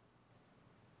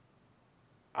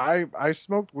 I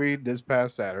smoked weed this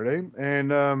past Saturday,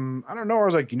 and I don't know. I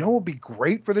was like, what would be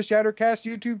great for the Shattercast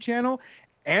YouTube channel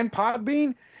and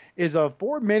Podbean is a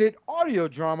 4-minute audio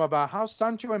drama about how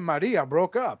Sancho and Maria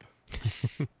broke up.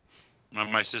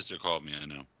 My sister called me. I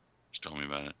know. She told me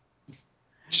about it.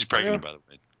 She's pregnant, by the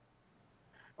way.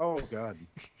 Oh God,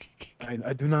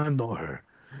 I do not know her.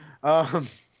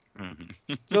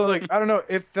 So like, I don't know.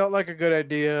 It felt like a good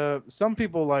idea. Some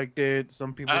people liked it.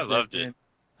 Some people I loved didn't. it.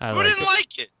 Who didn't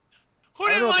like it? Who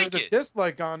didn't like there's it? a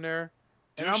dislike on there,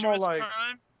 and I'm all like,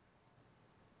 Prime?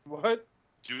 what?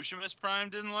 Douchimus Prime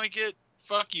didn't like it?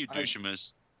 Fuck you,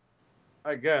 Douchimus.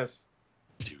 I guess.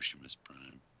 Douchimus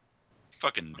Prime.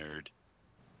 Fucking nerd.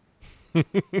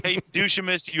 Hey,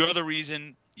 Douchimus, you're the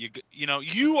reason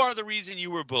you are the reason you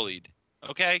were bullied.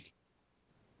 Okay?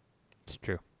 It's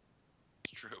true.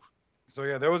 It's true. So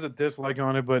yeah, there was a dislike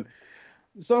on it, but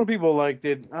some people liked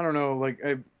it. I don't know. Like,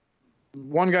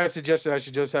 one guy suggested I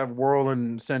should just have Whirl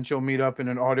and Sancho meet up in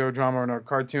an audio drama or in a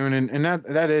cartoon, and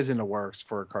that is in the works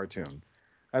for a cartoon.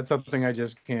 That's something I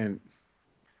just can't.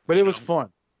 But it was fun.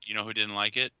 You know who didn't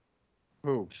like it?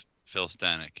 Who? Phil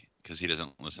Stanek, because he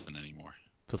doesn't listen anymore.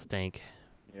 Phil Stank.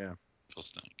 Yeah. Phil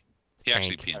Stanek. He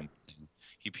actually PM'd.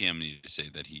 He PM'd me to say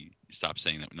that he stopped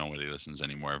saying that nobody listens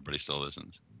anymore. Everybody still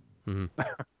listens. Mm-hmm.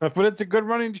 But it's a good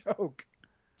running joke.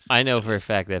 I know for a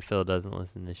fact that Phil doesn't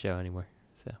listen to the show anymore.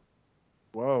 So.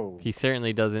 Whoa. He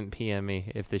certainly doesn't PM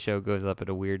me if the show goes up at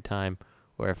a weird time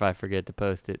or if I forget to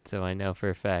post it. So I know for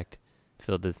a fact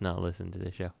Phil does not listen to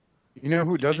the show. You know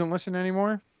who doesn't listen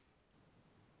anymore?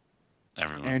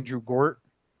 Everyone. Andrew Gort.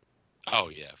 Oh,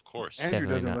 yeah, of course. Andrew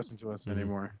doesn't listen to us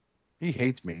anymore. He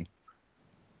hates me.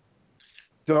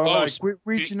 So quit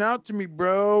reaching out to me,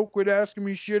 bro. Quit asking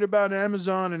me shit about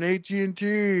Amazon and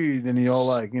AT&T. Then he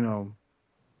all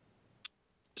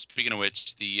Speaking of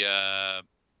which, the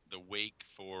wake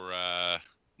for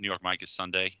New York Mike is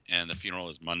Sunday, and the funeral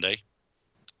is Monday.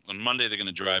 On Monday, they're going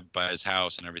to drive by his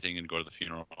house and everything and go to the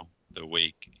funeral. The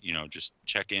wake, just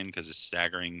check in because it's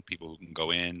staggering. People who can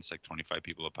go in. It's like 25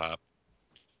 people a pop.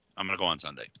 I'm going to go on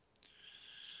Sunday.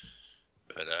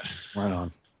 But right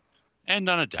on. And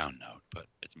on a down note, but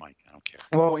it's Mike. I don't care.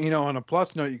 Well, on a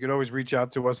plus note, you could always reach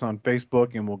out to us on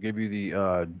Facebook, and we'll give you the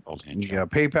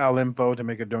PayPal info to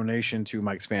make a donation to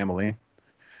Mike's family.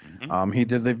 Mm-hmm. He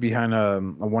did live behind a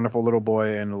wonderful little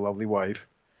boy and a lovely wife.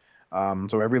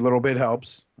 So every little bit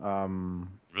helps.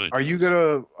 Really are you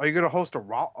gonna host a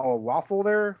waffle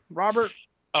there, Robert?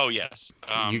 Oh yes.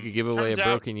 You could give away a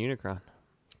broken Unicron.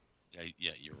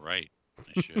 Yeah, you're right.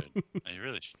 I should. I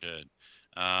really should.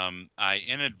 I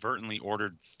inadvertently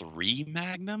ordered 3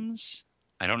 Magnums.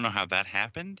 I don't know how that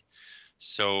happened.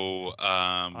 So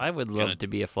I would love to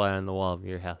be a fly on the wall of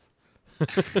your house.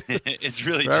 It's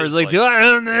really Robert's like, do I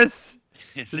own this?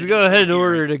 Just go ahead and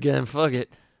order it again. Fuck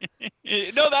it.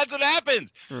 No, that's what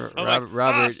happens.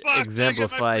 Robert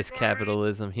exemplifies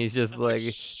capitalism. He's just like,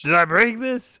 did I break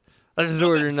this? I just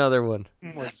ordered another one.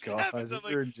 Oh my God,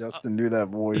 you're Justin, do that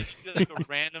voice. Like a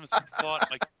random thought,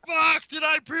 like, fuck, did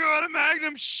I pre-order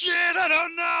Magnum? Shit, I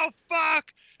don't know,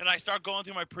 fuck. And I start going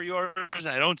through my pre-orders and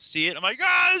I don't see it. I'm like,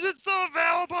 is it still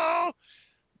available?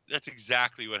 That's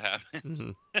exactly what happens.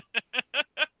 Mm-hmm.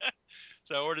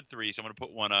 So I ordered 3. So I'm gonna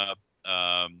put one up.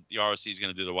 The ROC is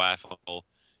gonna do the waffle,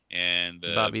 and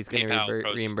Bobby's gonna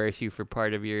PayPal reimburse you for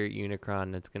part of your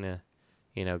Unicron. That's gonna,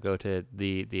 go to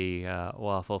the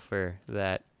waffle for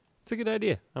that. It's a good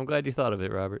idea. I'm glad you thought of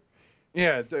it, Robert.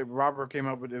 Yeah, Robert came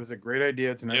up with it. Was a great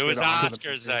idea. It's a nice It way was to honor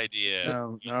Oscar's idea.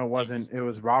 No, it wasn't. It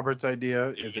was Robert's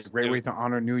idea. It's a great way to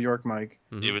honor New York Mike.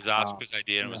 It was Oscar's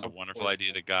idea, and it was a wonderful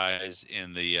idea. The guys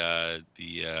in the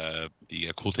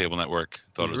Cool Table Network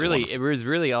thought it was It was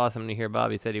really awesome to hear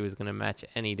Bobby said he was going to match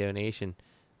any donation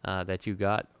that you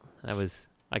got.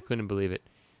 I couldn't believe it.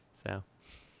 So.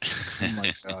 Oh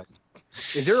my God.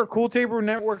 Is there a Cool Table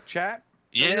Network chat?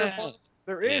 Yeah.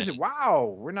 There is. Yeah.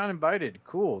 Wow. We're not invited.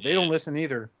 Cool. They don't listen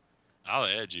either. I'll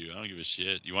add you. I don't give a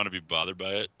shit. You want to be bothered by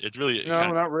it? It's really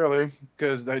no, not really,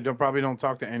 because they probably don't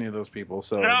talk to any of those people.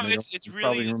 So no, it's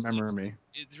really remember me.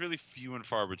 It's really few and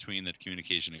far between that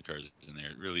communication occurs in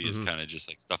there. It really is kind of just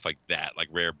like stuff like that, like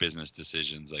rare business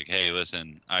decisions. Like, hey,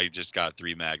 listen, I just got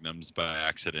 3 Magnums by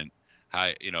accident.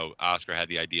 Oscar had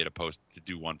the idea to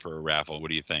do one for a raffle. What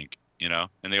do you think? And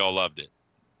they all loved it.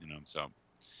 So.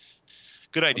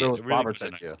 Good idea. It was really Robert's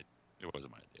idea. Nice. It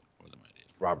wasn't my idea.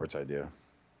 Robert's idea.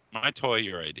 My toy,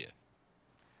 your idea.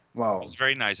 Well, it's a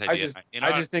very nice idea.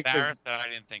 I just think that I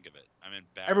didn't think of it. I'm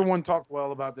embarrassed. Everyone talked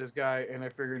well about this guy, and I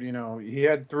figured, he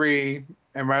had 3,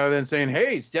 and rather than saying,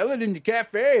 "Hey, sell it in the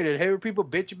cafe," and hear people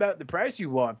bitch about the price you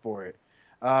want for it,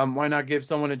 why not give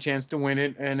someone a chance to win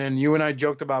it? And then you and I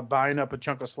joked about buying up a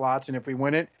chunk of slots, and if we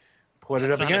win it, put it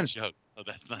up again. That's not a joke. Oh,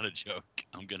 that's not a joke.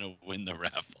 I'm gonna win the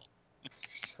raffle.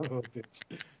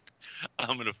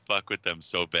 I'm gonna fuck with them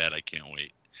so bad I can't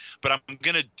wait. But I'm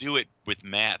gonna do it with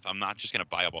math. I'm not just gonna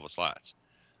buy up all the slots.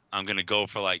 I'm gonna go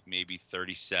for like maybe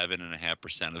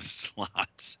 37.5% of the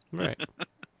slots. Right.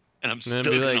 And I'm still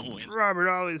gonna win. Robert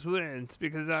always wins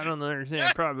because I don't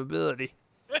understand probability.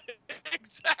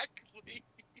 Exactly.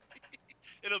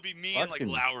 It'll be me and like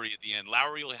Lowry at the end.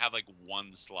 Lowry will have like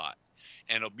 1 slot.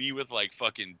 And it'll be with like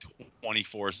fucking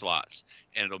 24 slots,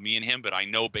 and it'll me and him. But I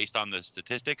know based on the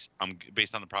statistics,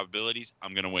 based on the probabilities,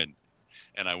 I'm gonna win,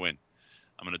 and I win.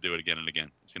 I'm gonna do it again and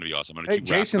again. It's gonna be awesome. I'm gonna keep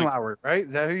Jason wrestling. Lowry, right?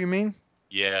 Is that who you mean?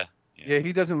 Yeah. Yeah,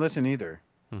 he doesn't listen either.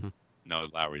 Mm-hmm. No,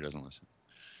 Lowry doesn't listen.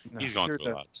 No, He's going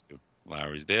through a lot too.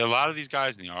 Lowry's. A lot of these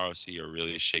guys in the ROC are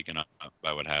really shaken up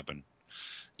by what happened.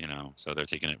 So they're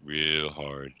taking it real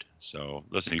hard. So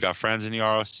listen, you got friends in the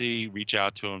ROC, reach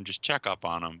out to them, just check up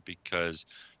on them because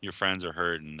your friends are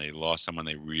hurt and they lost someone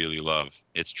they really love.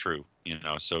 It's true,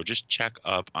 so just check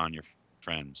up on your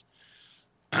friends.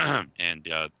 And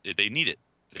they need it.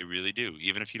 They really do.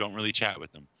 Even if you don't really chat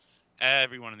with them.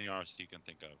 Everyone in the ROC you can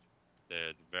think of,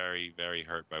 they're very, very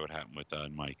hurt by what happened with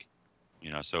Mike.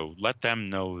 So let them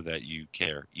know that you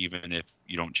care, even if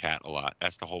you don't chat a lot.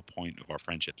 That's the whole point of our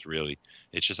friendships, really.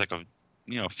 It's just like a,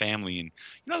 family, and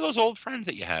those old friends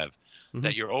that you have,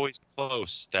 that you're always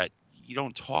close, that you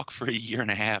don't talk for a year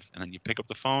and a half, and then you pick up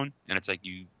the phone, and it's like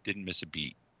you didn't miss a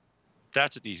beat.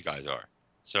 That's what these guys are.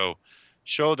 So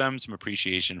show them some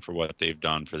appreciation for what they've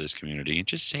done for this community, and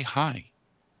just say hi.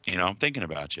 I'm thinking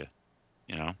about you.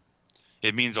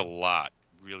 It means a lot,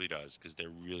 really does, because they're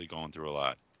really going through a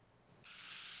lot.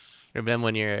 And then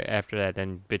when you're after that,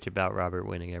 then bitch about Robert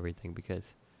winning everything because.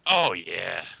 Oh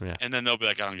yeah. And then they'll be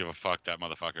like, I don't give a fuck. That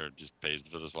motherfucker just pays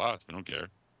for the slots. We don't care.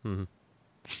 Mm-hmm.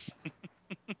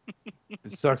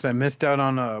 It sucks. I missed out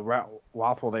on a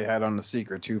waffle they had on the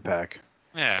Secret 2-pack.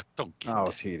 Yeah, don't get. I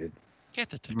was heated. Get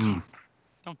the Takara.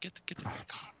 Don't get the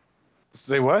Takara.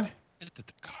 Say what? Get the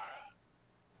Takara.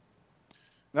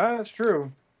 No, that's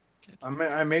true.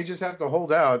 I may just have to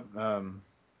hold out.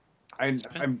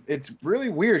 It's really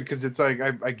weird because it's like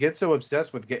I get so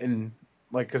obsessed with getting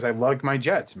because I like my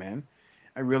Jets, man.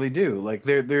 I really do. Like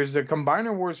there's a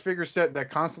Combiner Wars figure set that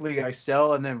constantly I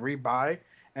sell and then rebuy,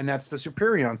 and that's the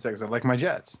Superion set because I like my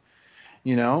Jets,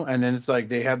 And then it's like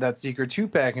they have that Seeker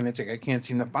 2-pack, and it's like I can't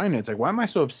seem to find it. It's like why am I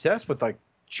so obsessed with like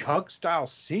Chuck style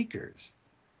Seekers?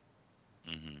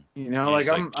 Mm-hmm.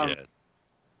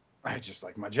 I just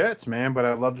like my Jets, man, but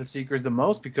I love the Seekers the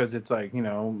most because it's like,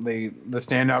 the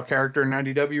standout character in the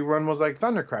IDW run was like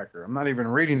Thundercracker. I'm not even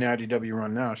reading the IDW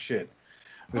run now, shit.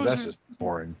 Because that's just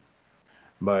boring.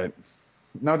 But,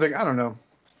 no, it's like, I don't know.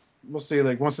 We'll see,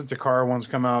 like, once the Takara ones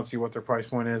come out, see what their price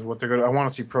point is, what they're going to, I want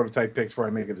to see prototype picks before I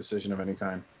make a decision of any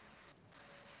kind.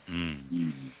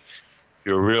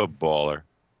 You're a real baller.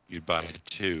 You'd buy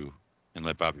 2 and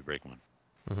let Bobby break one.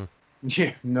 Mm-hmm.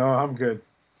 Yeah, no, I'm good.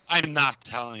 I'm not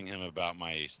telling him about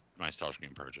my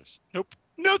Starscream purchase. Nope.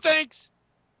 No thanks.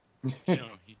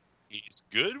 He's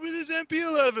good with his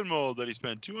MP11 mold that he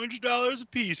spent $200 a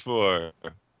piece for.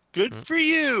 Good for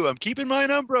you. I'm keeping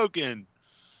mine unbroken.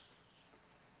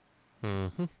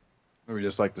 Mm-hmm. We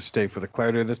just like to state for the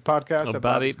clarity of this podcast. Oh,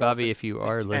 that Bobby, if you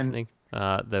are listening,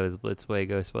 those Blitzway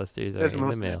Ghostbusters are in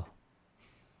the mail.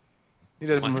 He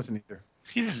doesn't listen either.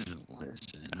 He doesn't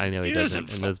listen. I know he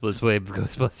doesn't. And those Blitzway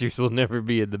Ghostbusters will never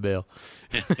be in the mail.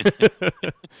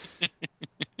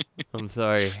 I'm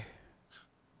sorry.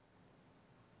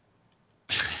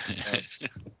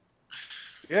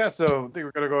 Yeah, so I think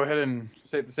we're going to go ahead and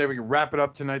say we can wrap it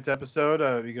up tonight's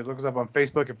episode. You guys look us up on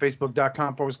Facebook at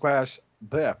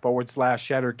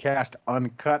facebook.com/Shattercast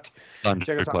Uncut.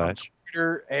 Check us out on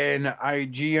Twitter and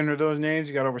IG under those names.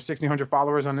 You got over 1,600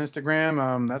 followers on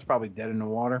Instagram. That's probably dead in the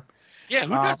water. Yeah,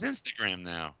 who does Instagram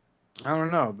now? I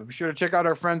don't know, but be sure to check out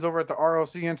our friends over at the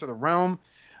RLC Enter the Realm.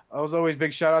 As always,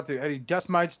 big shout out to Eddie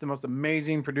Dustmites, the most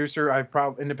amazing producer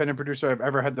independent producer I've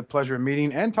ever had the pleasure of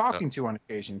meeting and talking to on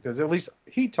occasion, because at least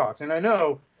he talks, and I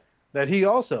know that he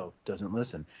also doesn't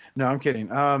listen. No, I'm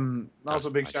kidding. Also,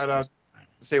 big shout out.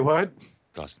 Say what?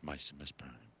 Dust Maximus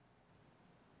Prime.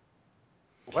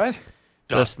 What?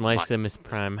 Dust Maximus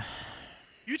Prime.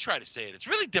 You try to say it. It's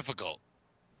really difficult.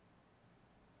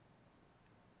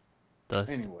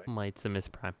 Dust Maximus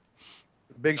Prime.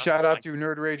 Big shout out to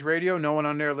Nerd Rage Radio. No one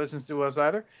on there listens to us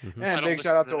either. Mm-hmm. And big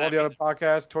shout out to all the other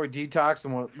podcasts. Toy Detox,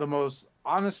 and the most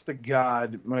honest to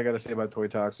God, what I got to say about Toy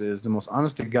Talks is the most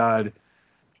honest to God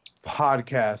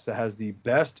podcast that has the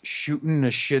best shooting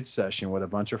the shit session with a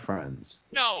bunch of friends.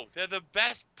 No, they're the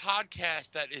best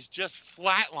podcast that is just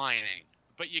flatlining,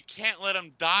 but you can't let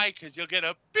them die because you'll get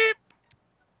a beep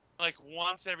like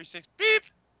once every 6 beep.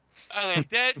 Are they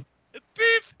dead?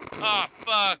 Beep. Oh,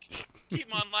 fuck. Keep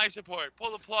them on life support.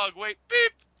 Pull the plug. Wait.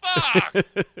 Beep. Fuck.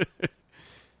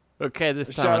 Okay,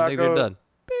 this time I think they're done.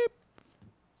 Beep.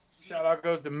 Shout out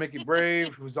goes to Mickey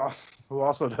Brave, who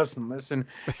also doesn't listen.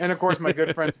 And, of course, my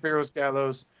good friend Spiros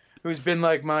Gallos, who's been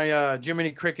like my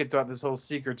Jiminy Cricket throughout this whole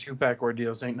Seeker 2-pack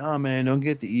ordeal, saying, no, man, don't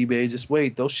get the eBay. Just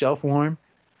wait. They'll shelf warm.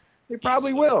 They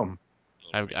probably will.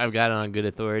 I've got it on good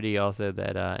authority also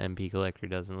that MP Collector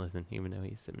doesn't listen, even though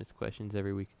he submits questions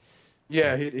every week.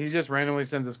 Yeah, he just randomly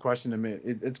sends this question to me.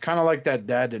 It's kind of like that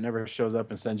dad that never shows up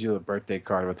and sends you a birthday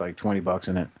card with like $20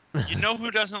 in it. You know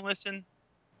who doesn't listen?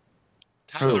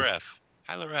 Tyler F.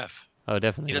 Tyler F. Oh,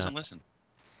 definitely. He doesn't listen.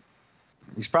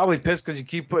 He's probably pissed because you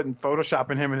keep putting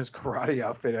Photoshopping him in his karate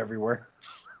outfit everywhere.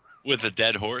 With a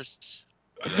dead horse?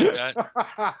 Like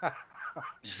that?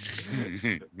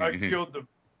 I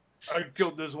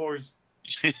killed this horse.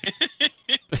 my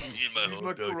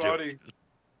karate.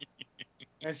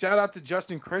 And shout out to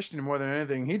Justin Christian more than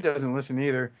anything. He doesn't listen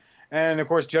either. And of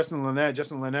course Justin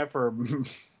Lynette for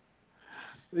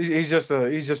he's just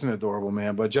an adorable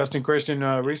man. But Justin Christian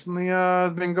recently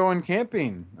has been going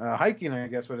camping, hiking, I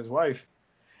guess, with his wife.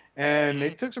 And they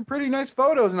took some pretty nice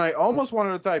photos, and I almost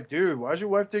wanted to type, dude, why's your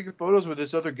wife taking photos with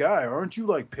this other guy? Aren't you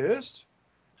like pissed?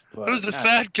 But, who's the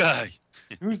fat guy?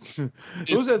 Who's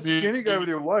that skinny guy with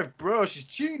your wife, bro? She's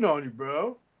cheating on you,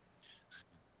 bro.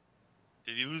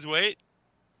 Did he lose weight?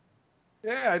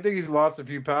 Yeah, I think he's lost a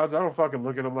few pounds. I don't fucking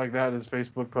look at him like that in his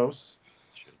Facebook posts.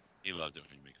 He loves it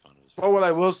when you make fun of his. Well, what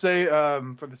I will say,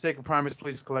 for the sake of Primus,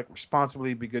 please collect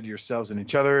responsibly, be good to yourselves and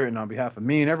each other, and on behalf of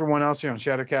me and everyone else here on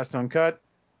Shattercast Uncut.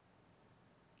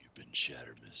 You've been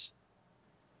shattered, miss.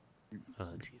 Oh,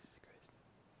 Jesus Christ.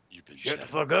 You've been Shut shattered.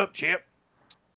 the fuck up, champ.